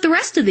 What about the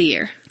rest of the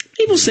year?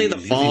 People say the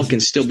fall can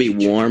still be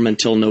warm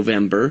until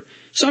November,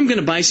 so I'm going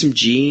to buy some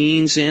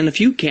jeans and a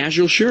few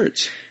casual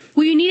shirts.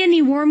 Will you need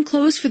any warm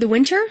clothes for the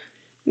winter?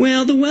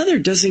 Well, the weather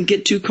doesn't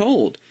get too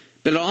cold,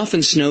 but it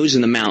often snows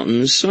in the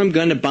mountains, so I'm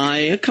going to buy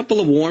a couple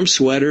of warm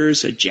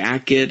sweaters, a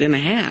jacket, and a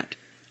hat.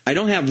 I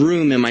don't have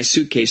room in my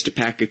suitcase to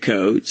pack a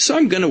coat, so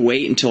I'm going to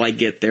wait until I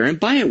get there and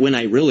buy it when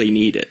I really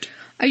need it.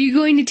 Are you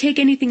going to take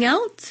anything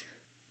else?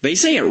 They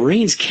say it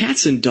rains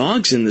cats and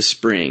dogs in the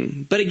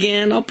spring, but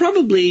again, I'll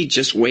probably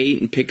just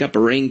wait and pick up a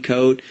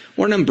raincoat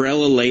or an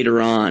umbrella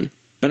later on.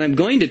 But I'm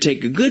going to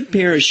take a good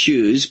pair of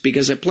shoes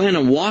because I plan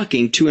on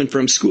walking to and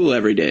from school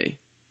every day.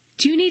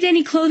 Do you need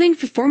any clothing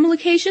for formal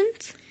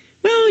occasions?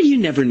 Well, you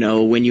never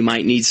know when you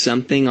might need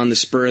something on the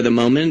spur of the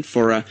moment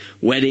for a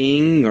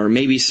wedding or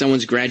maybe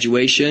someone's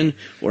graduation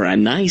or a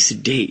nice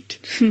date.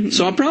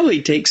 So I'll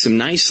probably take some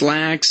nice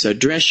slacks, a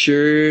dress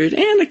shirt,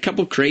 and a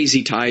couple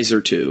crazy ties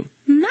or 2.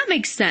 That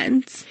makes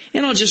sense.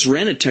 And I'll just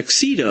rent a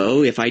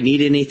tuxedo if I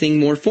need anything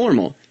more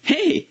formal.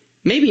 Hey,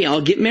 maybe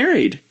I'll get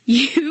married.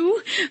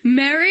 You?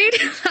 Married?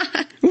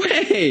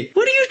 Hey,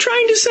 what are you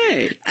trying to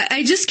say?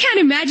 I just can't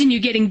imagine you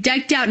getting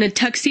decked out in a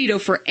tuxedo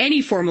for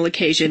any formal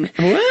occasion.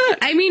 What?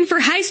 I mean, for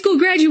high school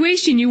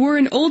graduation, you wore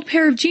an old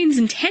pair of jeans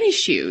and tennis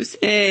shoes.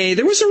 Hey,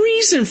 there was a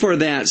reason for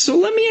that, so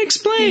let me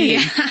explain.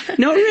 Yeah.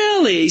 No,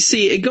 really.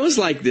 See, it goes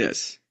like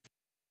this.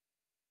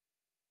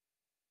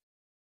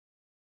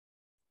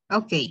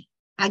 Okay,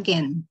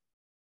 again.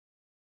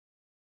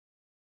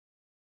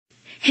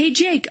 Hey,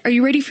 Jake, are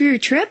you ready for your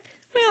trip?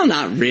 Well,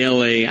 not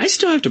really. I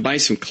still have to buy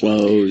some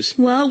clothes.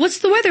 Well, what's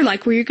the weather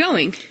like where you're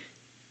going?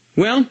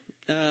 Well,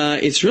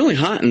 it's really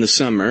hot in the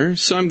summer,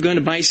 so I'm going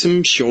to buy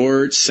some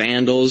shorts,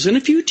 sandals, and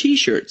a few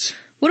t-shirts.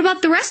 What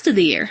about the rest of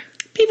the year?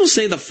 People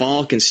say the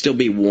fall can still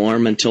be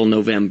warm until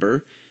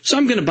November, so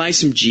I'm going to buy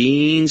some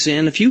jeans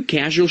and a few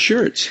casual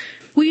shirts.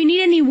 Will you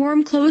need any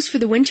warm clothes for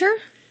the winter?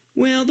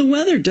 Well, the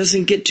weather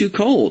doesn't get too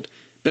cold,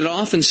 but it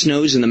often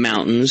snows in the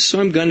mountains,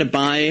 so I'm going to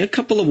buy a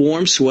couple of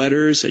warm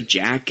sweaters, a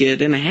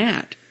jacket, and a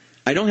hat.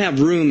 I don't have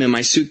room in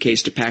my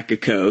suitcase to pack a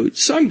coat,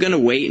 so I'm going to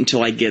wait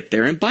until I get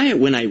there and buy it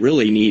when I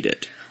really need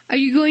it. Are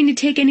you going to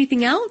take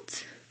anything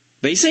else?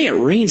 They say it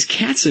rains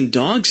cats and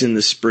dogs in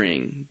the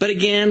spring, but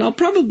again, I'll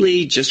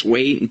probably just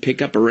wait and pick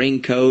up a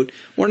raincoat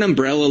or an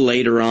umbrella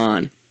later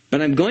on.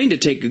 But I'm going to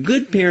take a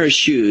good pair of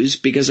shoes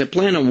because I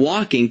plan on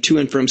walking to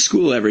and from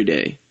school every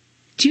day.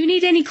 Do you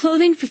need any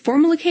clothing for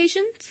formal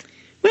occasions?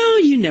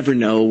 Well, you never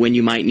know when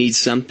you might need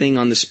something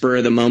on the spur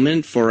of the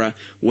moment for a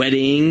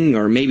wedding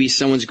or maybe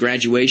someone's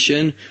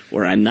graduation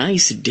or a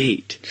nice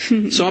date.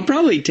 So I'll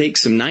probably take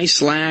some nice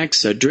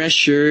slacks, a dress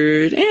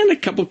shirt, and a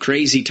couple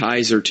crazy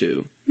ties or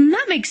 2.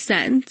 That makes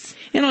sense.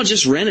 And I'll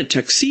just rent a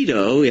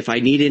tuxedo if I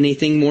need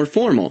anything more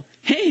formal.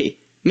 Hey,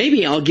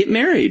 maybe I'll get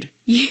married.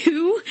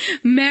 You?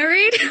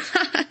 Married?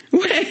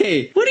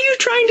 Wait, what are you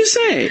trying to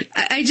say?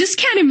 I just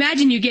can't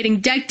imagine you getting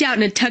decked out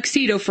in a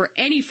tuxedo for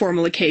any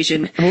formal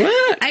occasion.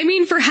 What? I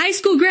mean, for high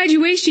school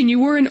graduation, you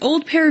wore an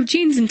old pair of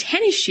jeans and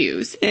tennis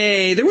shoes.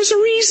 Hey, there was a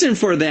reason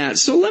for that,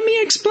 so let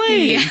me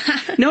explain. Yeah.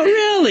 No,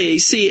 really.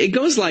 See, it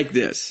goes like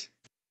this.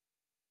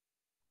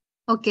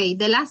 Okay,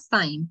 the last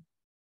time.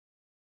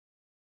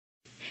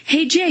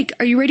 Hey, Jake,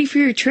 are you ready for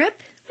your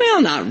trip?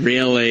 Well, not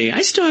really.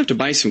 I still have to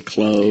buy some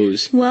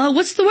clothes. Well,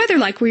 what's the weather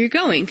like where you're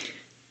going?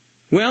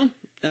 Well,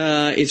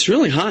 it's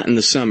really hot in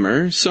the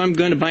summer, so I'm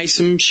going to buy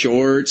some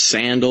shorts,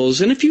 sandals,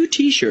 and a few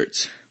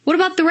t-shirts. What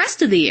about the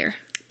rest of the year?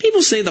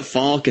 People say the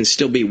fall can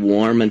still be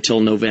warm until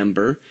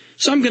November,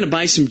 so I'm going to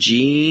buy some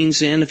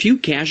jeans and a few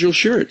casual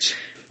shirts.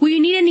 Will you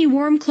need any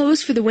warm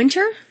clothes for the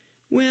winter?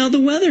 Well, the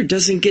weather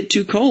doesn't get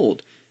too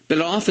cold, but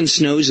it often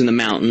snows in the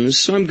mountains,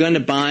 so I'm going to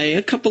buy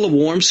a couple of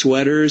warm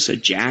sweaters, a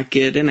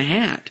jacket, and a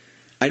hat.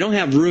 I don't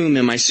have room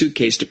in my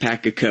suitcase to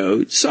pack a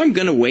coat, so I'm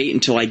going to wait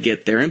until I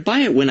get there and buy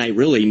it when I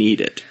really need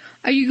it.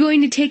 Are you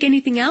going to take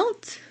anything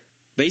else?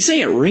 They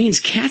say it rains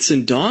cats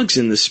and dogs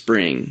in the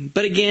spring,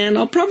 but again,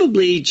 I'll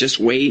probably just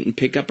wait and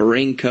pick up a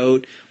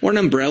raincoat or an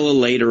umbrella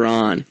later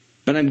on.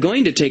 But I'm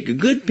going to take a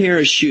good pair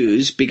of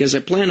shoes because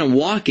I plan on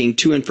walking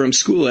to and from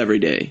school every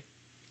day.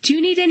 Do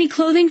you need any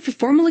clothing for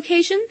formal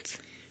occasions?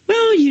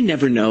 Well, you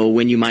never know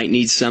when you might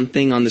need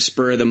something on the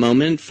spur of the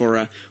moment for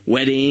a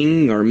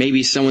wedding or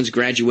maybe someone's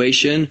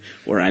graduation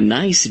or a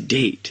nice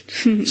date.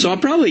 So I'll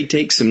probably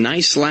take some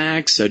nice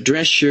slacks, a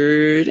dress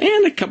shirt,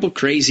 and a couple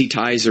crazy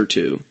ties or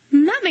two.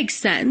 That makes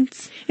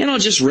sense. And I'll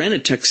just rent a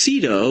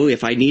tuxedo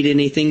if I need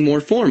anything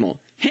more formal.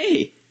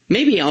 Hey,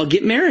 maybe I'll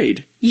get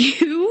married.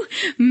 You?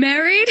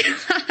 Married?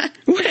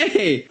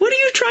 Wait, what are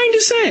you trying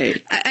to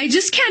say? I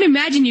just can't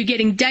imagine you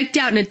getting decked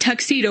out in a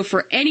tuxedo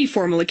for any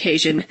formal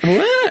occasion.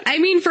 What? I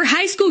mean, for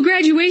high school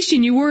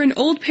graduation, you wore an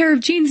old pair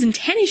of jeans and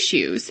tennis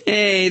shoes.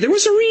 Hey, there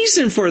was a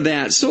reason for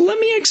that, so let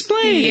me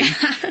explain.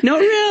 Yeah. No,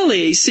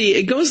 really. See,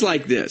 it goes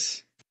like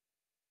this.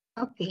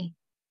 Okay.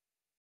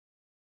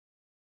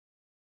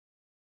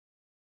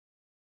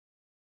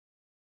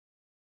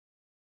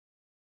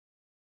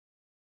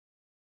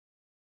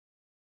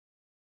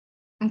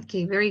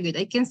 Okay, very good.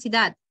 I can see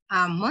that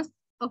most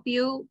of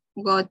you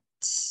got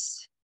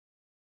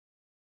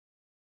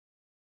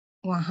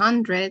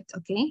 100,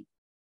 okay?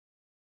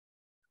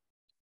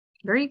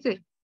 Very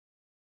good.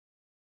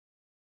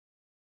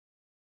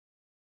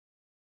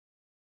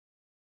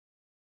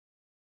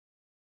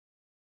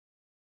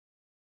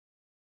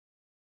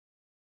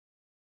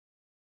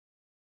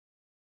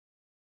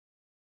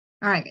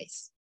 All right,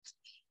 guys.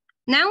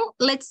 Now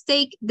let's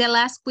take the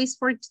last quiz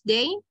for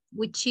today,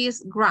 which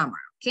is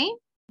grammar, okay?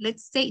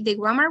 Let's take the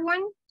grammar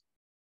one.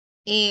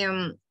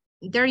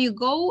 There you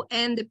go.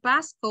 And the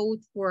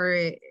passcode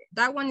for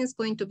that one is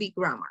going to be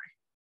grammar.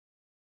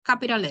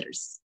 Capital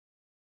letters.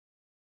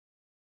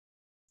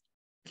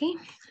 Okay,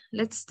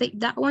 let's take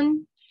that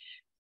one.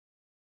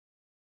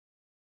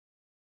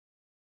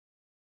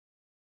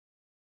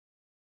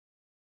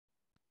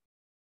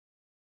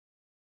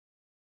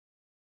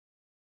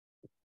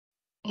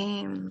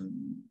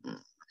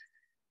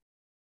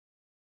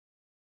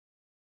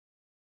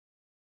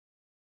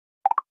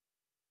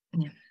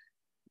 Yeah.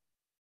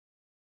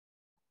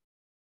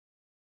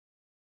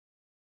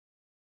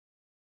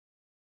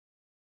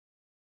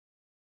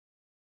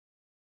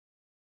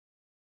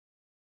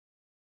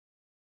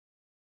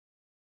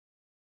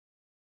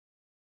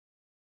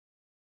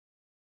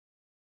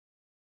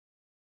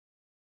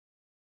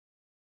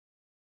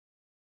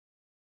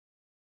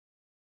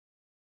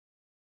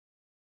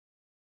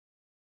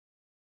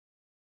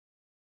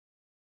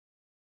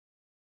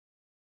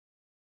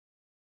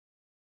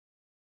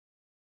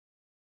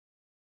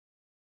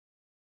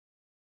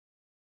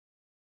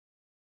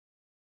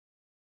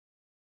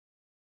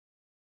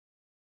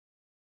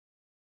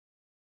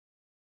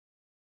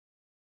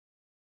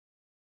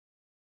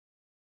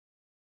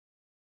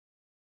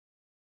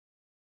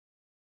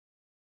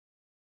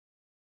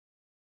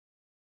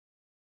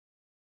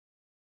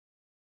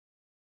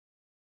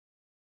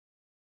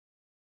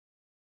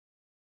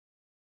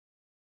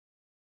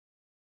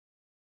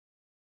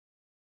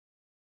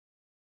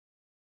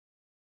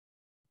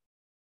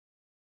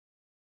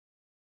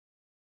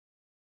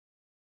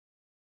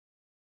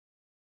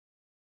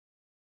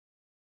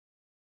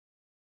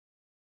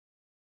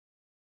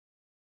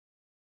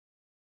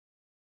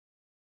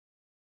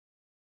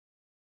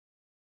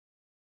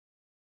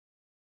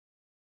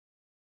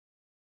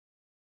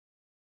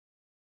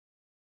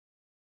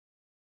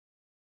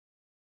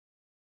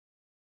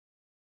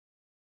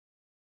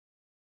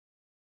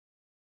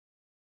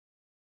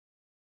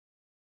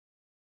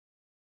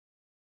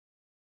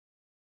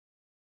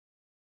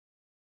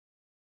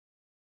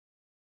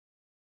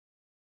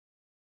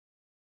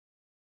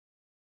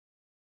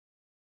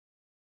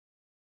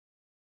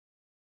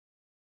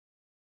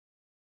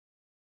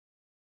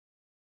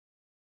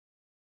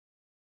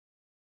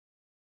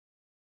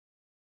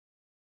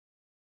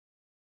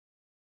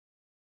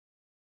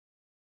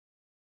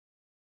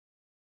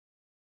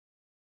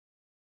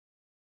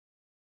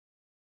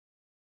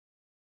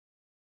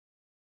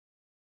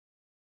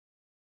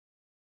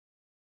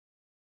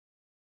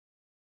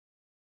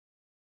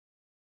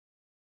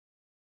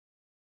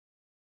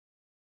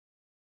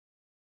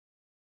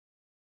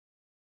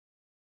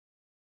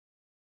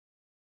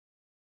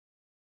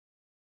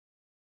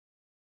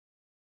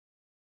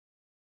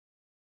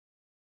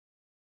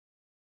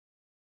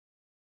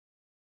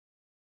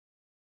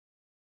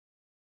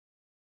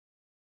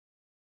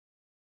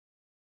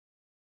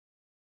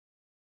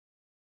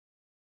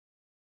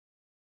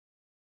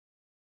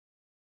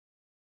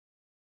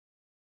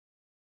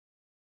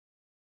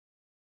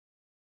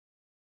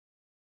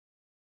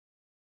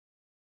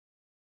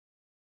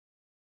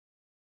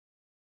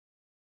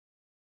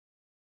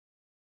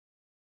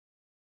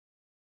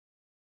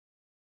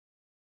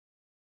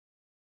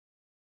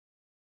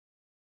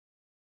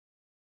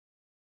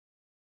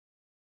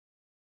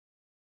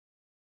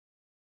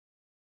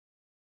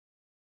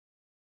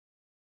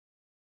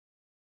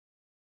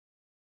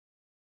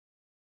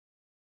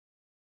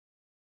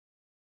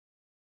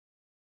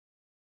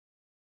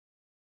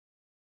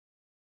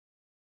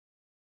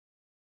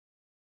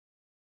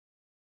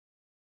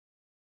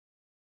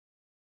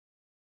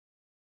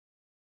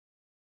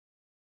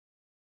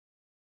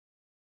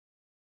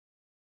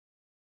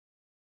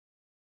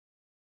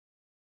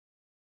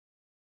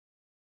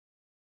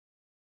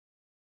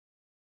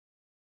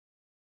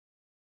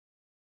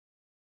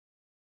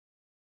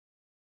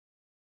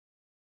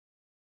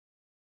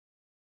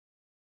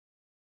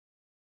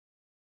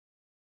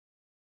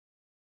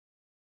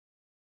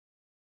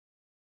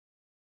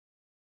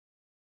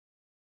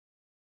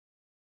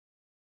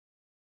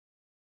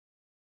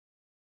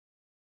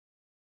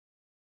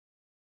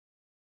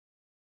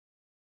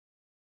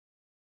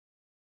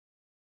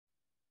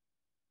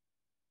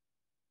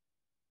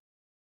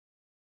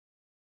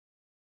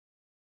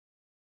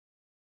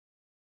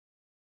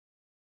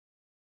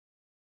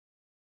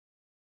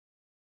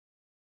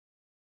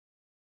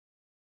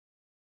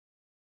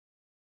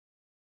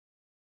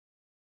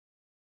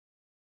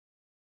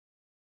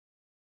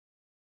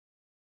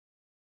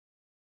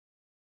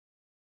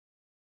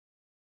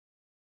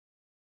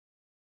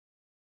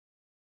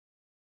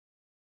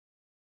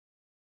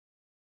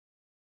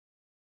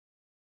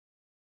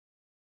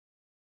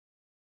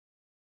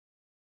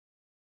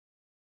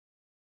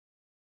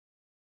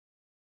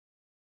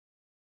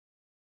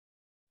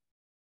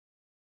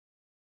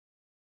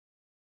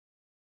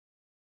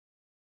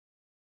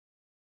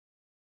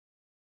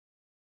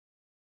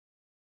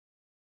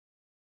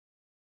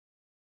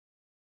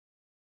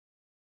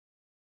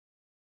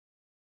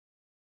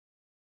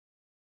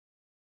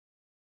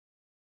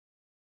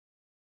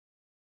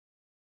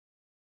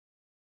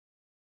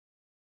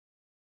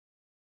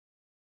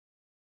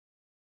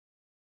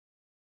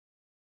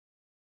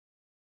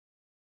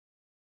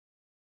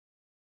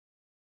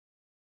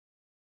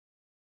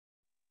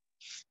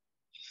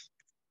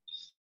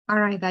 All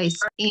right, guys.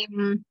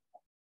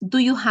 Do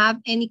you have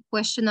any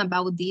question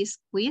about this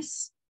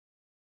quiz?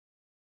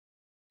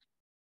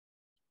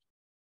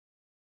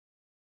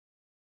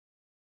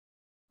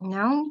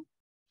 No?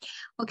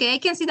 Okay, I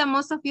can see that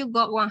most of you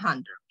got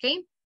 100,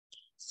 okay?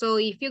 So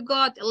if you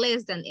got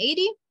less than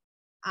 80,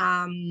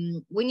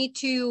 we need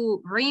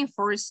to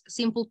reinforce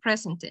simple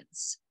present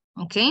tense,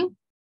 okay?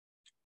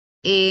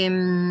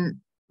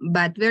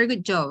 But very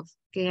good job.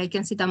 Okay, I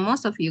can see that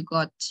most of you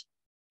got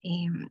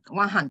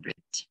 100,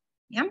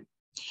 yeah?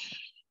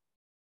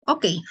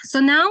 Okay, so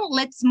now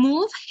let's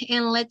move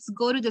and let's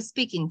go to the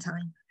speaking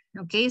time.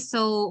 Okay,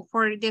 so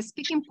for the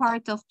speaking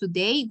part of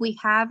today, we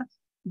have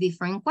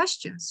different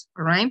questions,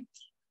 all right?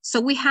 So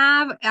we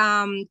have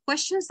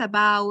questions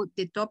about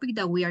the topic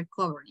that we are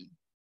covering,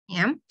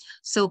 yeah?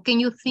 So can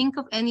you think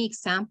of any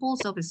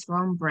examples of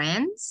strong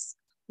brands?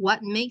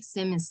 What makes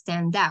them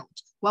stand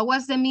out? What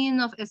was the meaning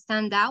of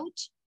stand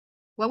out?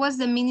 What was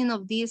the meaning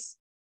of this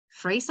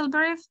phrasal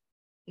verb?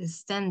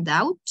 Stand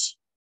out.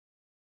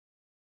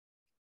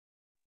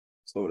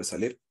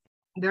 Sobresalir.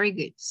 Very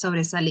good.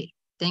 Sobresalir.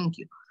 Thank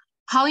you.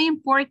 How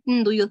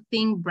important do you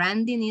think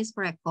branding is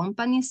for a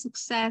company's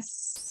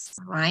success?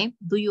 Right?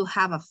 Do you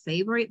have a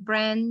favorite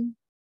brand?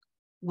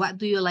 What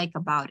do you like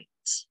about it?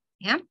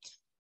 Yeah.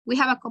 We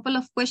have a couple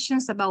of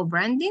questions about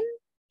branding,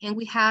 and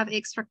we have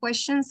extra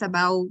questions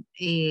about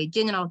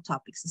general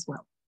topics as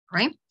well.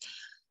 Right?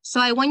 So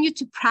I want you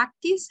to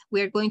practice.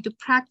 We're going to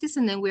practice,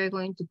 and then we're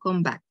going to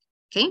come back.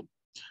 Okay.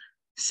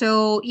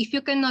 So if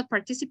you cannot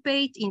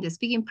participate in the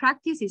speaking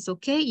practice, it's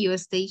okay, you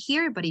stay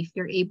here, but if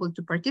you're able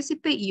to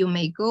participate, you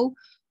may go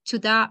to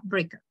the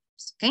breakout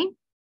rooms, okay?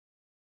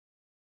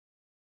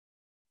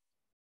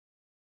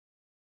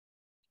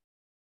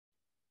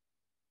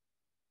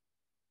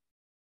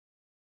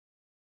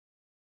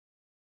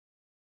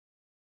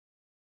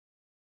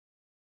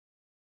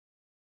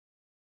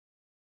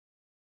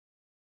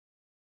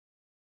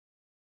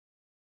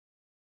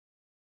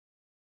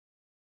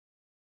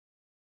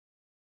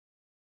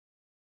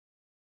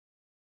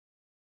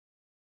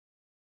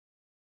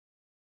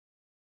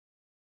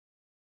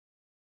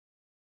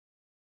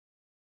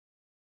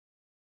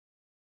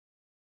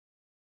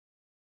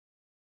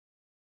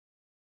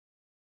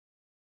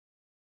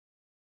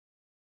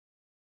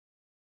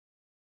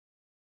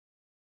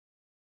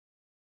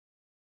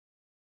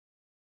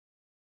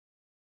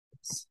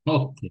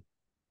 Okay.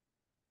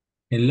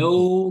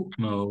 Hello,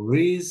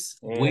 Maurice,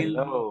 Will,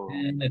 Hello.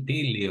 and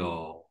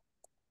Atilio.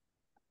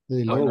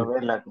 Hoy no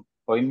ves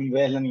hoy ni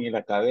ves ni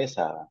la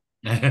cabeza.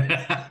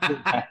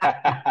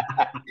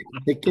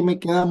 Es que me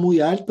queda muy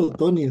alto,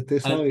 Tony,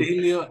 usted sabe.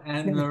 Atilio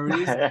and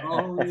Maurice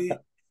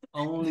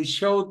only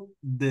showed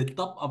the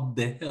top of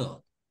the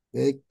hill.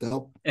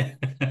 Top.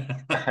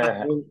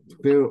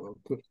 Pero,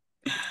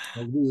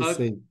 how do you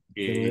say?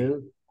 Okay.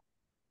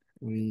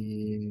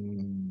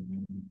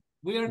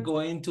 We are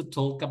going to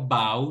talk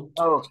about.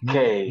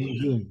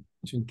 Okay.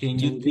 Can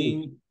you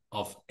think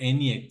of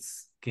any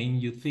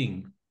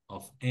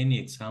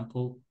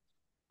example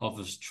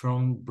of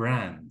strong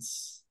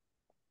brands?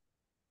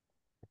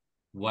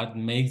 What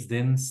makes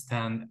them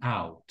stand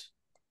out?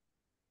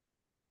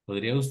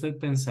 ¿Podría usted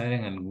pensar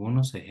en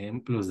algunos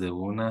ejemplos de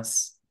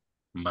unas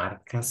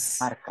marcas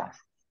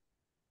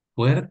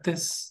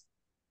fuertes?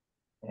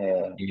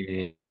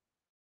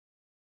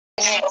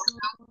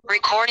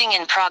 Recording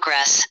in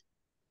progress.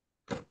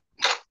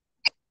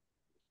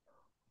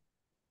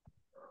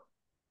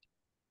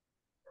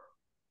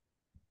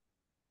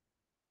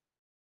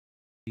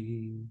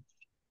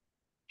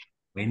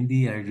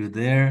 Wendy, are you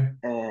there?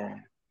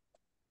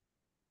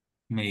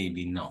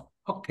 Maybe no.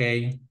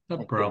 Okay, no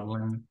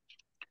problem.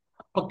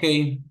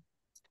 Okay,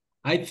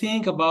 I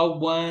think about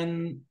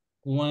one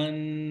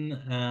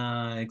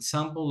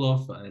example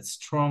of a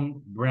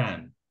strong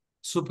brand.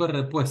 Super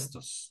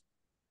Repuestos.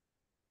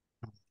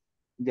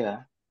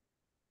 Yeah.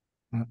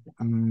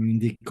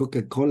 The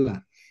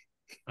Coca-Cola.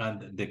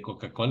 And the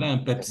Coca-Cola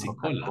and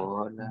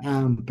Pepsi-Cola.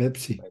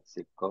 Pepsi.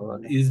 Pepsi-Cola.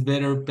 It's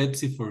better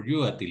Pepsi for you,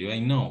 Atilio, I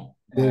know.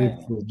 Better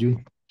for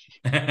you.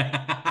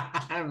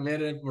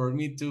 Better for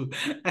me too.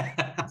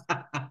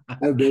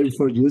 Better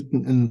for you.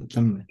 And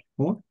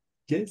oh,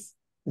 yes.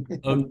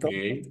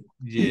 Okay,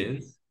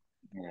 yes.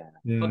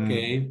 Yeah.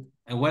 Okay,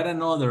 and what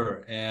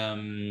another,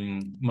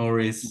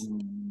 Maurice?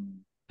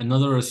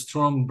 Another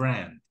strong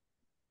brand.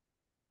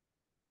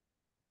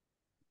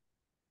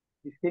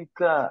 You think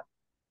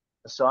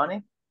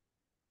Sony?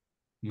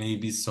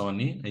 Maybe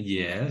Sony.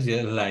 Yes,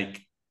 yeah,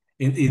 like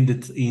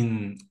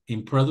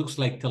in products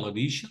like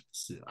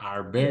televisions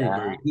are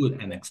very good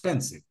and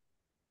expensive.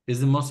 It's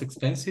the most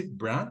expensive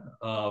brand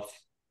of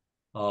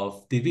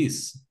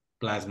TVs,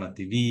 plasma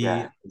TV,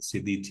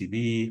 LCD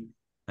TV,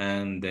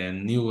 and the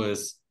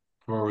newest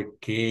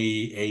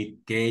 4K,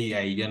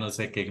 8K, ya no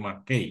sé qué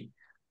más K,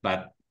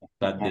 but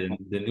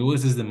the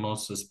newest is the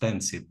most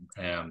expensive,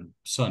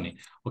 Sony.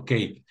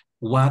 Okay,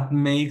 what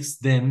makes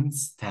them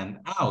stand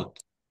out?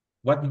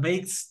 What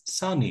makes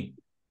Sony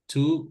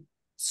to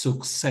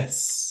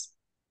success?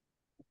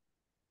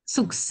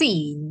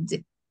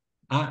 Succeed.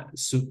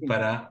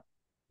 Para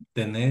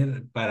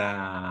tener,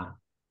 para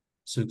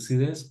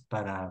succeed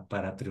para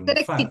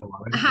triunfar.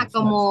 Ajá,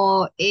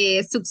 como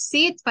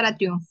succeed para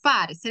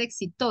triunfar, ser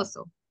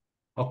exitoso.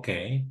 Ok,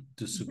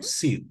 to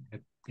succeed.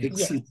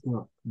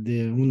 Éxito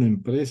de una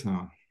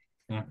empresa.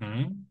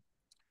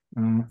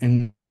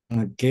 In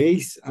a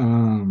case,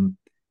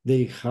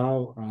 they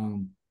have,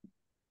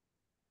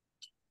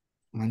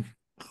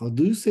 how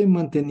do you say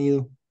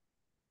mantenido?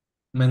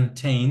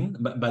 Maintain,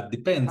 but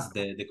depends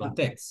the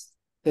context.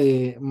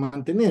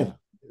 Mantener,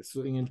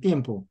 eso en el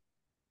tiempo.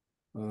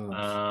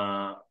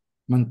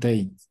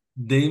 Maintain.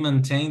 They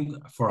maintain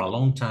for a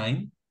long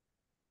time.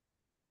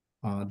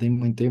 They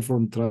maintain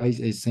from tries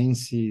a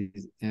sense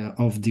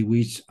of the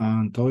which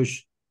and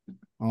touch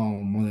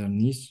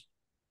modernism.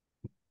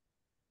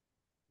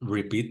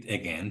 Repeat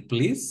again,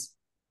 please.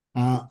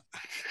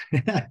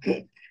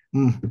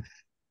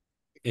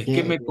 Es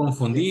que me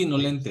confundí y no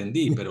le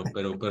entendí, pero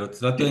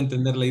trato de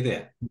entender la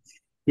idea.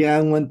 Que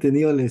han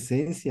mantenido la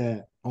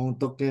esencia a un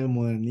toque del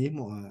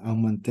modernismo, a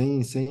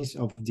maintain sense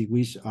of the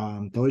wish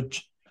and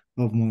touch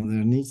of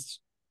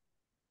modernism.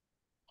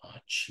 Oh,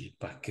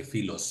 chipa, qué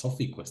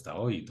filosófico está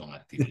hoy, don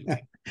Atilio.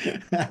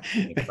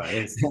 Me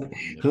parece.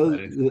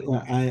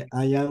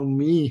 I am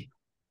me.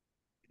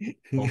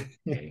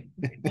 Okay.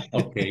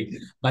 Okay.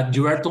 But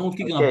you are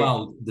talking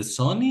about the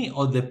Sony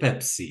or the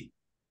Pepsi?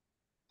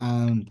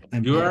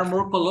 You are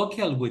more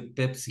colloquial with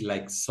Pepsi,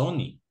 like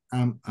Sony.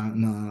 No,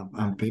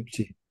 I'm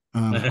Pepsi.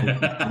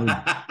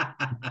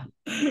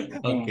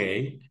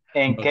 Okay.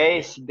 In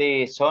case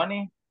the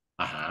Sony,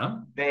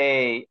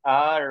 they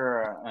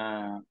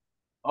are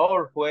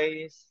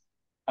always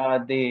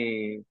at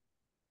the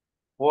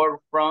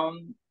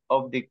forefront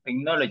of the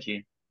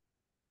technology.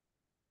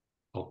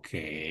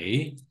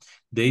 Okay.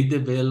 They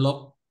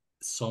develop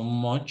so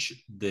much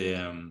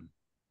the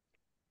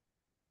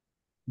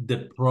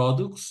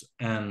products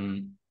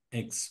and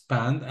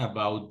expand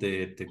about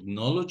the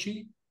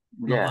technology.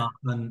 Yeah.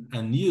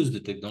 And use the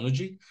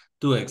technology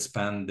to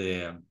expand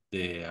the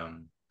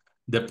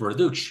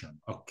production.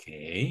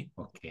 Okay.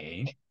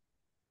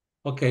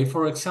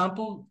 For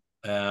example,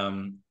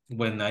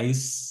 when I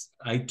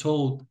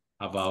told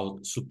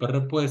about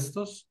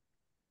superrepuestos,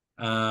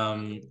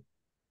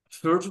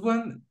 first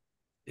one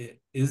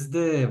is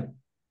the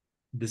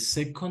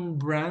second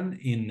brand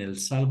in El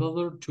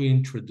Salvador to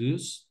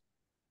introduce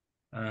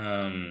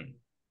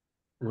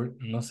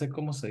no sé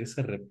cómo se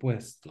dice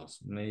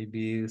repuestos.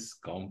 Maybe it's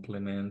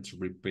complements,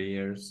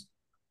 repairs,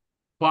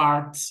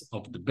 parts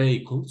of the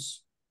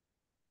vehicles.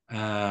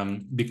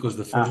 Because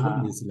the first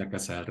one is la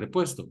casa del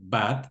repuesto.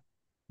 But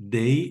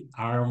they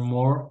are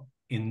more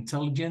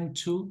intelligent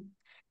to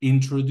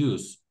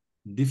introduce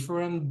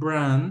different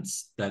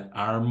brands that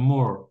are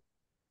more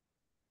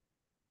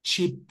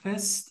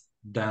cheapest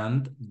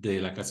than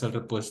the la casa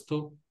del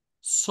repuesto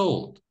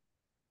sold.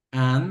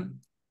 And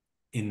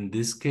in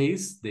this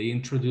case, they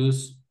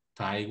introduce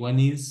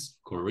Taiwanese,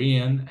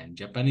 Korean, and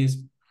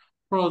Japanese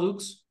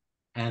products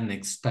and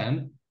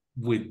expand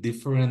with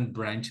different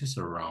branches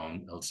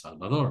around El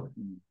Salvador.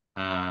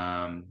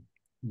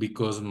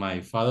 Because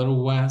my father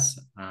was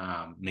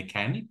a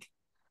mechanic,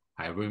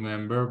 I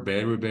remember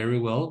very, very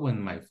well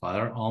when my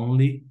father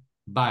only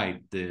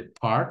buy the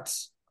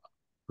parts,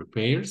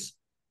 repairs,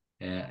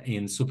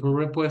 in super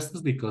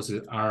repuestos because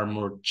they are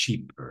more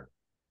cheaper.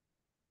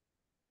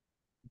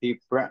 The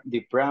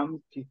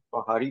brand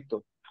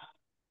pajarito.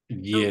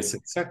 Yes,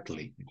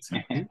 exactly.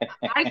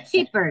 Are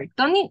cheaper.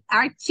 Tony,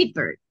 are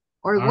cheaper.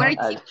 Or were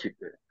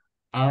cheaper.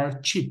 Are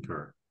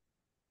cheaper.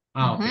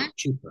 Okay,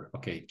 cheaper.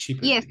 Okay,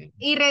 cheaper. Yes,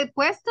 y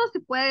repuesto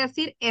se puede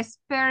decir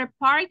spare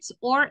parts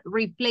or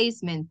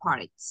replacement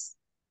parts.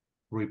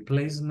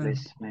 Replacement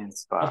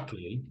parts.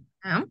 Okay.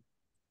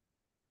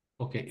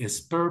 Okay,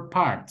 spare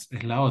parts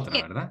es la otra,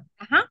 ¿verdad?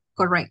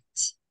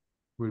 Correct.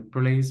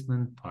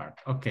 Replacement part.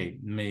 Okay,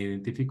 me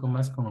identifico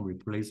más con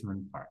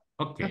replacement part.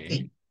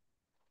 Okay.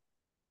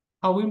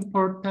 How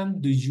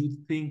important do you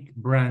think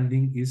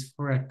branding is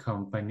for a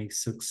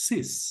company's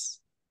success?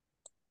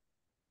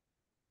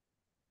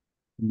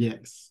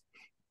 Yes.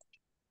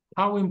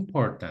 How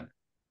important?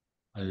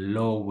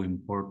 Low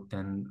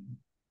important.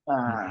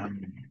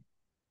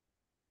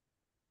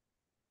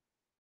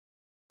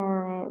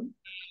 Or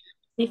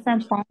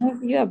different point of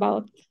view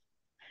about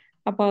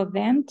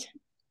them.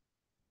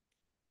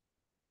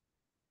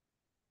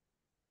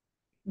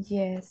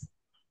 Yes.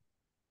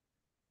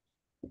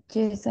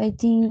 Yes, I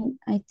think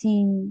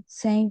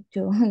same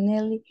to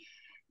Nelly,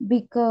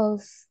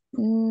 because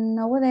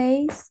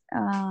nowadays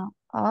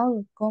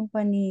all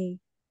company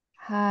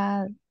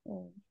have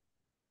to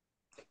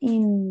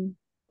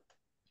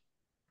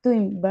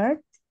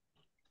invest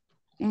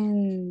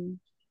in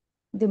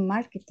the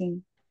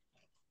marketing.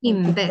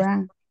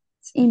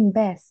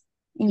 Invest,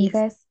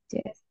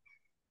 yes,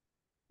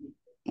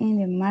 in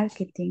the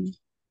marketing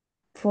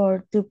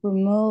to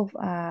promote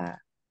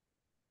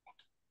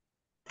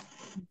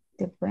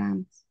the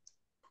brands.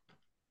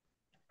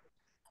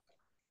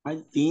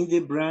 I think the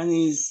brand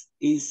is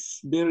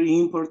very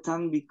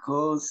important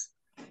because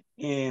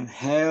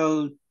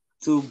help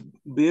to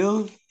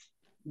build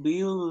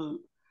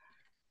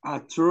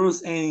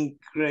trust and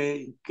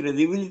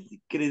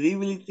credibility.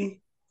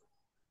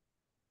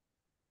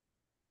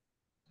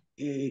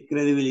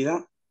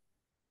 Credibilidad.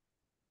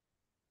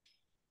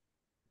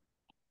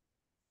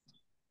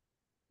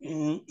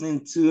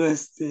 And to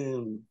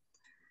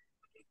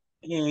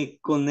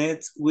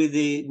connect with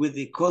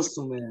the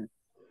customer,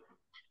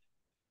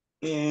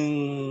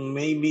 and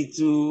maybe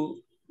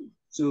to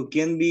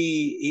can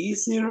be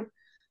easier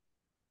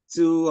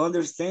to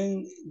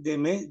understand the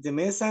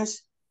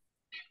message.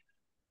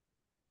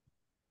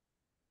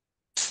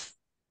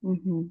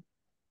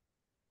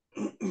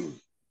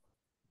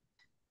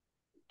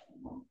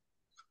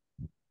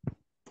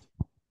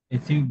 I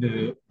think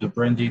the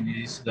branding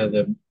is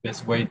the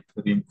best way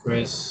to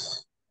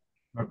impress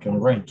market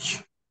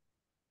range.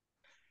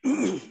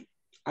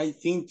 I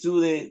think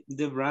too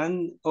the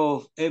brand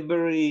of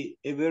every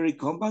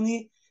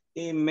company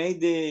made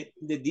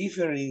the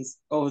difference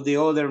of the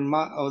other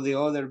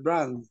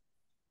brand.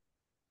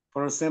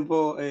 For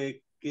example,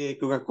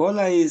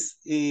 Coca-Cola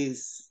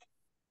is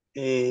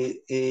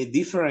a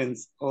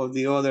difference of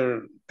the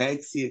other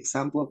Pepsi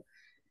example.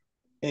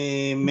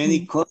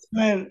 Many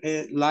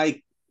customers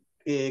like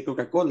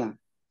Coca-Cola.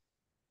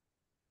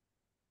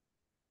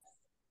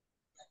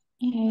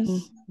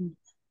 Yes.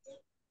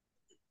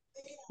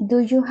 Do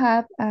you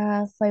have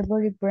a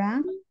favorite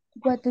brand?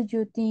 What do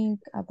you think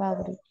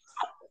about it?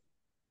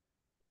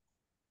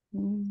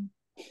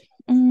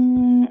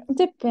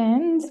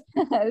 Depends.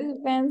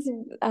 Depends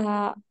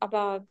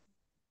about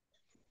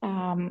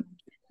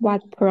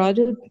what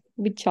product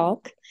we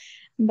talk.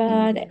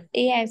 But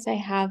yes, I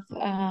have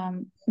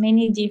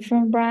many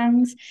different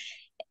brands.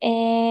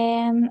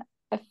 And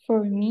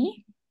for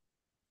me,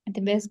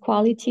 the best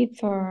quality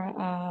for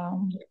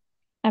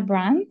a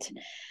brand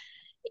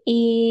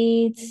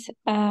is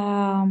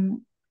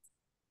the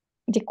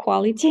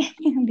quality,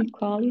 the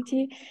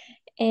quality,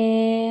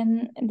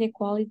 and the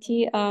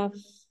quality of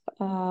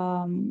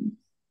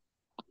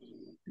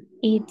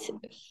its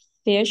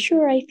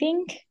feature, I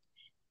think,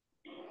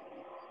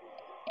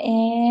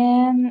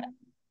 and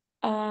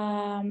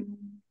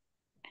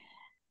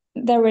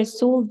the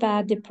result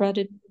that the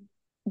product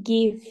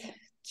give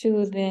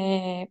to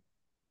the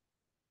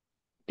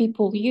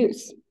people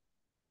use.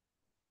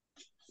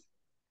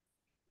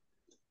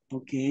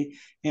 Okay,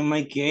 in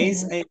my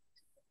case,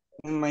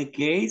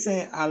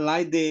 I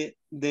like the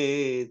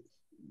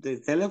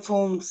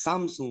telephone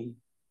Samsung.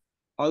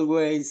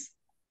 Always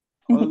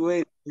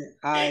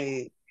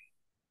I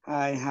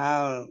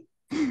have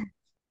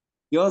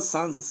your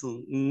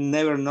Samsung,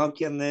 never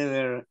Nokia,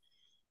 never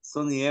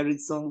Sony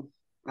Ericsson.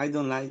 I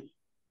don't like.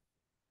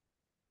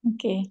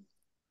 Okay.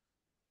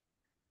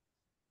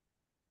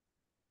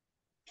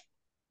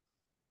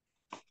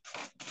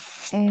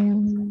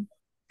 In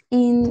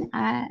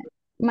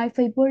my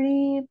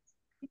favorite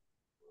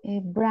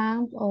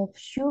brand of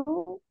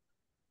shoe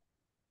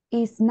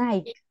is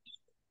Nike.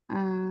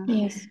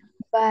 Yes.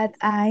 But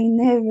I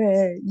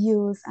never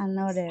use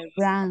another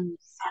brand.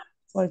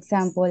 For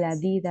example,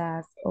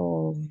 Adidas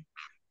or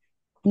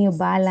New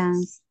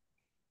Balance.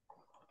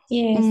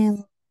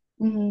 Yes.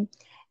 And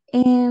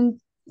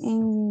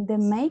in the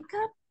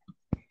makeup,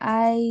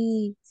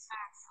 I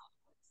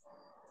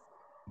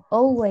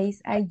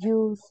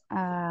use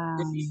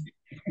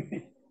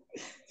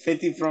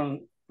Fetty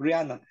from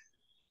Rihanna.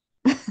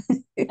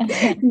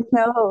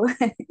 no,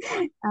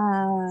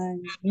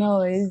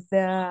 no, it's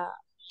the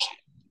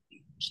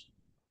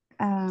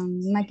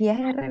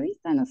maquillaje de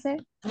revista, no sé.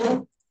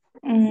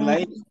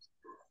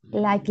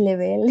 Like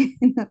Level.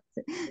 No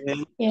sé.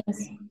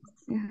 Yes.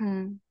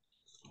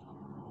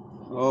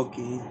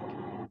 Okay.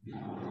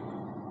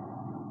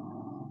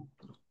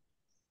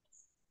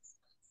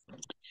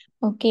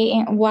 Okay,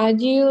 and what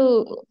do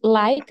you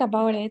like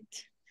about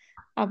it?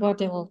 About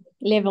the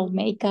level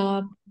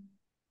makeup,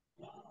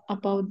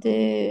 about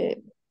the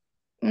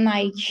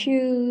night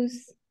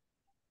shoes?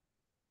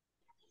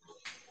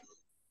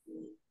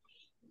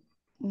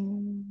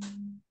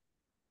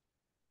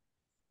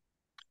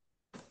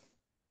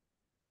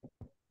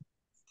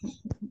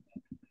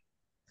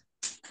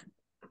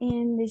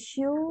 In the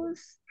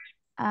shoes,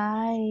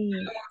 I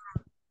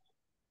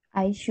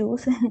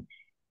choose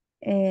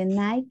a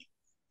Nike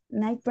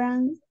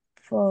brand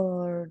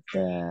for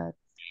the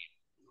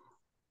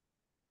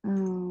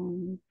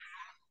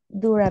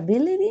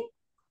durability.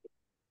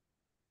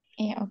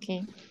 Yeah,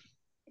 okay.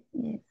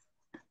 Yes.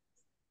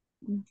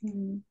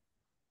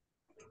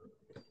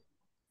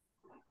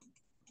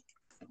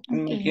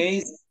 In my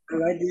case, I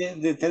like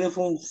the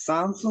telephone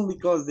Samsung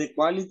because the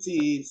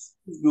quality is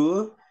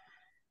good.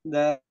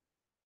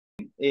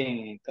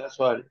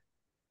 Casual.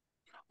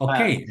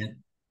 Okay.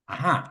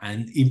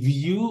 And if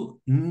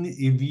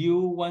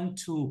you want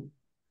to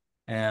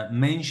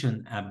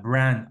mention a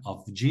brand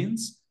of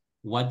jeans,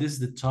 what is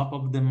the top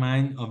of the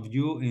mind of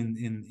you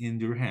in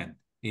your hand,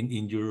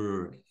 in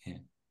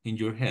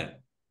your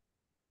head?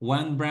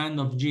 One brand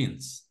of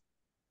jeans.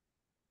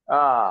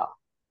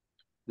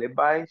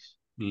 Levi's.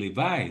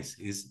 Levi's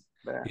is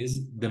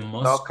is the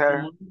most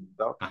Docker, common.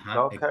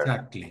 Docker.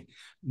 Exactly.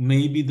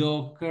 Maybe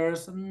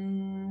Dockers,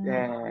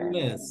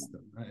 less.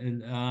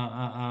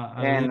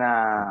 And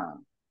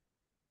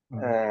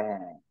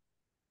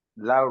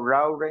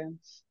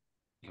Lawrence.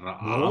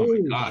 Oh my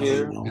gosh.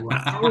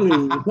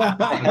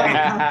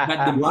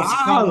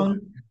 Sure.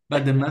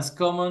 But the most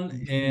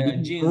common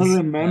jeans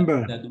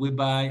that we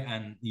buy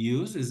and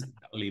use is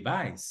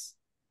Levi's.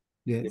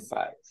 Yes.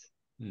 Levi's.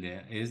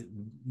 Yeah,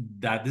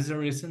 that is the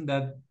reason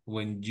that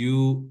when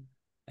you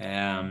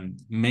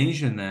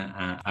mention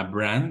a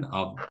brand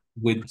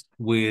with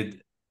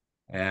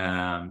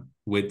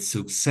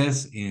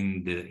success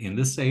in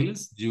the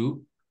sales,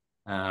 you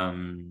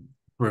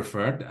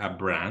preferred a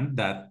brand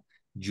that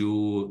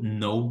you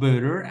know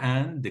better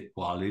and the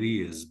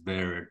quality is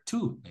better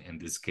too. In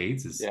this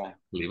case, it's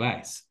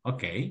Levi's.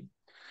 Okay.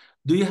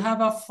 Do you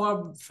have a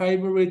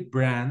favorite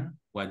brand?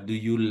 What do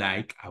you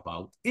like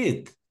about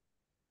it?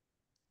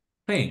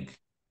 Think.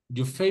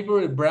 Your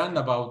favorite brand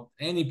about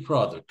any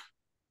product.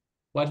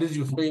 What is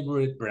your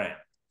favorite brand?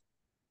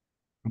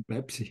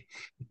 Pepsi.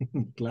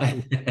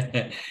 Claro.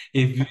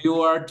 If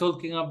you are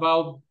talking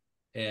about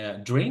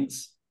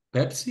drinks,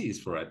 Pepsi is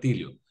for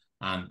Atilio.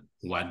 And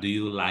what do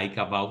you like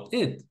about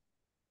it?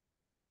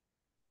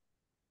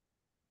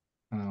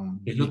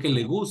 ¿Qué es lo que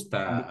le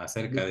gusta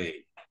acerca de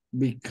ella?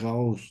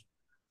 Because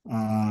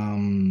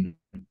and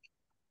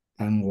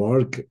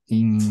work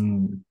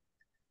in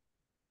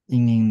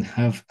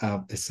half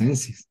of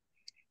essences.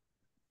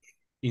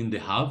 In the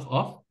half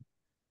of?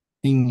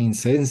 In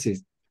essences.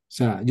 O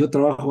sea, yo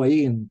trabajo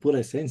ahí en pura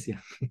esencia.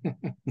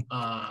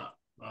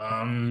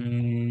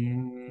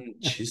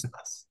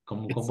 Chispas.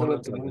 ¿Cómo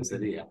lo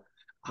traduciría?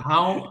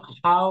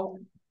 How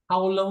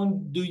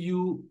long do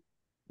you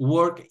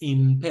work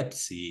in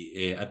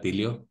Pepsi,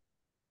 Atilio?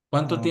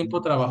 ¿Cuánto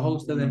tiempo trabajó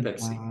usted en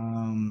Pepsi?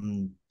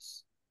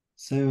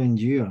 7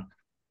 years.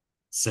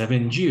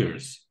 7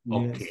 years.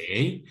 Yes.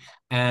 Okay.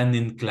 And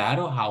in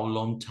Claro, how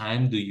long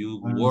time do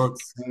you work?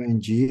 7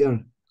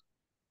 years.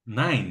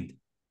 9.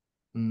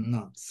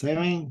 No,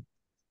 7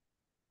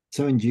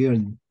 years.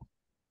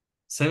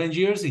 7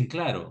 years in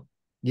Claro.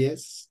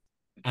 Yes.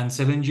 And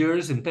 7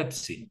 years in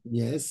Pepsi.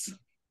 Yes.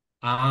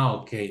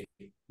 Okay.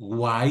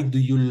 Why do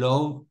you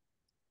love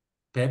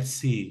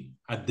Pepsi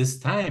at this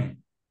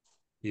time?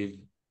 If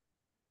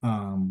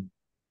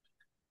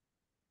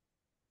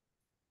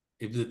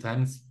the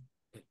times,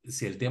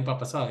 si el tiempo ha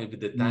pasado, if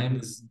the time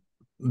is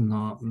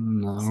no,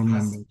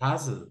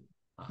 passed.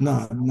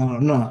 No,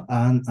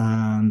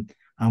 and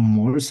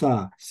more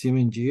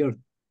 7 years.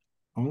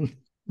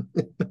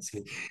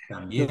 Sí,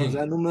 también. O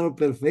sea, número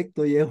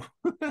perfecto llevo.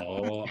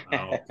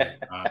 Okay.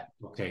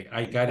 Okay,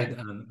 I got it,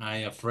 and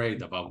I'm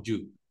afraid about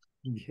you.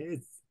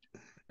 Yes.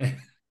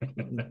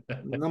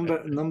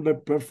 number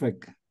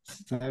perfect.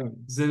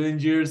 7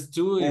 years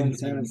too.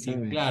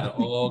 Seven. Claro,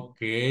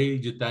 okay,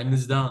 your time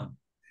is done.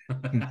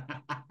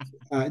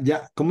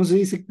 Ya, ¿cómo se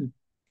dice?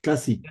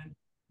 Casi.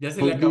 Ya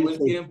se le acabó el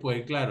tiempo,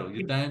 claro,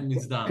 your time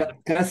is done.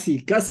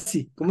 Casi,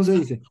 ¿cómo se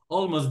dice?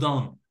 Almost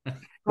done.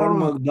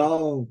 Almost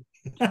done.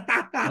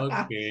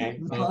 Okay.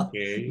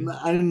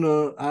 I don't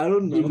know.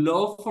 Your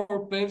love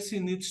for Pepsi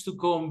needs to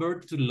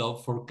convert to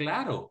love for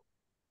Claro.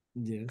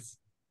 Yes.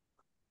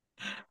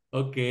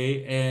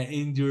 Okay.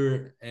 In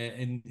your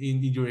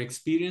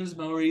experience,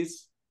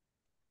 Maurice,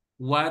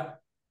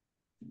 what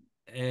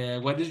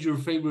is your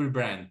favorite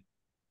brand?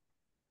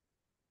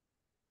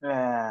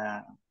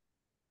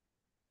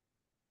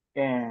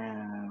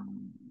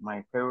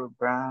 My favorite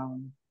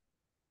brand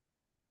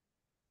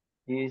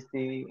is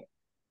the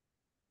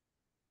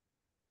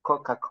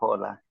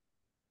Coca-Cola.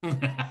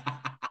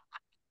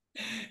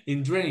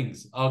 In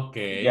drinks,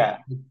 okay. Yeah.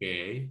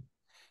 Okay.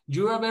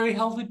 You are very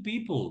healthy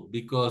people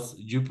because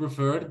you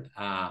preferred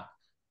a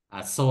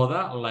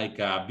soda like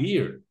a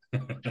beer.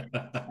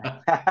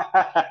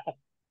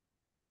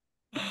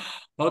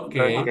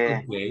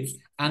 Okay.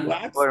 And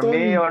for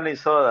me, only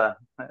soda.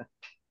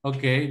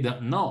 Okay,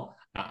 no.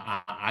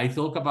 I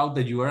talk about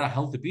that you are a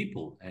healthy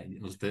people.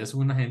 Ustedes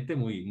son una gente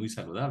muy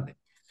saludable.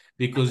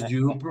 Because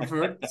you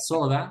prefer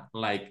soda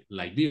like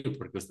beer,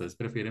 porque ustedes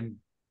prefieren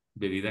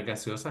bebida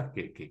gaseosa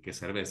que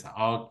cerveza.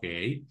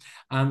 Okay.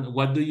 And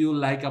what do you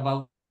like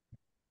about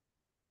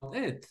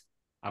it?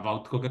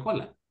 About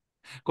Coca-Cola?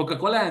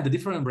 Coca-Cola and the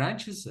different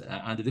branches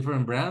and the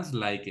different brands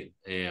like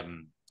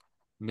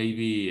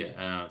maybe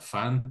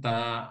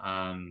Fanta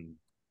and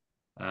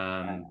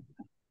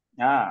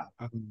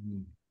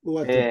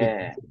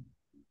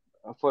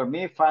for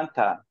me,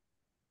 Fanta.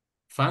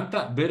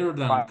 Fanta better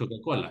than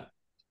Coca-Cola.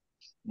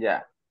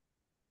 Yeah.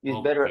 It's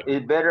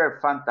better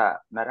Fanta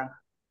naranja.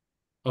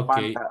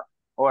 Okay. Fanta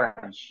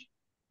orange.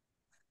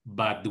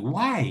 But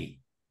why?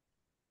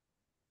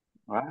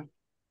 What?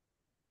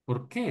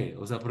 ¿Por qué?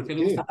 O sea, ¿por qué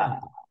le gusta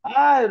tanto?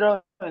 I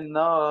don't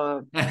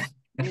know.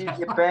 It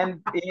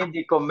depends in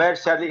the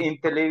commercial in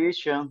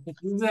television.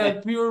 It's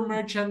a pure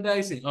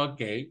merchandising.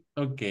 Okay.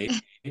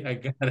 I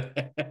got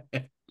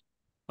it.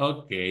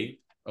 Okay.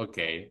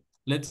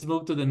 Let's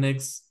move to the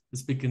next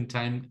speaking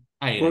time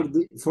item.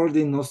 For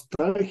the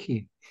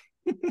nostalgia.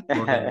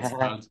 For the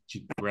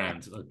nostalgic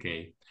brands,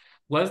 okay.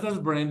 What does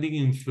branding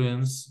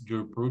influence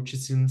your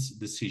purchasing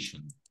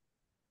decision?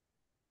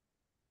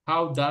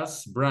 How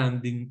does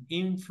branding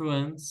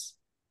influence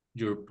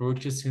your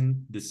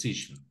purchasing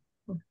decision?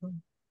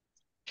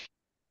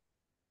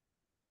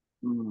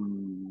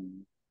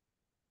 Mm.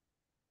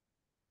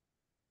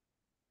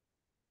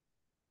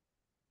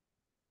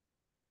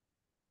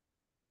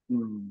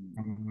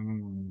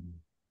 Mm.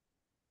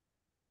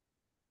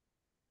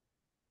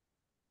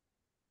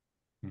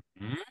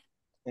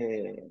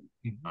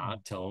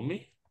 Tell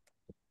me.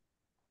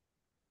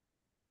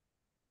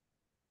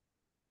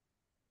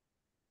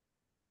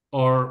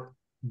 Or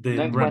the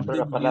No encuentro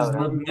la branding is palabra.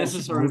 not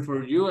necessary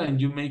for you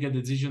and you make a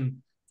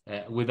decision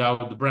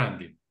without the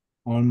branding.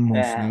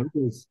 Almost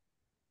always.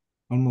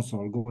 Almost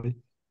always.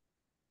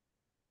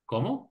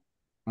 ¿Cómo?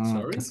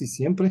 Sorry. Casi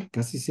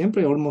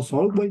siempre, almost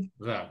always.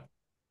 O sea,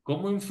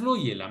 ¿cómo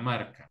influye la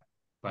marca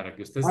para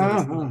que usted se Ajá,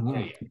 decida por ajá.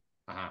 ella?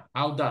 Ajá.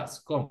 How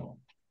does? ¿Cómo?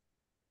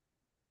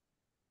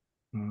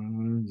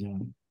 Ya.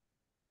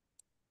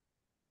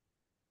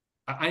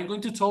 I'm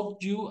going to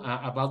talk you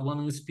about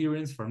one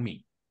experience for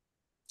me.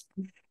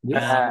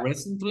 Yes.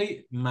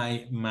 Recently,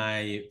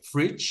 my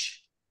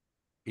fridge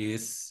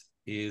is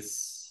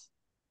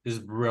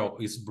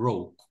broke.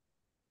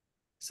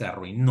 Se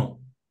arruinó.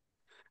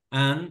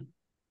 And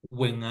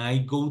when I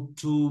go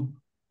to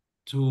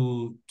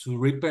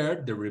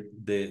repair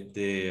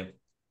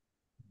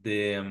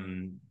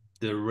the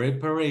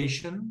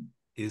reparation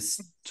is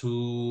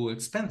too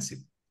expensive,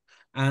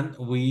 and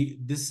we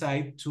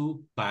decide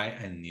to buy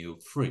a new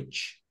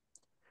fridge.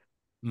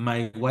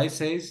 My wife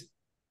says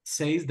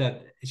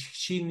that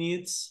she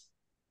needs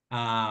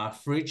a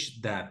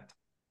fridge that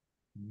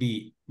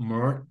be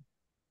more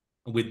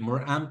with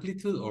more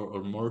amplitude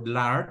or more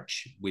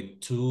large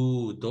with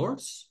 2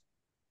 doors,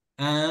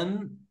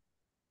 and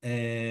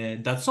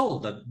that's all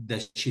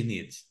that she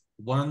needs.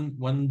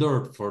 One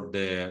door for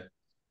the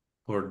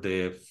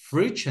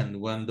fridge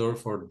and one door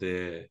for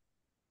the,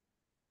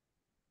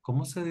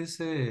 ¿cómo se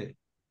dice?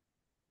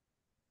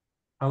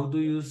 How do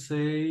you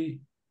say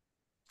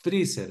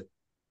freezer?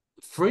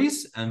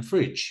 Freeze and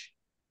fridge.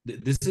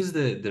 This is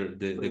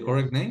the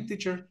correct name,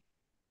 teacher?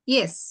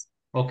 Yes.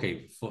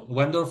 Okay,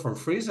 one door for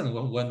freeze and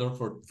one door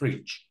for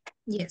fridge.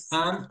 Yes.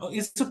 And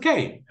it's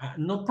okay,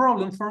 no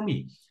problem for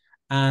me.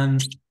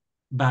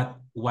 But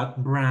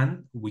what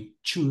brand we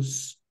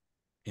choose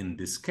in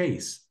this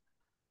case?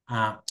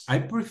 I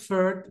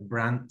preferred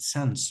brand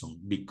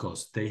Samsung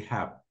because they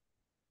have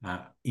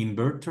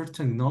inverter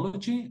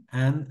technology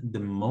and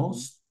the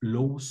most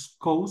lowest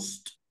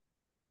cost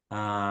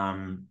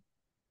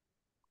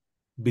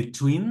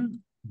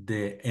between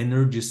the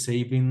energy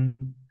saving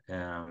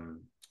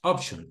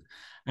option.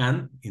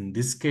 And in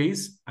this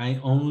case,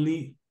 I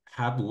only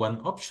have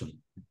one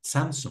option,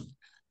 Samsung.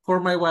 For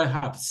my wife, I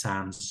have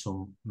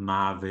Samsung,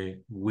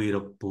 Mave,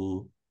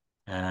 Whirlpool,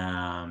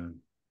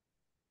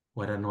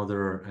 what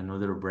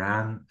another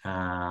brand?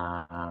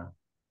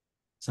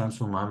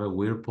 Samsung, Mave,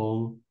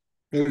 Whirlpool,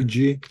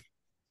 LG.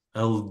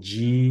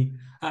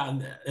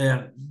 And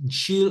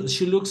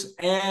she looks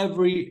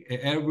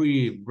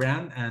every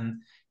brand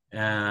and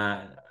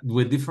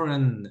with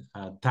different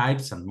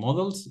types and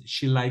models.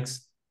 She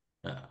likes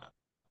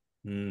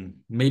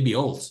maybe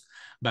all,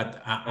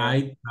 but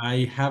I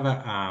have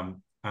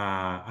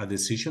a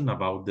decision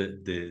about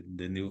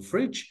the new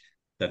fridge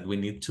that we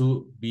need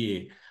to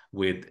be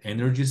with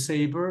energy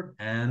saver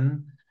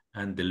and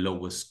the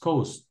lowest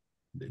cost.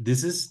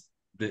 This is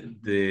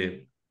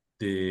the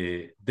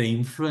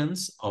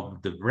influence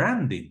of the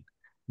branding,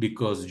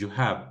 because you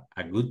have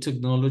a good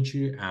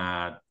technology,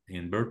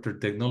 inverter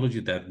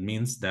technology, that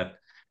means that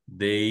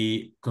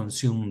they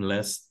consume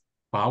less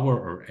power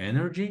or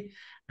energy,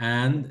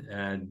 and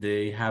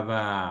they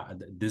have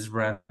this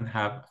brand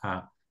have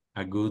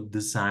a good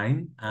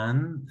design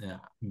and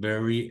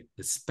very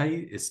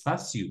spacious.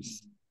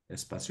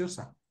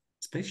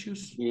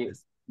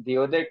 The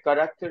other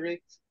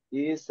characteristic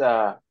is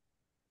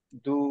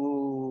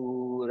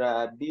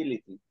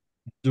durability.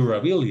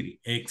 Durability,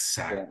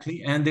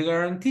 exactly, yeah. And the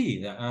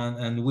guarantee,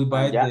 and we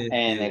buy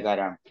the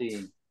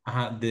guarantee.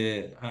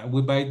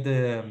 We buy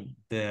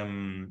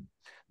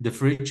the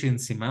fridge in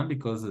Siman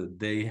because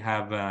they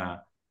have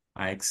a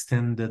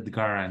extended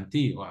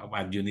guarantee.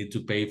 Well, you need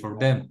to pay for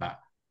them, but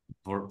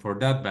for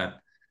that,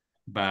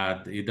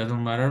 but it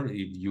doesn't matter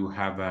if you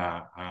have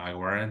a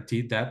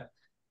guarantee that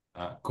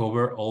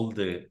cover all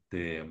the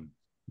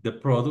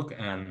product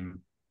and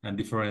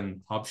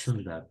different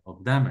options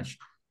of damage.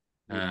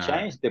 You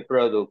change the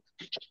product.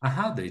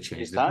 They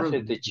change the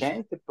product. They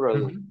change the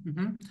product.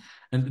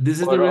 And this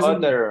is the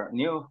reason. Other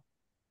new.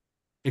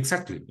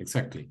 Exactly.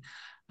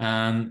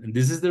 And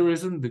this is the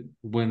reason that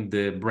when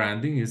the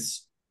branding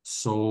is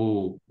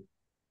so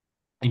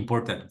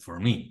important for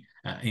me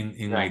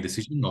in my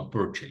decision of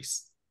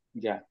purchase.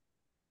 Yeah.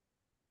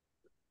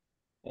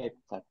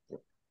 Exactly.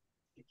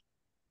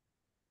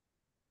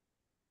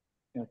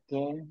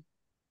 Okay.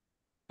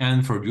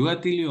 And for you,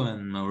 Atilio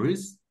and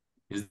Maurice,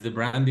 is the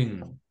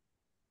branding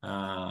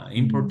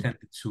important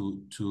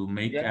to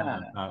make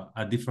Yeah.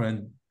 a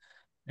different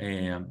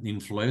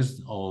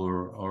influence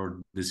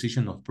or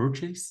decision of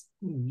purchase?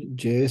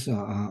 Yes,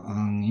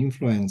 an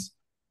influence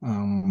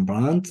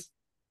brand.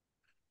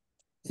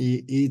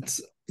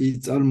 It's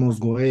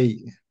almost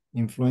way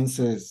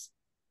influences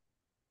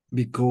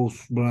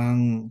because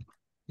brand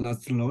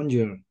lasts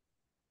longer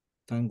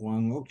than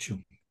one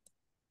auction.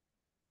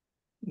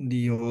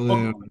 The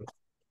other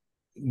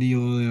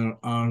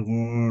are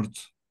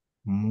worth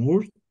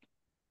more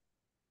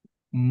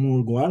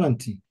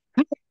guarantee.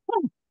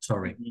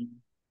 Sorry.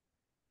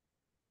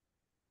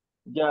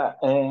 Yeah,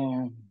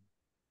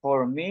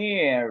 for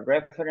me,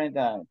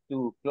 referent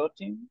to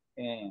clothing,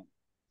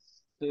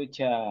 such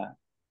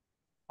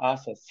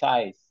as a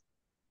size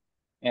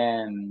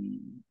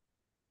and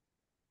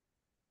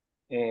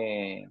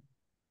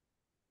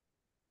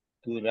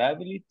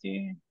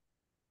durability,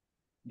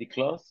 the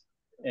clothes,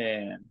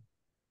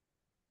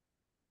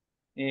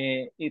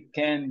 it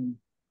can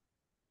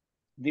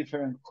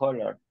different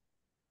color.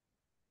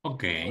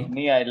 Okay. For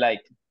me, I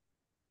like.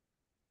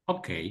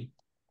 Okay.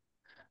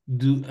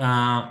 Do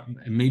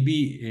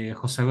maybe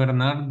Jose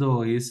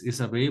Bernardo is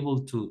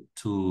available to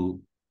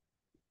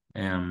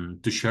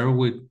share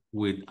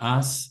with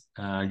us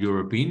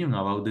your opinion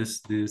about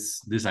this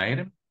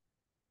item?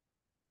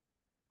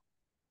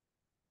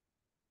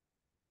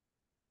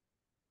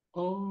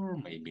 Or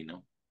maybe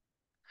no.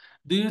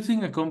 Do you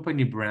think a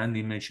company brand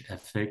image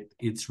affect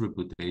its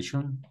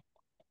reputation?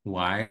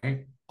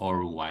 Why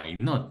or why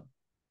not?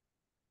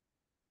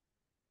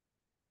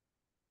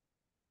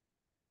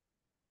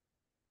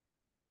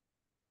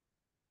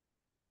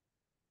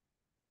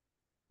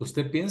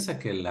 ¿Usted piensa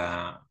que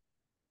la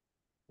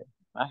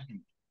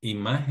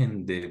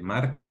imagen de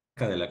marca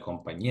de la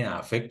compañía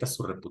afecta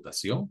su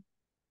reputación?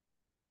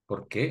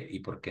 ¿Por qué y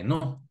por qué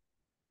no?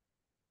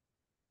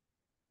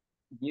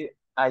 Yeah,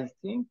 I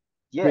think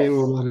yes.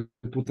 Pero la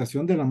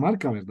reputación de la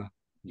marca, ¿verdad?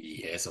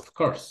 Yes, of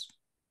course.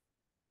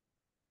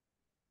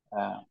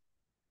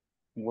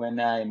 When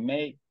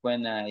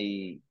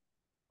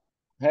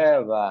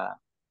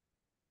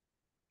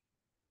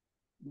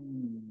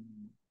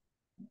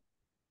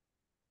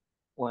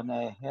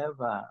I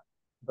have a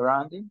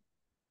branding,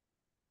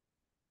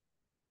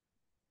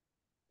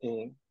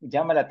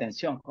 llama la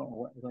atención.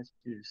 What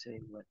you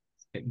say?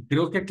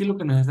 Creo que aquí lo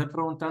que nos está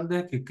preguntando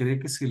es que cree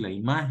que si la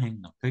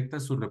imagen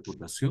afecta su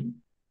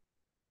reputación.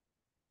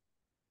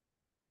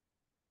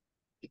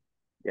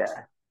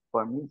 Yeah,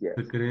 for me, yes.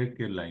 ¿Usted cree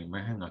que la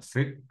imagen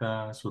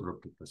afecta su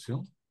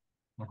reputación?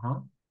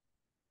 Ajá.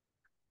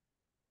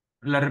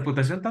 La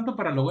reputación tanto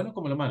para lo bueno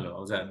como lo malo.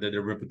 O sea, the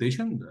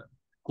reputation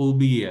could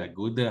be a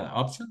good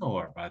option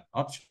or a bad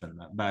option.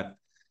 But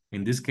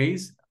in this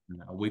case,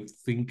 we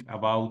think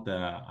about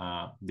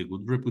the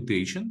good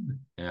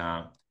reputation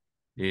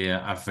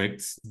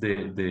affects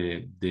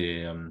the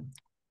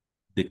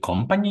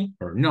company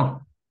or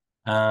no.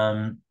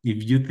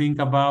 If you think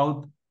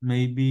about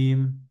maybe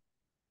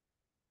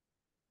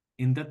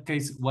in that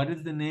case, what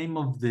is the name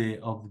of the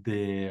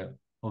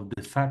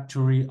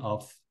factory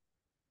of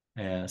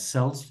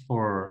cells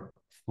for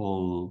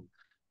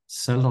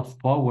cell of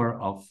power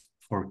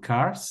for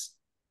cars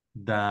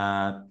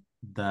that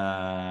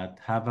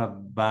have a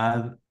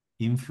bad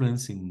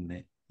influence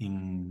in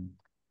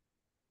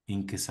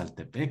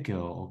Quesaltepeque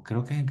o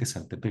creo que es en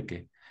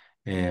Quesaltepeque.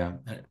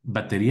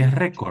 Baterías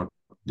Record.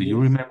 Do you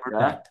remember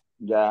that?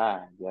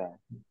 Yeah. Yes.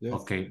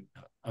 Okay.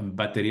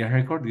 Baterías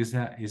Record is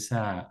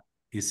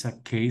a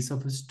case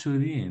of a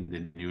study in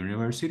the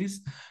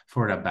universities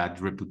for a bad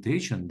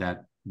reputation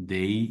that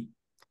they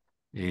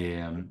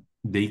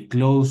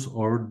close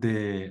or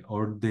the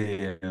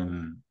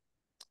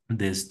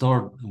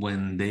store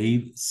when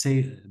they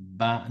say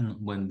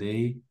when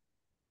they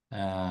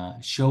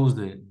shows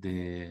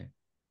the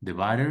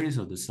batteries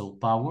or the cell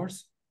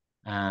powers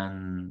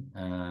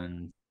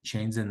and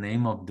change the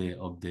name of the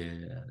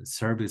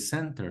service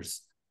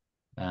centers.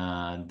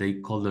 They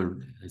call the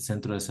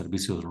Centro de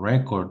Servicios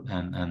Record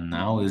and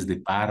now is the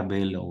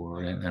Barbell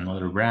or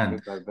another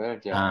brand.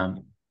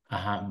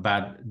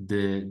 But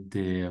the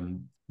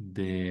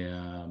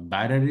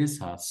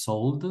batteries are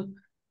sold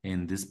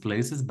in these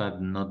places,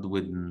 but not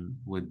with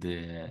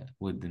the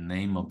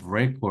name of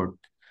Record,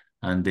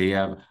 and they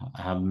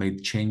have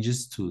made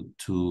changes to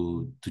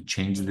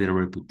change their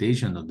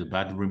reputation of the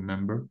bad el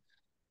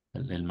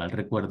mal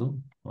recuerdo,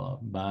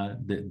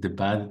 the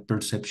bad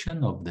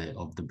perception of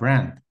the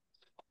brand.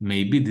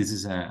 Maybe this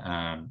is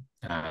a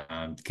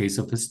case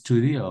of a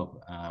study of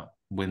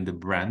when the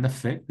brand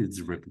affects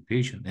its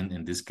reputation, and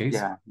in this case,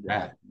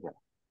 bad.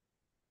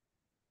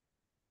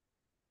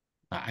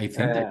 I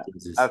think that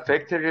this is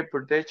affected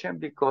reputation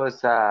because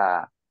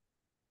the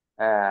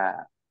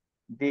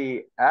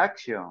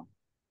action,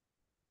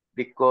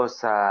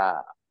 because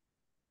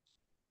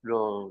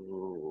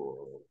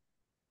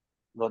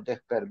los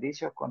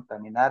desperdicios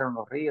contaminaron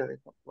los ríos de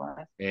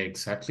Contamos.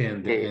 Exactly,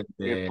 and the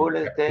the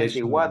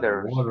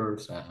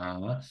waters,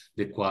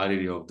 the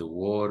quality of the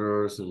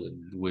waters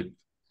with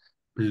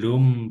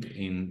plume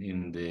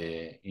in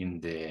the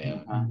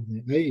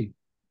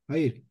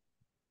Air.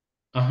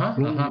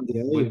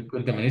 With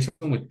contamination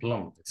with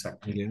plum,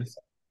 exactly. Yes.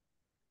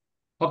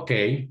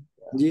 Okay.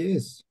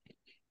 Yes.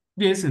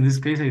 Yes, in this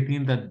case, I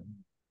think that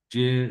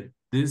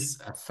this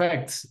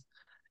affects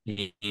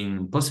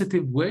in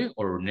positive way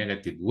or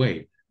negative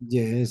way.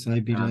 Yes, I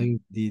believe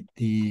the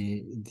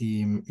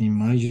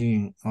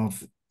imaging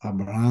of a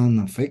brand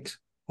affects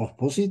of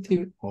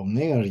positive or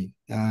negative.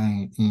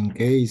 And in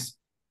case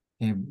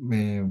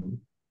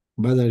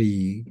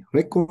battery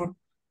record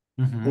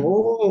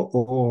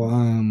or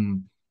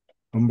un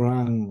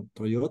brand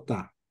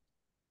Toyota,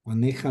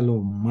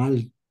 manéjalo mal,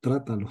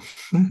 trátalo.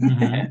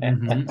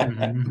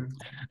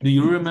 Do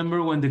you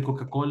remember when the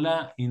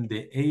Coca-Cola in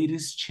the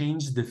 80s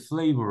changed the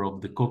flavor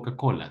of the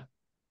Coca-Cola?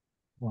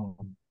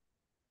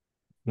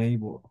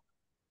 Flavor.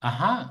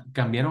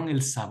 Cambiaron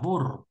el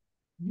sabor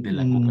de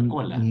la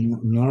Coca-Cola.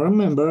 No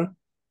remember.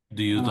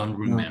 Do you don't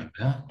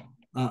remember?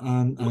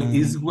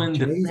 Is when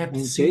the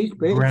Pepsi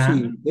flavor.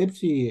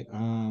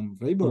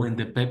 When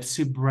the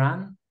Pepsi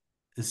brand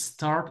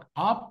start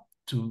up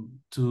to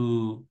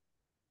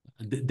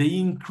they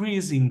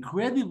increase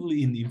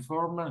incredibly in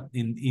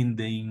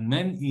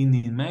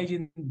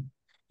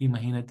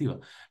imaginativa.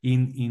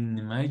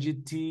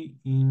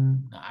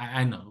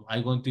 I know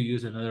I'm going to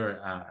use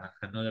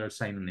another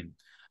synonym.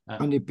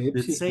 And the Pepsi,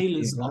 the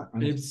sales of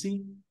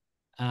Pepsi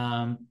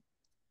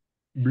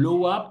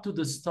blow up to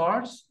the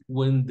stars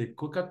when the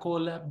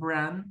Coca-Cola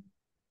brand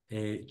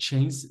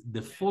changed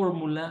the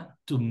formula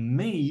to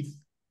make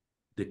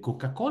the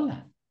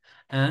Coca-Cola.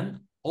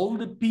 And all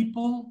the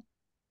people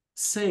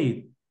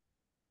say,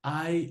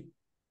 yo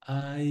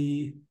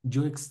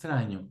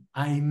extraño,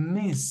 I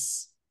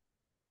miss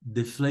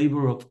the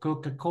flavor of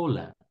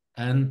Coca-Cola.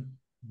 And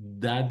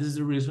that is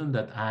the reason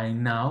that I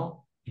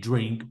now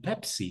drink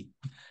Pepsi.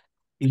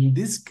 In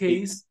this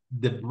case,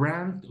 the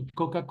brand of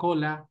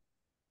Coca-Cola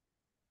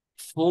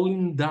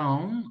falling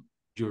down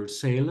your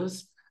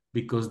sales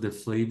because the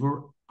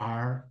flavor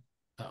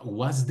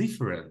was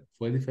different,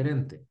 fue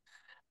diferente.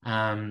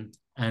 And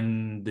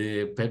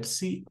the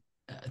Pepsi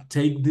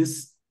take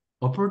this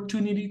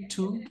opportunity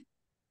to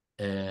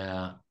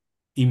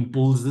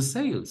impulse the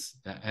sales.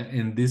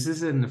 And this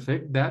is an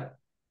effect that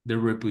the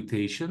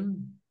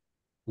reputation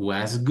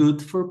was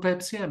good for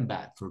Pepsi and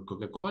bad for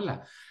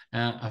Coca-Cola.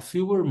 A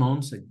few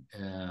months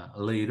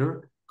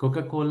later,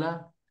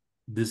 Coca-Cola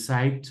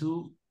decided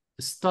to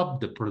stop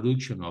the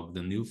production of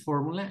the new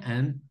formula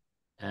and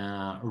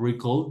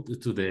recall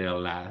to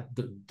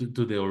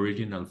the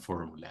original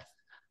formula.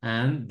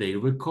 And they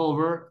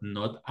recover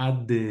not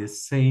at the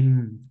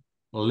same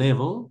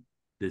level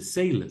the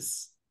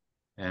sales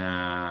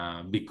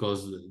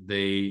because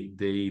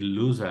they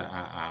lose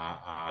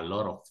a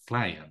lot of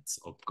clients,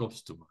 of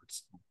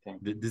customers. Okay.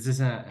 This is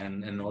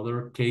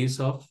another case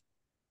of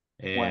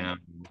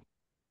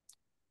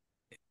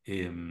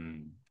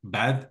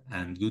bad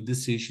and good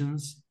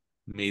decisions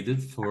made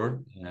it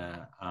for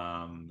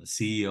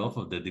CEO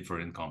of the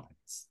different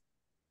companies.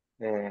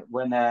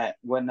 When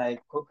I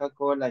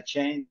Coca-Cola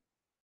changed.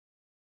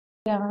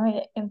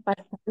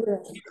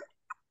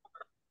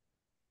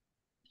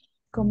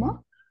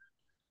 ¿Cómo?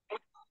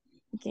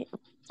 Okay,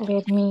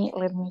 let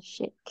me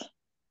check.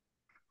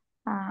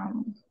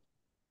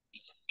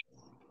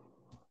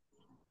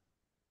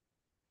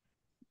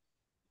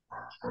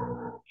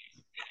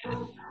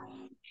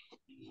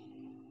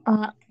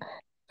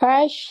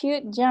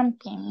 Parachute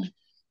jumping.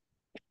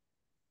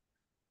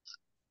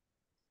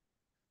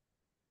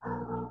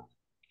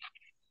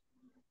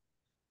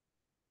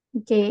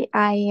 Okay,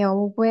 I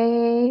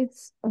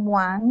always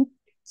want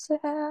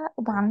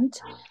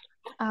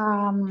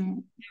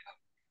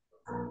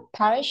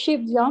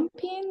parachute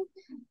jumping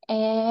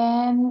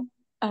and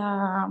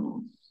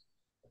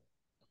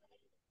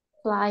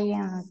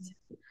flying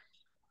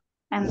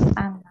and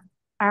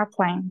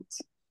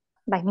airplanes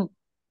by me.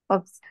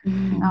 Oops.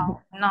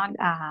 No, not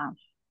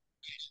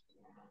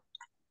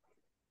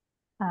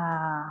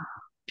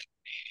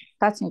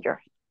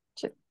passenger.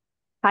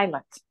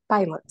 Pilot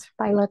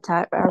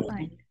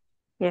airplane.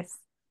 Yes.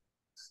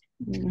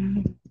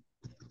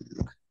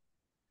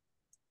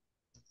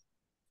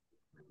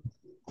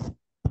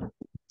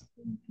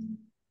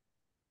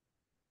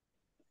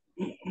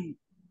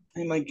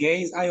 In my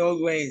case, I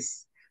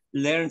always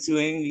learn to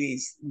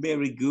English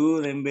very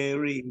good and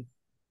very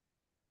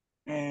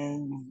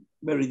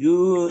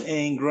good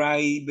and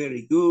write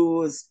very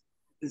good,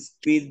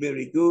 speak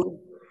very good,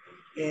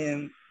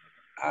 and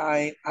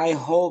I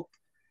hope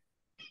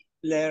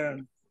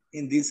learn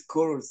in this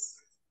course.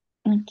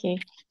 Okay.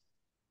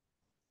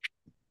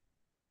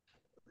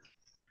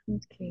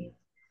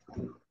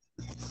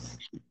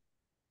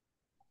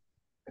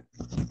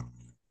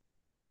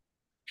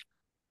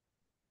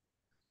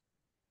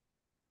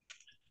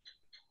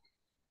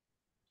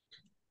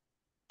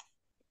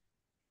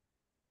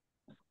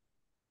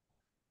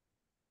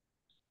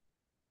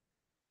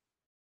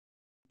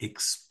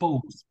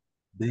 Exposed.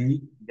 They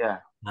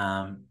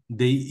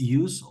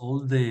use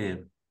all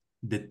the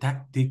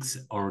tactics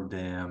or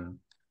the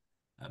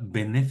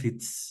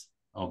benefits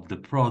of the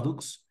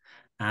products,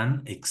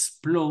 and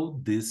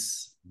explode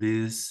these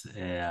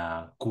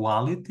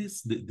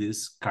qualities,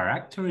 these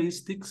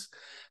characteristics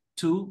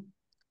to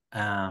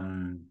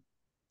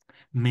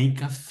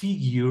make a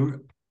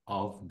figure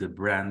of the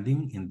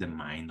branding in the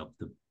mind of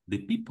the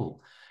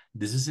people.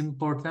 This is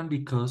important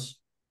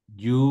because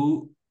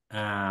you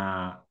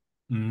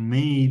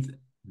make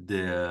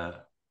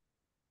the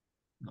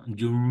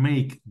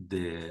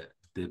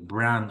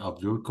brand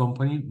of your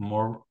company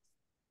more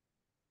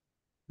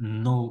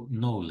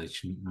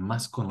knowledge,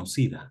 más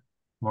conocida,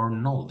 more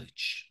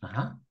knowledge,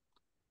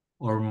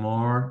 or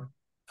more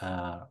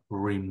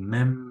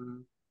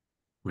remembered,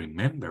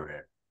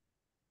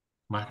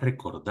 más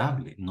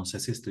recordable. No sé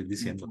si estoy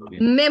diciéndolo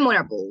bien.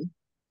 Memorable.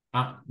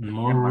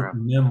 More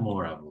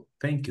memorable.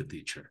 Thank you,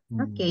 teacher.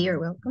 Okay, you're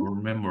welcome. More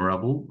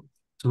memorable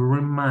to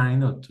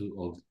remind or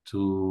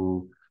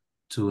to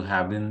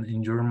have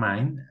in your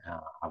mind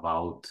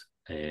about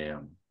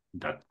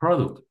that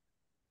product.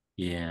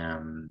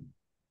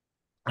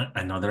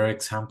 Another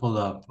example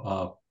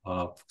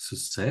of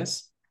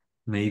success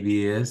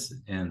maybe is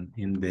in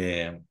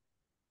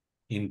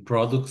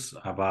products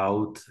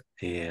about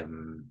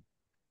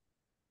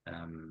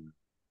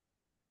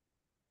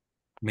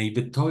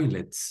maybe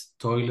toilets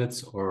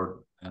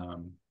or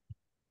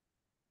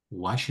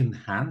washing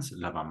hands,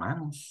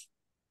 lavamanos.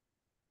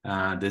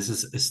 This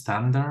is a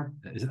standard,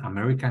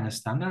 American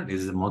standard,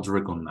 is the most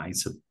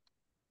recognized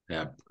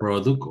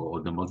product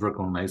or the most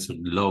recognized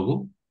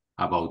logo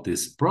about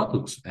these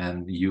products.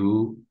 And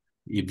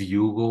if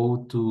you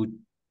go to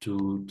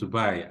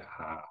buy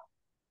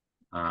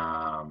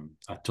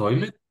a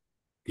toilet,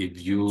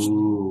 if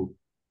you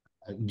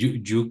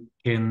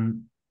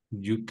can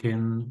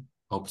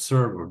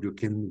observe or you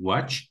can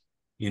watch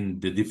in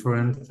the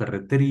different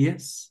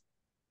ferreterias,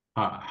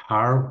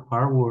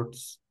 hardware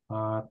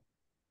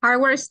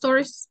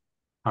stores,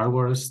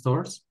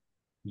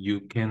 you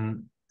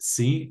can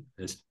see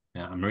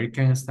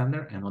American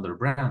Standard and other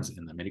brands.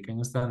 And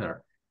American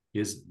Standard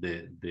is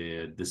the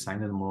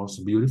design the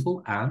most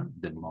beautiful and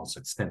the most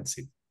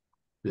expensive.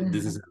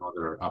 This is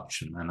another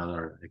option,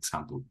 another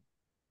example.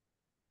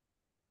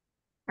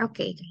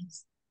 Okay,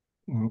 guys.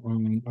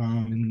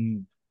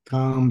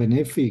 Can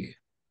benefit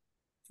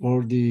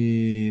for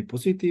the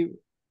positive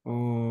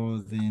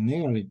or the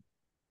negative.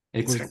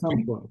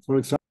 Exactly. For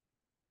example.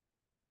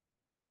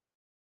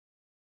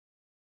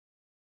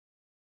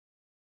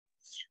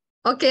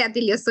 Okay,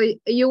 Atilio, so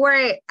you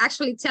were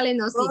actually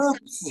telling us the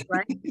example,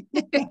 right?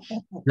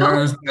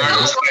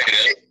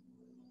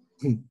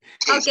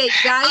 Okay,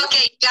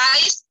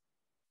 guys.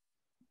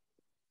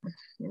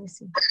 Let me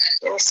see.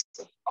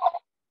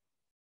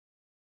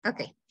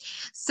 Okay,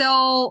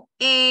 so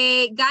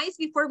guys,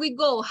 before we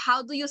go,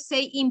 how do you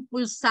say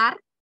impulsar?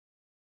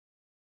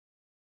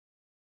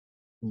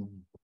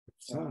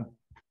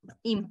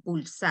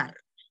 Impulsar.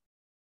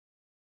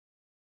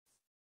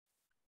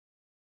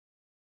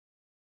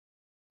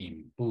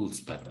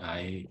 Impulse, but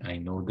I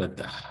know that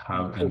I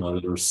have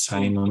another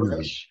sign on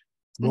it.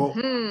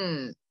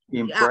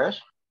 Impress?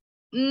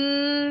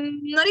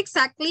 Not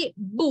exactly.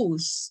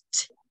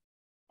 Boost.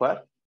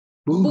 What?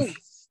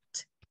 Boost.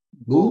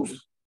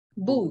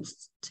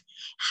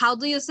 How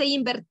do you say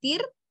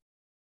invertir?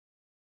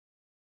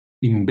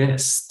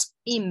 Invest.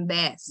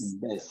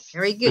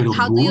 Very good. Pero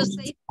How boost,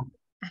 do you say?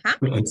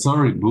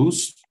 Sorry,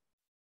 boost.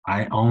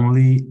 I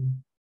only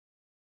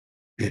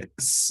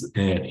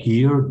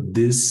hear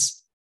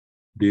this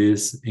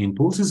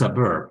impulse is a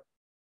verb.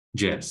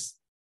 Yes.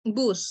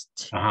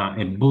 Boost.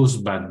 And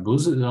boost, but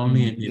boost is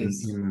only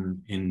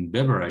in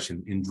beverage,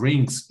 in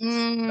drinks,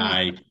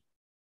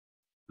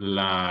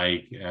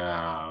 like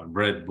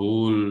Red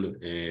Bull.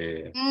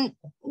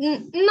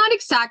 Not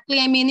exactly.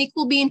 I mean, it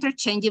could be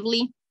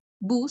interchangeably.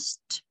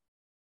 Boost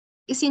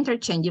is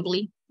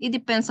interchangeably. It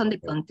depends on the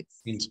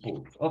context.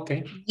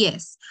 Okay.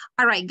 Yes.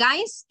 All right,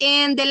 guys.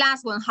 And the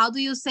last one, how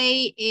do you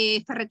say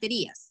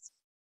ferreterias?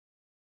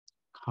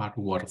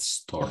 Hardware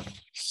store.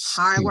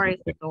 Hardware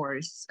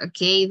stores.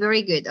 Okay,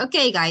 very good.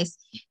 Okay, guys.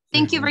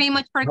 Thank you very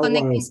much for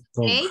connecting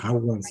today.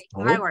 Hardware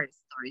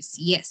stores.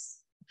 Yes.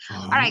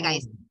 All right,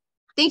 guys.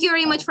 Thank you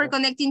very much for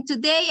connecting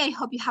today. I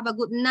hope you have a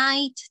good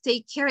night.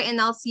 Take care,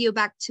 and I'll see you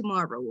back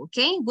tomorrow,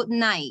 okay? Good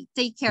night.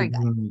 Take care,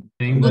 guys.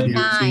 Good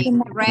night.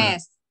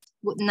 Rest.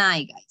 Good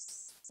night,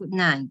 guys. Good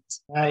night.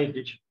 Bye,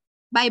 teacher.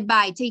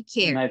 Bye-bye. Take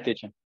care. Good night,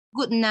 teacher.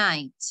 Good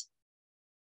night.